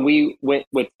then when we went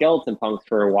with skeleton punks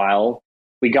for a while,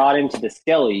 we got into the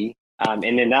skelly, and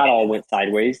then that all went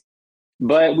sideways.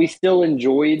 But we still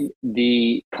enjoyed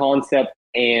the concept,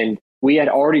 and we had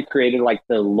already created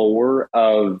the lore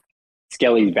of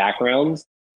Skelly's backgrounds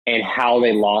and how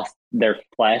they lost their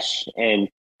flesh and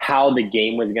how the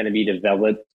game was going to be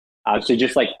developed. So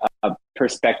just a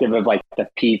perspective of the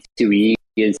P2E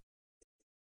is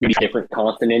different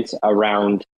continents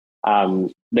around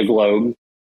the globe,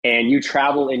 and you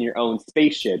travel in your own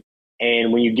spaceship.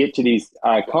 And when you get to these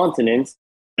continents,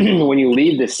 when you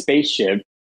leave the spaceship,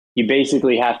 you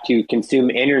basically have to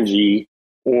consume energy,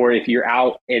 or if you're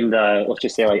out in the, let's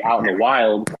just say out in the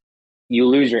wild, you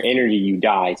lose your energy, you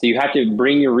die. So you have to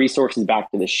bring your resources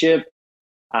back to the ship.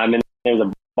 And there's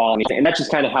a bomb, and that's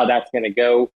just kind of how that's going to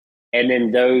go. And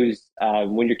then those,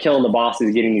 when you're killing the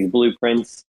bosses, getting these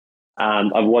blueprints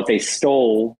of what they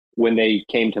stole when they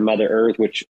came to Mother Earth,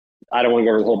 which I don't want to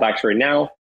go over the whole backstory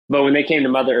now, but when they came to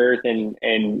Mother Earth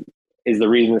and is the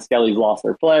reason the Skellies lost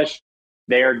their flesh,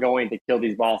 they are going to kill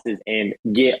these bosses and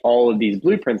get all of these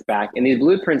blueprints back. And these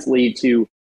blueprints lead to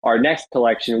our next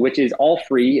collection, which is all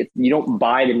free. You don't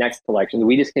buy the next collection.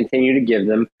 We just continue to give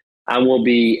them, and will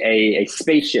be a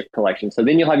spaceship collection. So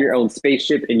then you'll have your own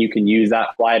spaceship, and you can use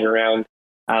that, fly it around.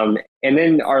 And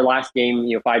then our last game,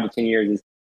 5 to 10 years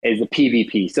is the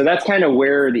PvP. So that's kind of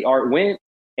where the art went.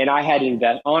 And I had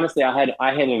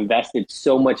invested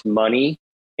so much money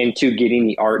into getting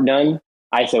the art done.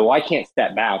 I said, well, I can't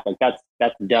step back. Like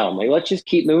that's dumb. Like, let's just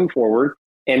keep moving forward.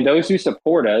 And those who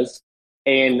support us,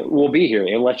 and we'll be here,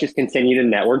 and let's just continue to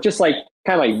network. Just like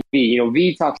kind of like V.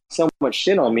 V talks so much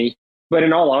shit on me, but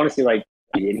in all honesty, like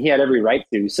he had every right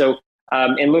to. So,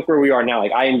 and look where we are now.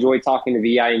 Like, I enjoy talking to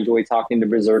V. I enjoy talking to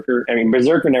Berserker. I mean,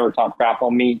 Berserker never talked crap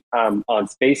on me on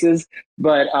Spaces,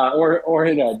 but or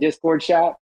in a Discord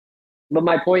chat. But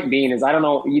my point being is, I don't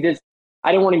know.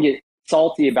 I don't want to get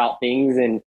salty about things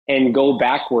and go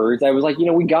backwards. I was like,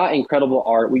 we got incredible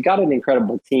art. We got an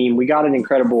incredible team. We got an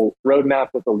incredible roadmap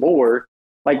with the lore.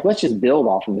 Like, let's just build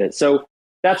off of it. So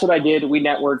that's what I did. We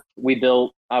networked, we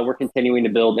built, we're continuing to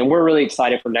build, and we're really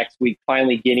excited for next week,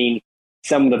 finally getting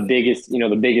some of the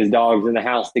biggest dogs in the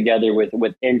house together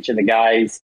with Inch and the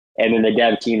guys, and then the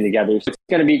dev team together. So it's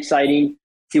going to be exciting,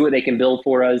 see what they can build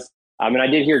for us. And I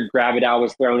did hear Gravidal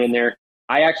was thrown in there.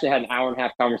 I actually had an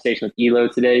hour-and-a-half conversation with Elo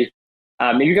today.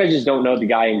 If you guys just don't know the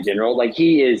guy in general, like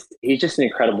he's just an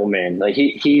incredible man. Like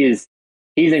he's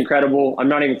incredible. I'm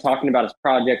not even talking about his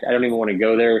project. I don't even want to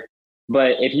go there.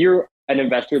 But if you're an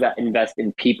investor that invests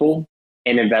in people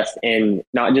and invest in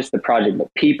not just the project,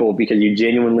 but people, because you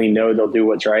genuinely know they'll do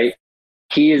what's right,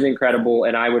 he is incredible.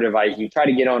 And I would advise you try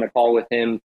to get on a call with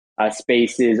him,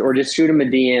 Spaces, or just shoot him a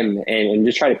DM and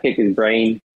just try to pick his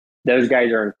brain. Those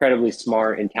guys are incredibly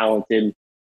smart and talented.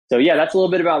 So yeah, that's a little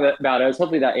bit about us.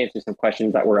 Hopefully that answers some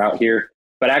questions that were out here.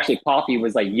 But actually, Poppy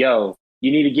was like, yo,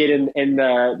 you need to get in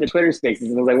the Twitter Spaces.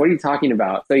 And I was like, what are you talking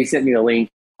about? So he sent me the link.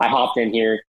 I hopped in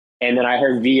here. And then I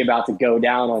heard V about to go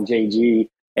down on JG.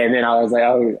 And then I was like,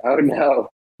 oh no.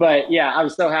 But yeah, I'm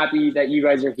so happy that you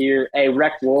guys are here. Hey,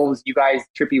 Rekt Wolves, you guys,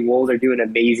 Trippy Wolves, are doing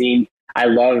amazing. I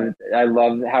love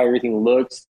how everything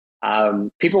looks.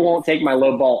 People won't take my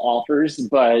low ball offers,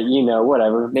 but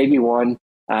whatever, maybe one.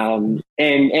 And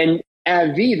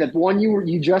V, the one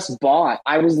you just bought,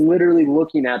 I was literally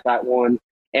looking at that one,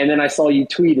 and then I saw you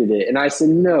tweeted it, and I said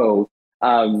no.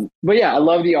 But yeah, I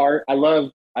love the art. I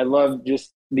love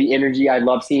just the energy. I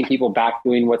love seeing people back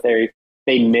doing what they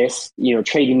missed,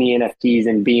 trading the NFTs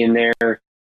and being there,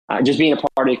 just being a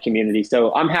part of the community.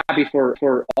 So I'm happy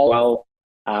for all well.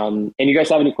 And you guys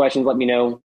have any questions, let me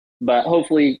know. But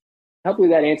hopefully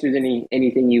that answers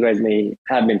anything you guys may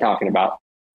have been talking about.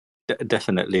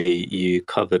 Definitely, you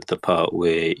covered the part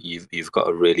where you've got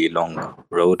a really long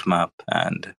roadmap,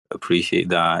 and appreciate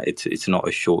that. It's not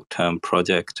a short-term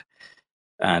project.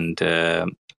 And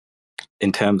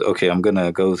in terms, okay, I'm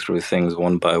gonna go through things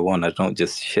one by one. I don't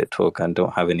just shit talk and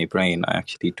don't have any brain. I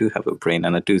actually do have a brain,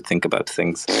 and I do think about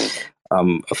things.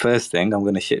 First thing, I'm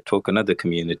gonna shit talk another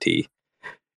community.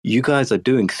 You guys are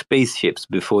doing spaceships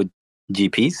before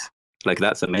GPs. Like,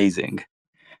 that's amazing.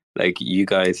 Like, you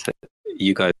guys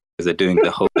are doing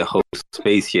the whole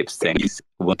spaceships thing. You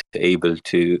weren't able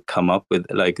to come up with,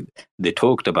 like, they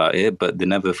talked about it, but they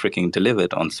never freaking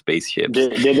delivered on spaceships.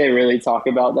 Did they really talk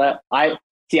about that? I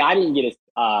didn't get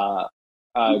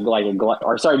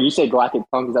did you say Galactic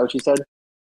Punk? Is that what you said?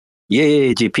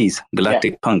 Yeah, GPs,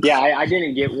 Galactic Punks. Yeah, I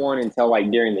didn't get one until like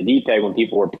during the DPEG when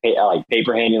people were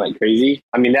paper handing like crazy.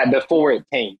 I mean, that before it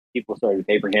tanked, people started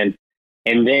paper hand.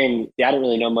 And then I didn't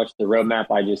really know much of the roadmap.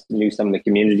 I just knew some of the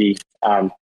community.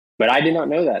 But I did not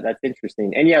know that. That's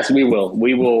interesting. And yes, we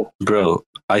will. Bro,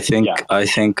 I think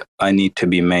I need to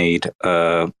be made,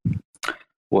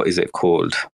 what is it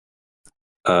called?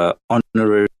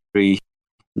 Honorary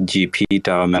GP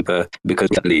DAO member, because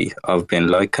I've been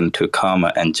likened to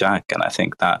Karma and Jack, and I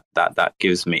think that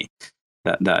gives me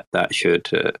that should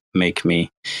make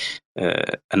me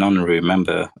an honorary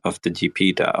member of the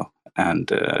GP DAO.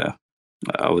 And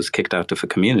I was kicked out of a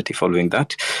community following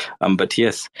that. But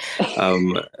yes,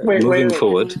 moving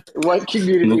forward. What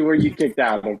community were you kicked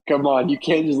out of? Come on, you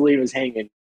can't just leave us hanging.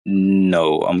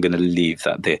 No, I'm going to leave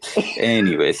that there.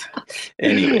 Anyways.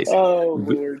 Oh,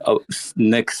 Lord.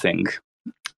 Next thing.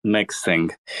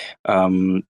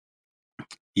 Yeah,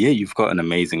 you've got an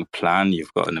amazing plan.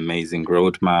 You've got an amazing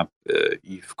roadmap.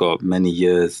 You've got many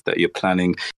years that you're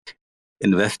planning.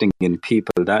 Investing in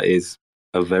people, that is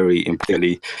a very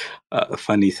importantly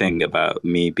funny thing about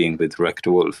me being with Rekt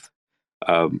Wolf.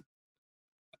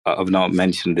 I've not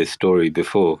mentioned this story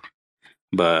before,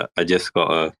 but I just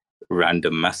got a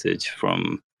random message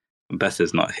from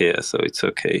Bessa's not here, so it's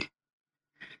okay.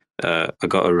 I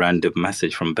got a random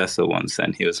message from Bessa once,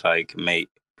 and he was like, mate,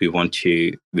 we want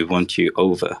you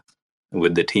over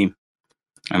with the team.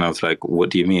 And I was like, what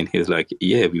do you mean? He was like,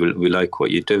 yeah, we like what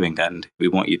you're doing and we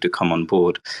want you to come on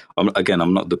board.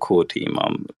 I'm not the core team.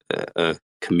 I'm a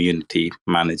community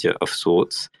manager of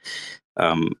sorts.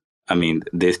 I mean,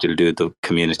 they still do the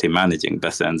community managing.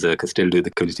 Bessa and Zerka still do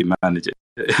the community manager.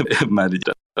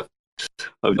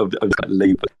 I've got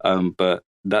labor. But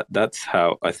that's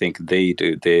how I think they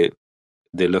do. They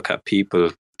look at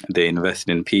people. They invest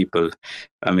in people.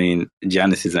 I mean,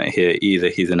 Janice isn't here either.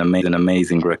 He's an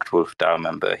amazing Rekt Wolf DAO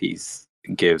member. He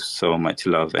gives so much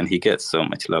love and he gets so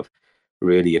much love.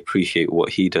 Really appreciate what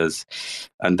he does.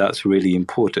 And that's really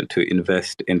important, to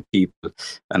invest in people.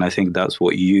 And I think that's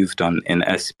what you've done in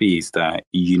SBs, that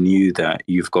you knew that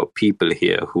you've got people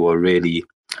here who really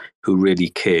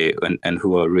care and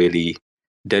who are really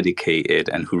dedicated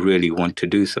and who really want to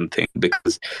do something.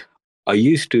 Because I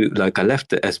used to, I left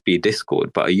the SB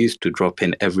Discord, but I used to drop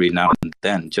in every now and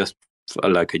then,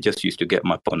 I just used to get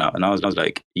my phone out, and I was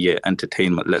like, yeah,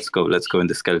 entertainment, let's go in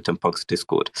the Skeleton Punks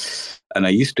Discord. And I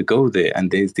used to go there,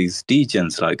 and there's these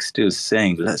degens still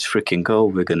saying, let's freaking go,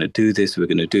 we're going to do this, we're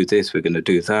going to do this, we're going to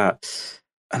do that.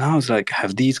 And I was like,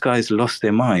 have these guys lost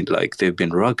their mind? They've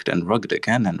been rugged and rugged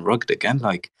again and rugged again.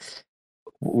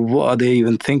 What are they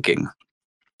even thinking?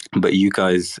 But you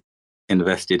guys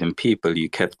invested in people, you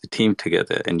kept the team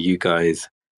together, and you guys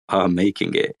are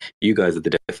making it. You guys are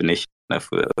the definition of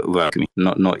welcoming,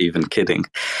 not even kidding.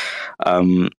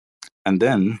 And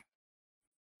then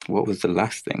what was the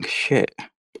last thing? Shit.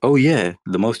 Oh yeah,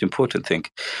 the most important thing.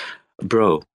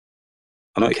 Bro,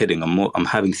 I'm not kidding. I'm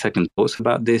having second thoughts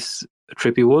about this,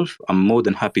 Trippy Wolf. I'm more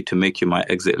than happy to make you my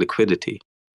exit liquidity.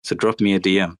 So drop me a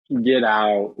DM. Get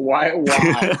out. Why?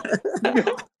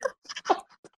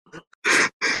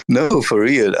 No, for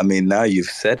real. I mean, now you've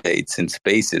said it. It's in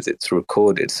Spaces. It's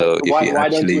recorded. So why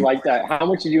don't you like that? How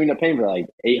much did you end up paying for?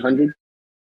 800?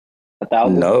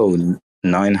 1,000? No,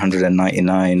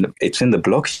 999. It's in the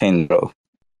blockchain, bro.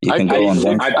 You can go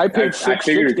on. I paid $650 I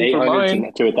figured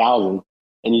 800 to 1,000,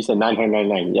 and you said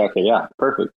 999. Yeah, okay, yeah,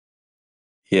 perfect.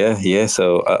 Yeah.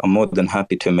 So I'm more than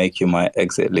happy to make you my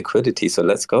exit liquidity. So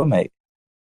let's go, mate.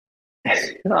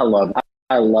 I love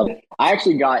it. I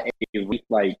actually got a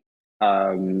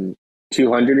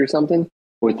 200 or something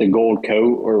with the gold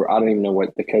coat, or I don't even know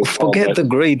what the coat. Forget the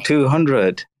grade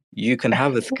 200. You can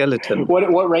have a skeleton.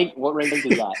 What rank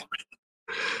is that?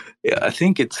 Yeah, I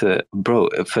think it's bro.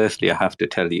 Firstly, I have to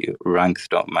tell you, ranks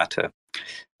don't matter.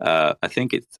 I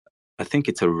think it's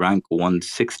a rank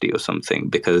 160 or something,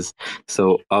 because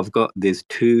I've got there's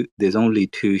only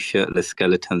two shirtless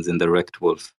skeletons in the Rekt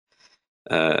Wolf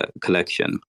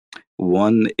collection.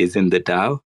 One is in the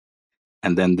DAO,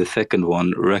 and then the second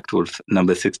one, Rekt Wolf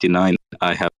number 69,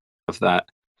 I have that.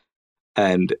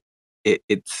 And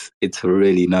it's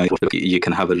really nice. You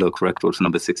can have a look, Rekt Wolf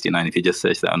number 69. If you just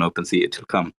search that on OpenSea, it will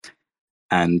come.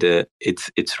 And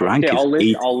its rank is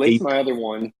I'll list my other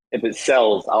one. If it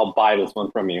sells, I'll buy this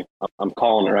one from you. I'm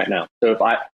calling it right now. So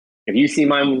if you see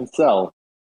mine sell,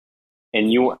 and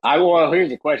here's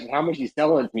the question: how much are you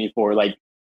selling it to me for?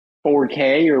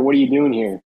 4K, or what are you doing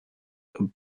here?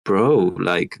 Bro,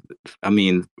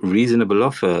 reasonable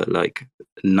offer,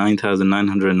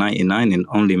 9,999, and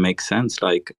only makes sense.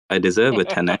 I deserve a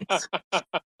 10x.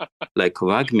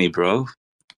 Wag me, bro.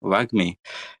 Wag me.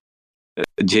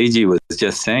 JG was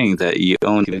just saying that you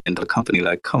own in the company.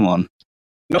 Come on.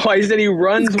 No, I said he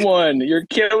runs one. You're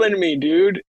killing me,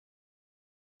 dude.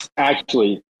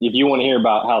 Actually, if you want to hear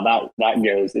about how that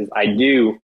goes,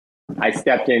 I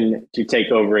stepped in to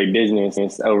take over a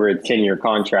business over a 10-year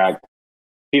contract.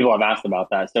 People have asked about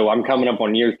that. So I'm coming up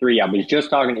on year 3. I was just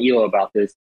talking to Elo about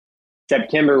this.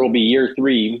 September will be year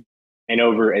 3, and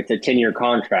it's a 10-year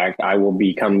contract. I will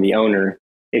become the owner.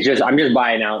 I'm just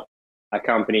buying out a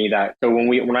company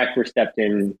when I first stepped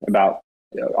in about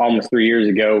almost 3 years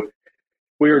ago,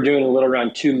 we were doing a little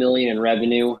around 2 million in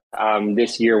revenue.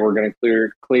 This year we're going to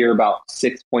clear about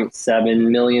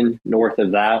 6.7 million north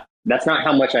of that. That's not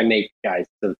how much I make, guys.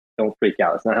 So don't freak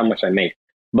out. It's not how much I make.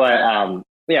 But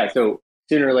so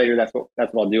sooner or later, that's what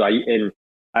I'll do. I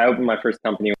opened my first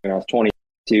company when I was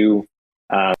 22.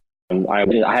 I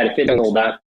had a fitness hold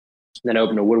that. Then I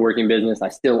opened a woodworking business. I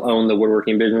still own the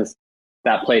woodworking business.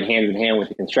 That played hand in hand with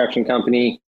the construction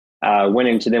company. Went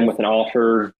into them with an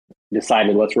offer.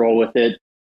 Decided let's roll with it.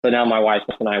 So now my wife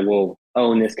and I will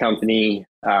own this company.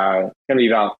 It's going to be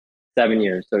about 7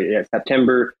 years. So yeah,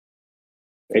 September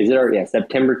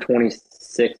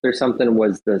 26th or something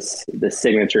was the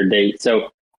signature date. So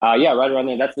right around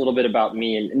there. That's a little bit about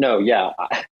me. And no, yeah,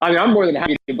 I'm more than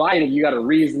happy to buy it if you got a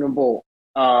reasonable,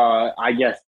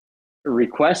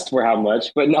 request for how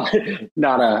much, but not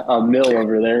a mill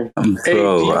over there. Hey, do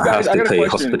Bro, you I guys? have I to got a pay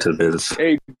question. hospital bills.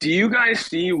 Hey, do you guys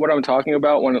see what I'm talking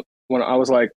about when I was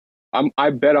like, I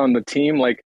bet on the team.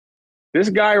 Like this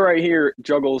guy right here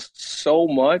juggles so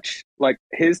much. Like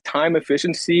his time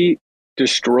efficiency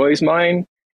destroys mine,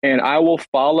 and I will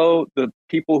follow the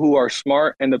people who are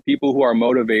smart and the people who are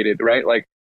motivated. Right? Like,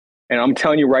 and I'm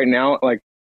telling you right now, like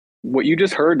what you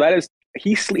just heard. That is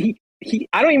he sleep. He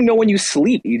I don't even know when you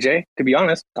sleep, EJ. To be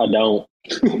honest, I don't.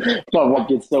 My wife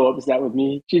gets so upset with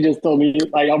me. She just told me,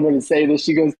 like, I'm going to say this.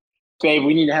 She goes, babe,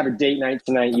 we need to have a date night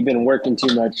tonight. You've been working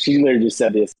too much. She literally just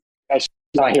said this. She's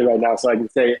not here right now, so I can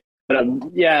say it. But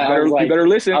yeah, you better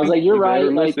listen. I was like, you're right.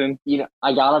 Like, listen. you know,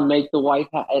 I got to make the wife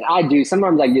and I do.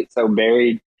 Sometimes I get so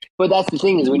buried. But that's the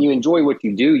thing is when you enjoy what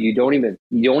you do, you don't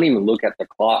even look at the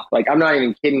clock. Like, I'm not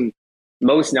even kidding.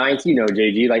 Most nights, you know,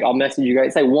 JG, like I'll message you guys.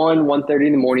 It's like 1:30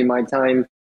 in the morning my time,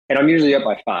 and I'm usually up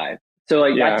by 5. So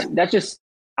like that's just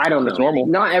I don't know. It's normal.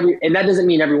 And that doesn't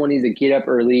mean everyone needs to get up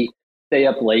early, stay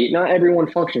up late. Not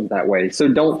everyone functions that way. So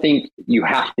don't think you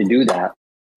have to do that.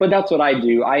 But that's what I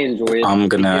do. I enjoy it. I'm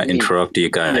gonna interrupt you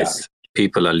guys. Yeah.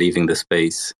 People are leaving the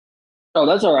space. Oh,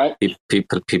 that's all right.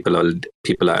 People are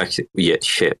actually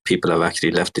people have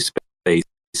actually left the space.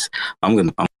 I'm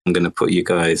gonna put you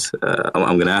guys.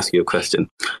 I'm gonna ask you a question.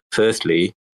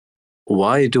 Firstly,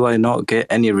 why do I not get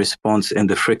any response in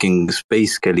the freaking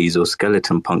Space Skellies or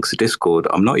Skeleton Punks Discord?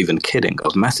 I'm not even kidding.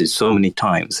 I've messaged so many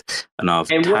times, and I've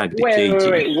tagged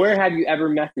JG. Wait. Where have you ever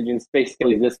messaged in Space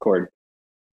Skilly's Discord?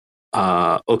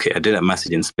 Okay, I didn't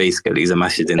message in Space Skellies. I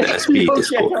messaged in the SB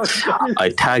Discord. I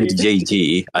tagged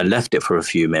JG. I left it for a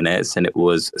few minutes, and it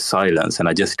was silence. And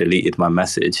I just deleted my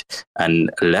message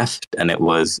and left, and it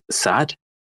was sad.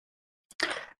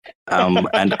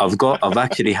 And I've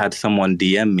actually had someone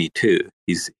DM me too.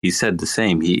 He said the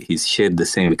same. He's shared the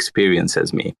same experience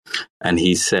as me, and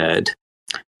he said,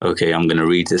 "Okay, I'm gonna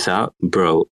read this out,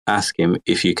 bro. Ask him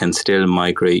if you can still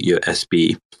migrate your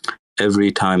SB.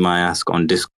 Every time I ask on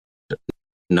Discord,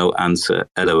 no answer.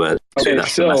 LOL." Okay,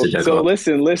 that's the message I got.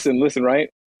 listen. Right.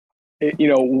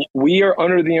 We are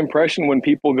under the impression when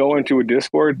people go into a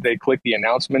Discord, they click the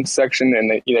announcements section and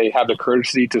they have the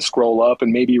courtesy to scroll up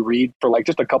and maybe read for like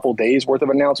just a couple days worth of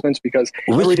announcements because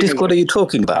which Discord are you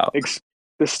talking about?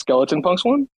 The Skeleton Punks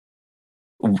one.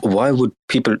 Why would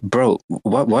people, bro?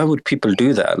 Why would people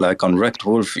do that? Like on Rekt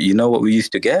Wolf, you know what we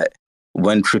used to get?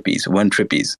 When Trippies,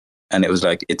 and it was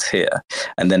like it's here,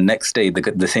 and then next day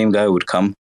the same guy would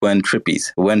come. When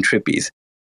Trippies.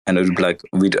 And it would be like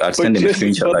I'd send him a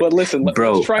screenshot. But listen,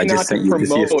 bro, let's try not to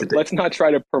promote. Let's not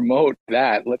try to promote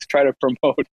that. Let's try to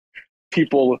promote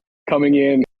people coming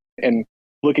in and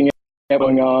looking at what's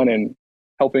going on and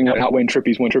helping out when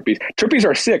Trippies win Trippies. Trippies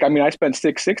are sick. I mean, I spent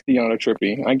 $660 on a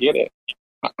Trippy. I get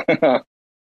it.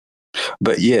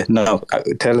 But yeah, no.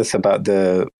 Tell us about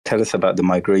the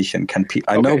migration.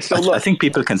 I think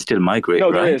people can still migrate.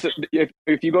 No, right? there is.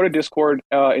 If you go to Discord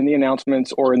in the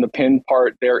announcements or in the pinned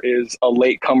part, there is a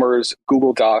latecomers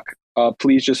Google Doc.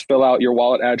 Please just fill out your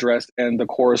wallet address and the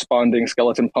corresponding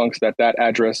Skeleton Punks that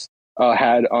address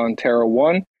had on Terra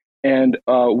 1. And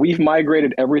we've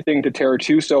migrated everything to Terra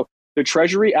 2. So the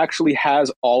Treasury actually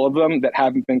has all of them that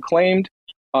haven't been claimed.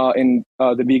 In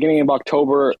the beginning of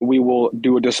October, we will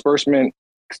do a disbursement.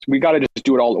 We got to just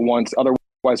do it all at once.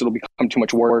 Otherwise, it'll become too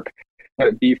much work. Let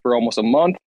it be for almost a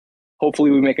month. Hopefully,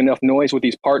 we make enough noise with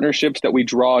these partnerships that we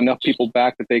draw enough people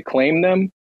back that they claim them.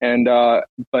 And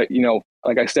but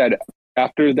like I said,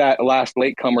 after that last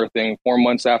latecomer thing, 4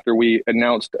 months after we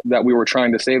announced that we were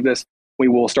trying to save this, we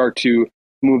will start to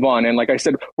move on. And like I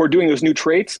said, we're doing those new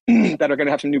traits that are going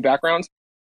to have some new backgrounds.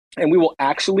 And we will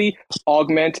actually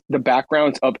augment the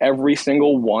backgrounds of every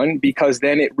single one because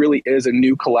then it really is a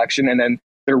new collection. And then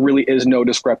there really is no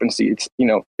discrepancy. It's,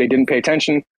 they didn't pay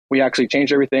attention. We actually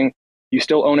changed everything. You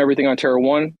still own everything on Terra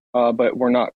 1, but we're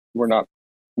not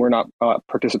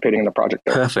participating in the project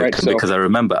there. Perfect. Right? Because I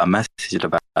remember I messaged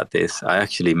about this. I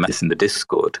actually met this in the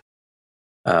Discord.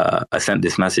 I sent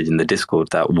this message in the Discord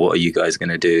that what are you guys going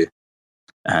to do?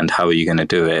 And how are you going to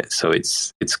do it? So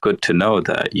it's good to know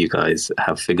that you guys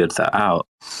have figured that out.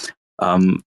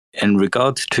 In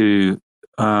regards to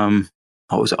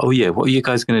what are you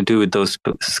guys going to do with those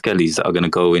skellies that are going to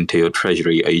go into your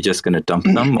treasury? Are you just going to dump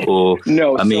them, or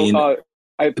no?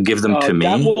 Give them to me.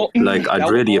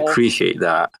 I'd really appreciate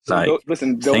that.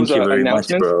 Listen, those thank you very much,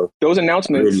 bro. Those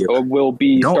announcements will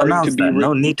be don't starting announce to be. That.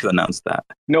 No need to announce that.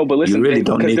 No, but listen, you really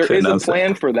don't need to announce that. There is a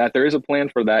plan for that. There is a plan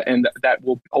for that, and that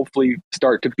will hopefully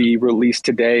start to be released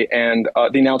today. And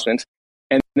the announcements,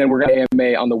 and then we're going to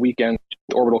AMA on the weekend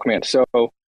with Orbital Command. So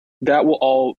that will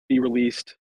all be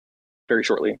released very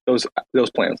shortly. Those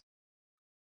plans.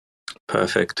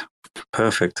 Perfect.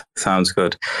 Sounds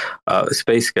good.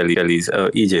 Space Gullies.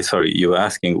 EJ, sorry, you were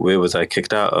asking where was I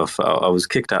kicked out of? I was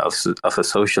kicked out of a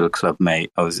social club,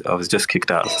 mate. I was just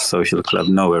kicked out of a social club,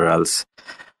 nowhere else.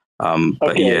 But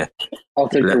Okay, yeah, I'll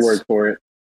take your word for it.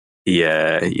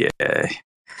 yeah.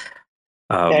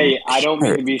 Hey, I don't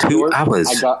mean to be 2 short.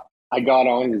 hours. I got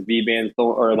on because B-Bands,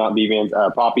 or not B-Bands,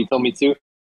 Poppy told me to.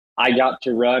 I got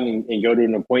to run and go to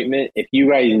an appointment. If you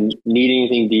guys need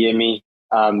anything, DM me.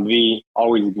 V,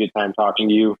 always a good time talking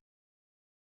to you.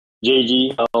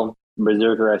 JG,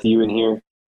 Berserker, I see you in here.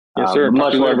 Yes, sir.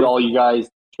 Much love Later. to all you guys.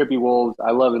 Trippy Wolves,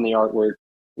 I loving the artwork.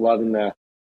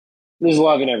 Just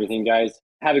loving everything, guys.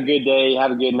 Have a good day.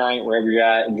 Have a good night wherever you're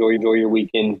at. Enjoy your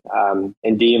weekend. And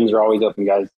DMs are always open,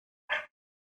 guys.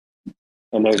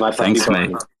 And there's my Thanks,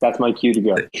 mate. That's my cue to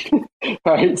go.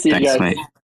 All right, see you guys. Thanks, mate.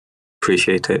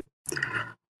 Appreciate it.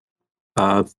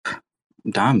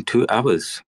 Damn, 2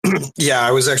 hours. Yeah,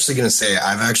 I was actually going to say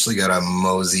I've actually got to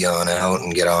mosey on out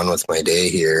and get on with my day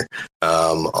here.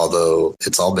 Although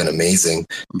it's all been amazing,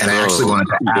 and I actually wanted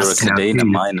to ask You're a Cadena now,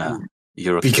 miner.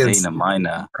 You're a Cadena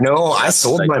miner. No, I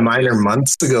sold my miner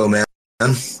months ago, man.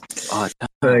 Oh,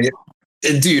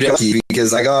 dude,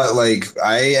 because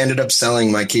I ended up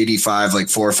selling my KD5 like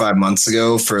 4 or 5 months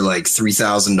ago for like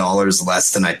 $3,000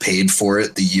 less than I paid for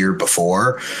it the year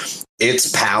before.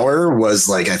 Its power was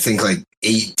like, I think like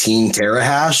 18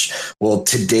 terahash. Well,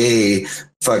 today,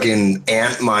 fucking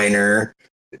Antminer,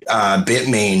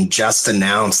 Bitmain just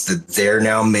announced that they're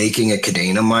now making a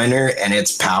Cadena miner, and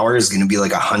its power is going to be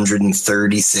like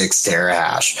 136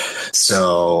 terahash.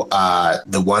 So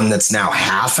the one that's now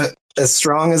half as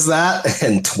strong as that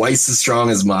and twice as strong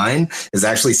as mine is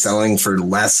actually selling for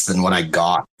less than what I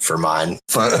got for mine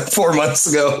 4 months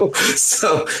ago.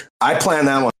 So I planned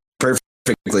that one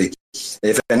perfectly.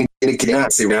 If anybody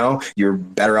cannot say now, you're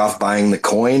better off buying the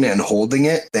coin and holding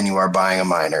it than you are buying a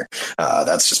miner.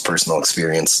 That's just personal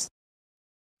experience.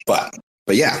 But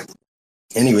yeah.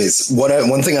 Anyways,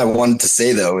 one thing I wanted to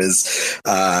say though is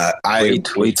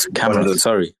wait, Cameron.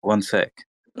 Sorry, 1 sec.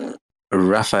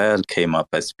 Raphael came up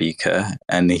as speaker,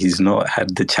 and he's not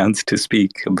had the chance to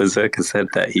speak. Berserker said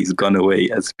that he's gone away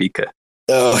as speaker.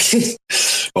 Oh,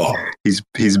 well,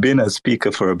 he's been a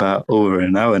speaker for about over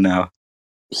an hour now.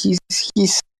 He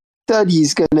said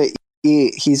he's gonna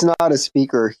eat. He's not a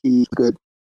speaker. He's good.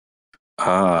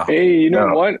 Hey, you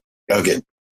know what? Okay.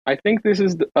 I think this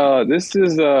is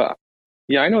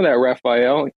yeah, I know that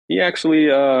Raphael. He actually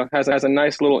has a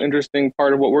nice little interesting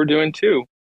part of what we're doing too.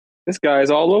 This guy's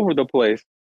all over the place.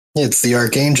 It's the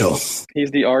Archangel.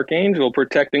 He's the Archangel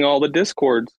protecting all the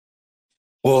discords.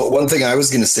 Well, one thing I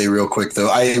was going to say real quick, though,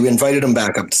 I invited him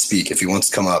back up to speak. If he wants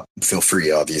to come up, feel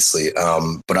free, obviously.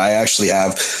 But I actually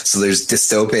have, so there's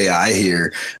Dystope AI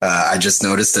here. I just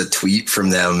noticed a tweet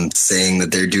from them saying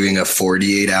that they're doing a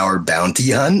 48-hour bounty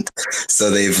hunt.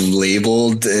 So they've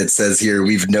labeled, it says here,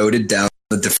 we've noted down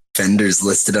the defenders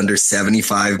listed under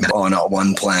 75 on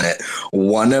one planet.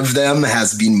 One of them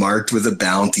has been marked with a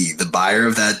bounty. The buyer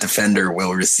of that defender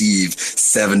will receive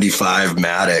 75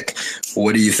 Matic.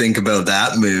 What do you think about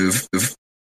that move?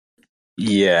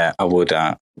 Yeah, I would.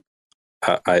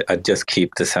 I'd just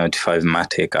keep the 75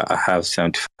 Matic. I have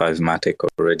 75 Matic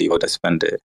already. Would I spend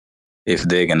it if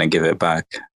they're gonna give it back?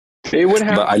 They would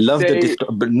have. But I love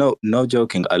but no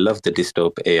joking. I love the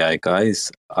Dystope AI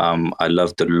guys. I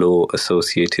love the lore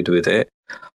associated with it.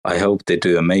 I hope they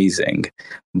do amazing.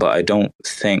 But I don't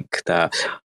think that.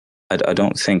 I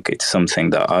don't think it's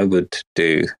something that I would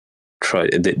do.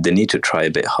 They need to try a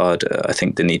bit harder. I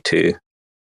think they need to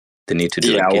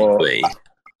do a giveaway.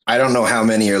 I don't know how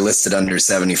many are listed under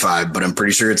 75, but I'm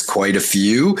pretty sure it's quite a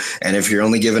few. And if you're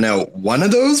only giving out one of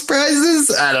those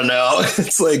prizes, I don't know.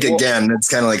 It's like, again, it's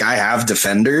kind of like I have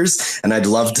defenders and I'd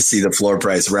love to see the floor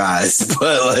price rise,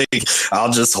 but like,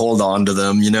 I'll just hold on to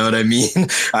them. You know what I mean?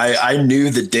 I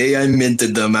knew the day I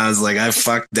minted them, I was like, I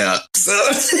fucked up. So,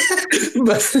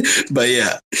 but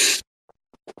yeah.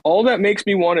 All that makes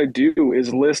me want to do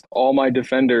is list all my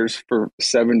defenders for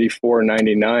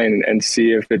 $74.99 and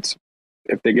see if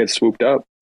they get swooped up,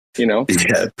 you know?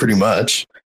 Yeah, pretty much.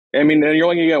 I mean, you're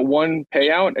only going to get one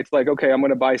payout. It's like, okay, I'm going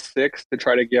to buy 6 to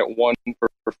try to get one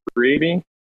for free.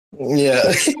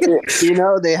 Yeah. You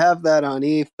know, they have that on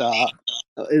ETH.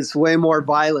 It's way more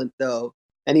violent, though.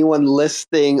 Anyone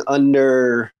listing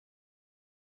under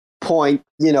point,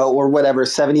 or whatever,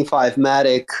 75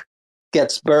 Matic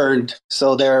gets burned.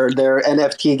 So their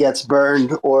NFT gets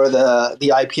burned, or the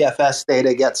IPFS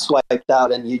data gets swiped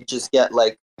out, and you just get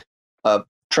like a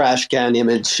trash can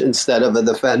image instead of a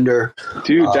defender.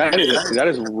 Dude, that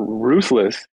is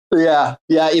ruthless. Yeah,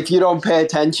 yeah. If you don't pay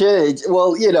attention,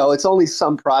 well, it's only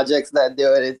some projects that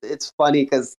do it. It's funny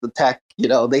because the tech,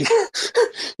 they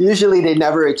usually they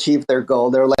never achieve their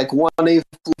goal. They're like 1/8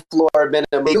 floor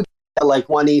minimum, like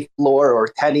 1/8 floor or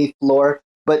 10th floor,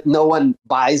 but no one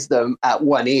buys them at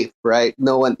 1/8, right?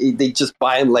 No one. They just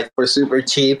buy them like for super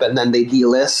cheap, and then they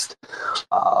delist.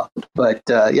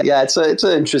 Yeah, it's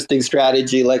an interesting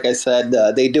strategy. Like I said,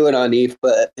 they do it on ETH,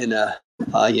 but in a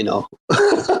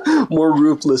more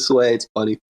ruthless way. It's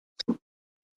funny.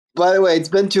 By the way, it's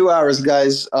been 2 hours,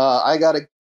 guys. I gotta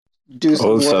do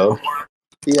some work.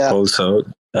 Yeah. Also,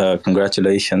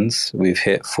 congratulations. We've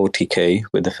hit 40K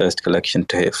with the first collection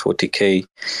to hit 40K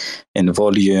in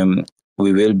volume.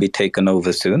 We will be taken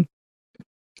over soon.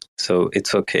 So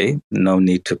it's okay. No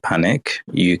need to panic.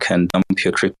 You can dump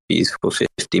your Trippies for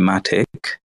 50 Matic.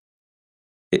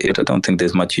 I don't think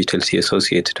there's much utility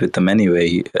associated with them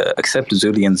anyway, except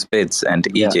Zulian's bids and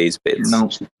EJ's bids. No,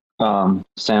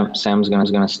 Sam's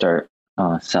gonna start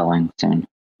selling soon.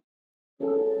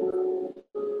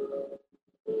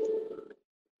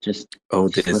 There's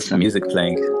music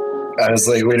playing. I was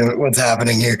like, wait a minute, what's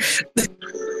happening here?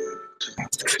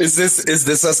 Is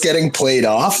this us getting played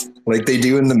off like they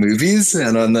do in the movies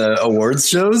and on the awards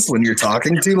shows when you're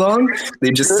talking too long? They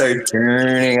just start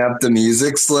turning up the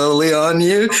music slowly on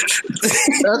you.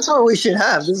 That's what we should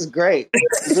have. This is great.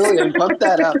 Julian, pump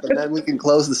that up, and then we can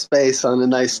close the space on a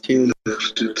nice tune.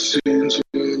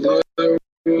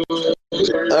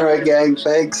 All right, gang.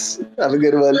 Thanks. Have a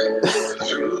good one.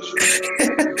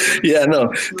 Yeah,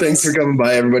 no. Thanks for coming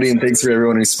by, everybody, and thanks for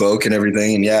everyone who spoke and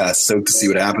everything. And yeah, stoked to see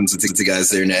what happens with the guys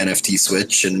there in the NFT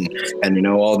Switch and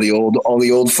all the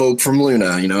old folk from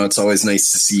Luna. It's always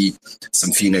nice to see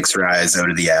some Phoenix rise out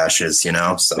of the ashes.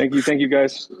 So thank you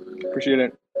guys. Appreciate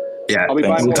it. Yeah,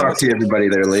 we'll talk to you everybody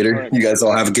there later. Right. You guys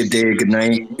all have a good day, good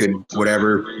night, good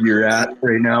whatever you're at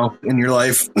right now in your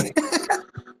life.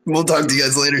 We'll talk to you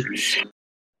guys later.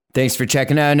 Thanks for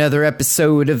checking out another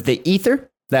episode of The Ether.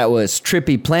 That was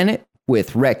Trippy Planet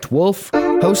with Rekt Wolf,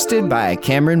 hosted by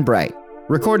Cameron Bright.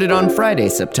 Recorded on Friday,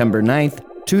 September 9th,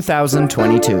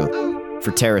 2022.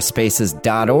 For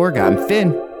TerraSpaces.org, I'm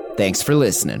Finn. Thanks for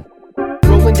listening.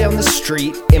 Rolling down the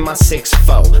street in my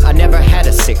 6'4". I never had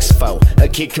a 6'4". A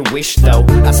kid can wish though.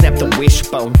 I snapped the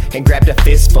wishbone and grabbed a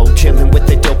fistful. Chillin' with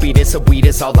the dopey, this a weed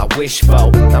is all I wish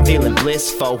for. I'm feeling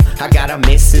blissful. I got a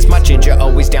missus. My ginger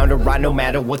always down to ride no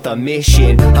matter what the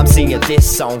mission. I'm singing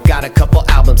this song. Got a couple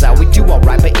albums out. We do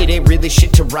alright, but it ain't really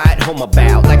shit to write home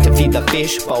about. Like to feed the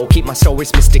fishbowl. Keep my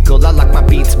stories mystical. I like my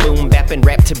beats boom bap and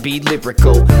rap to be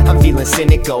lyrical. I'm feeling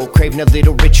cynical. Craving a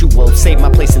little ritual. Save my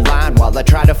place in line while I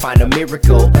try to find a miracle.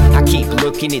 I keep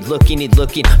looking,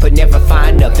 but never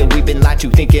find nothing. We've been lied to,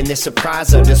 thinking they're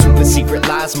surprised under super secret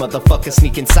lies. Motherfuckers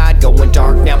sneak inside, going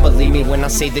dark. Now believe me when I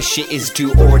say this shit is do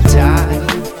or die.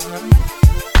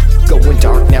 Going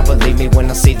dark, now believe me when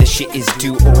I say this shit is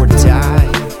do or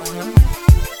die.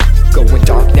 Going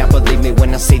dark, now believe me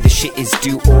when I say this shit is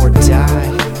do or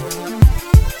die.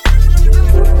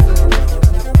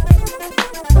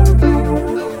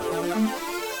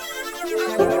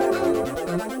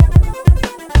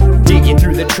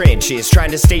 Through the trenches,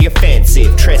 trying to stay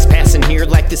offensive. Trespassing here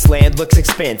like this land looks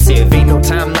expensive. Ain't no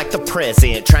time like the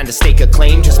present. Trying to stake a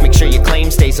claim, just make sure your claim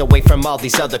stays away from all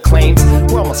these other claims.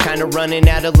 We're almost kinda running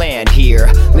out of land here.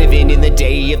 Living in the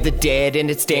day of the dead, and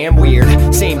it's damn weird.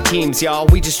 Same teams, y'all,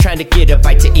 we just trying to get a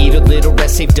bite to eat. A little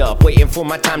rest saved up, waiting for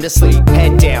my time to sleep.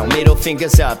 Head down, middle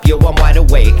fingers up, yo, I'm wide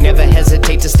awake. Never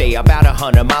hesitate to stay about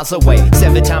 100 miles away.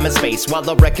 7 time and space, while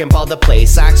the wrecking ball the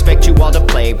place. I expect you all to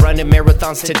play, running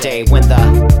marathons today. When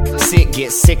the sick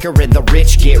get sicker and the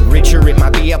rich get richer, it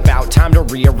might be about time to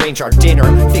rearrange our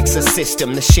dinner. Fix the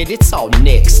system, the shit, it's all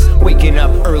nixed. Waking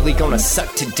up early, gonna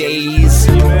suck today's.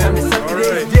 Time to suck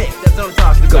today's dick, that's what I'm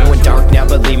talking about. Going dark now,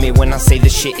 believe me when I say the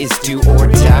shit is do or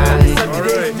die. Suck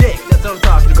today's dick, that's what I'm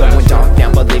talking about. Going dark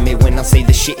now, believe me when I say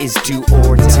the shit is do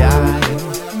or die.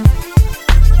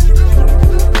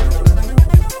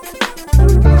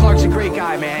 Clark's a great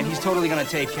guy, man. He's totally gonna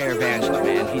take care of Angela,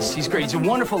 man. He's great. He's a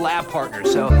wonderful lab partner,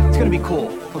 so it's gonna be cool.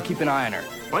 We'll keep an eye on her.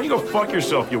 Why don't you go fuck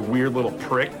yourself, you weird little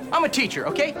prick? I'm a teacher,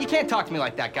 okay? You can't talk to me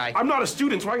like that, guy. I'm not a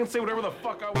student, so I can say whatever the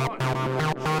fuck I want.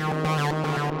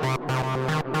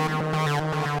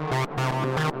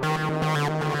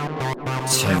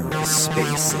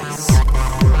 TerraSpaces.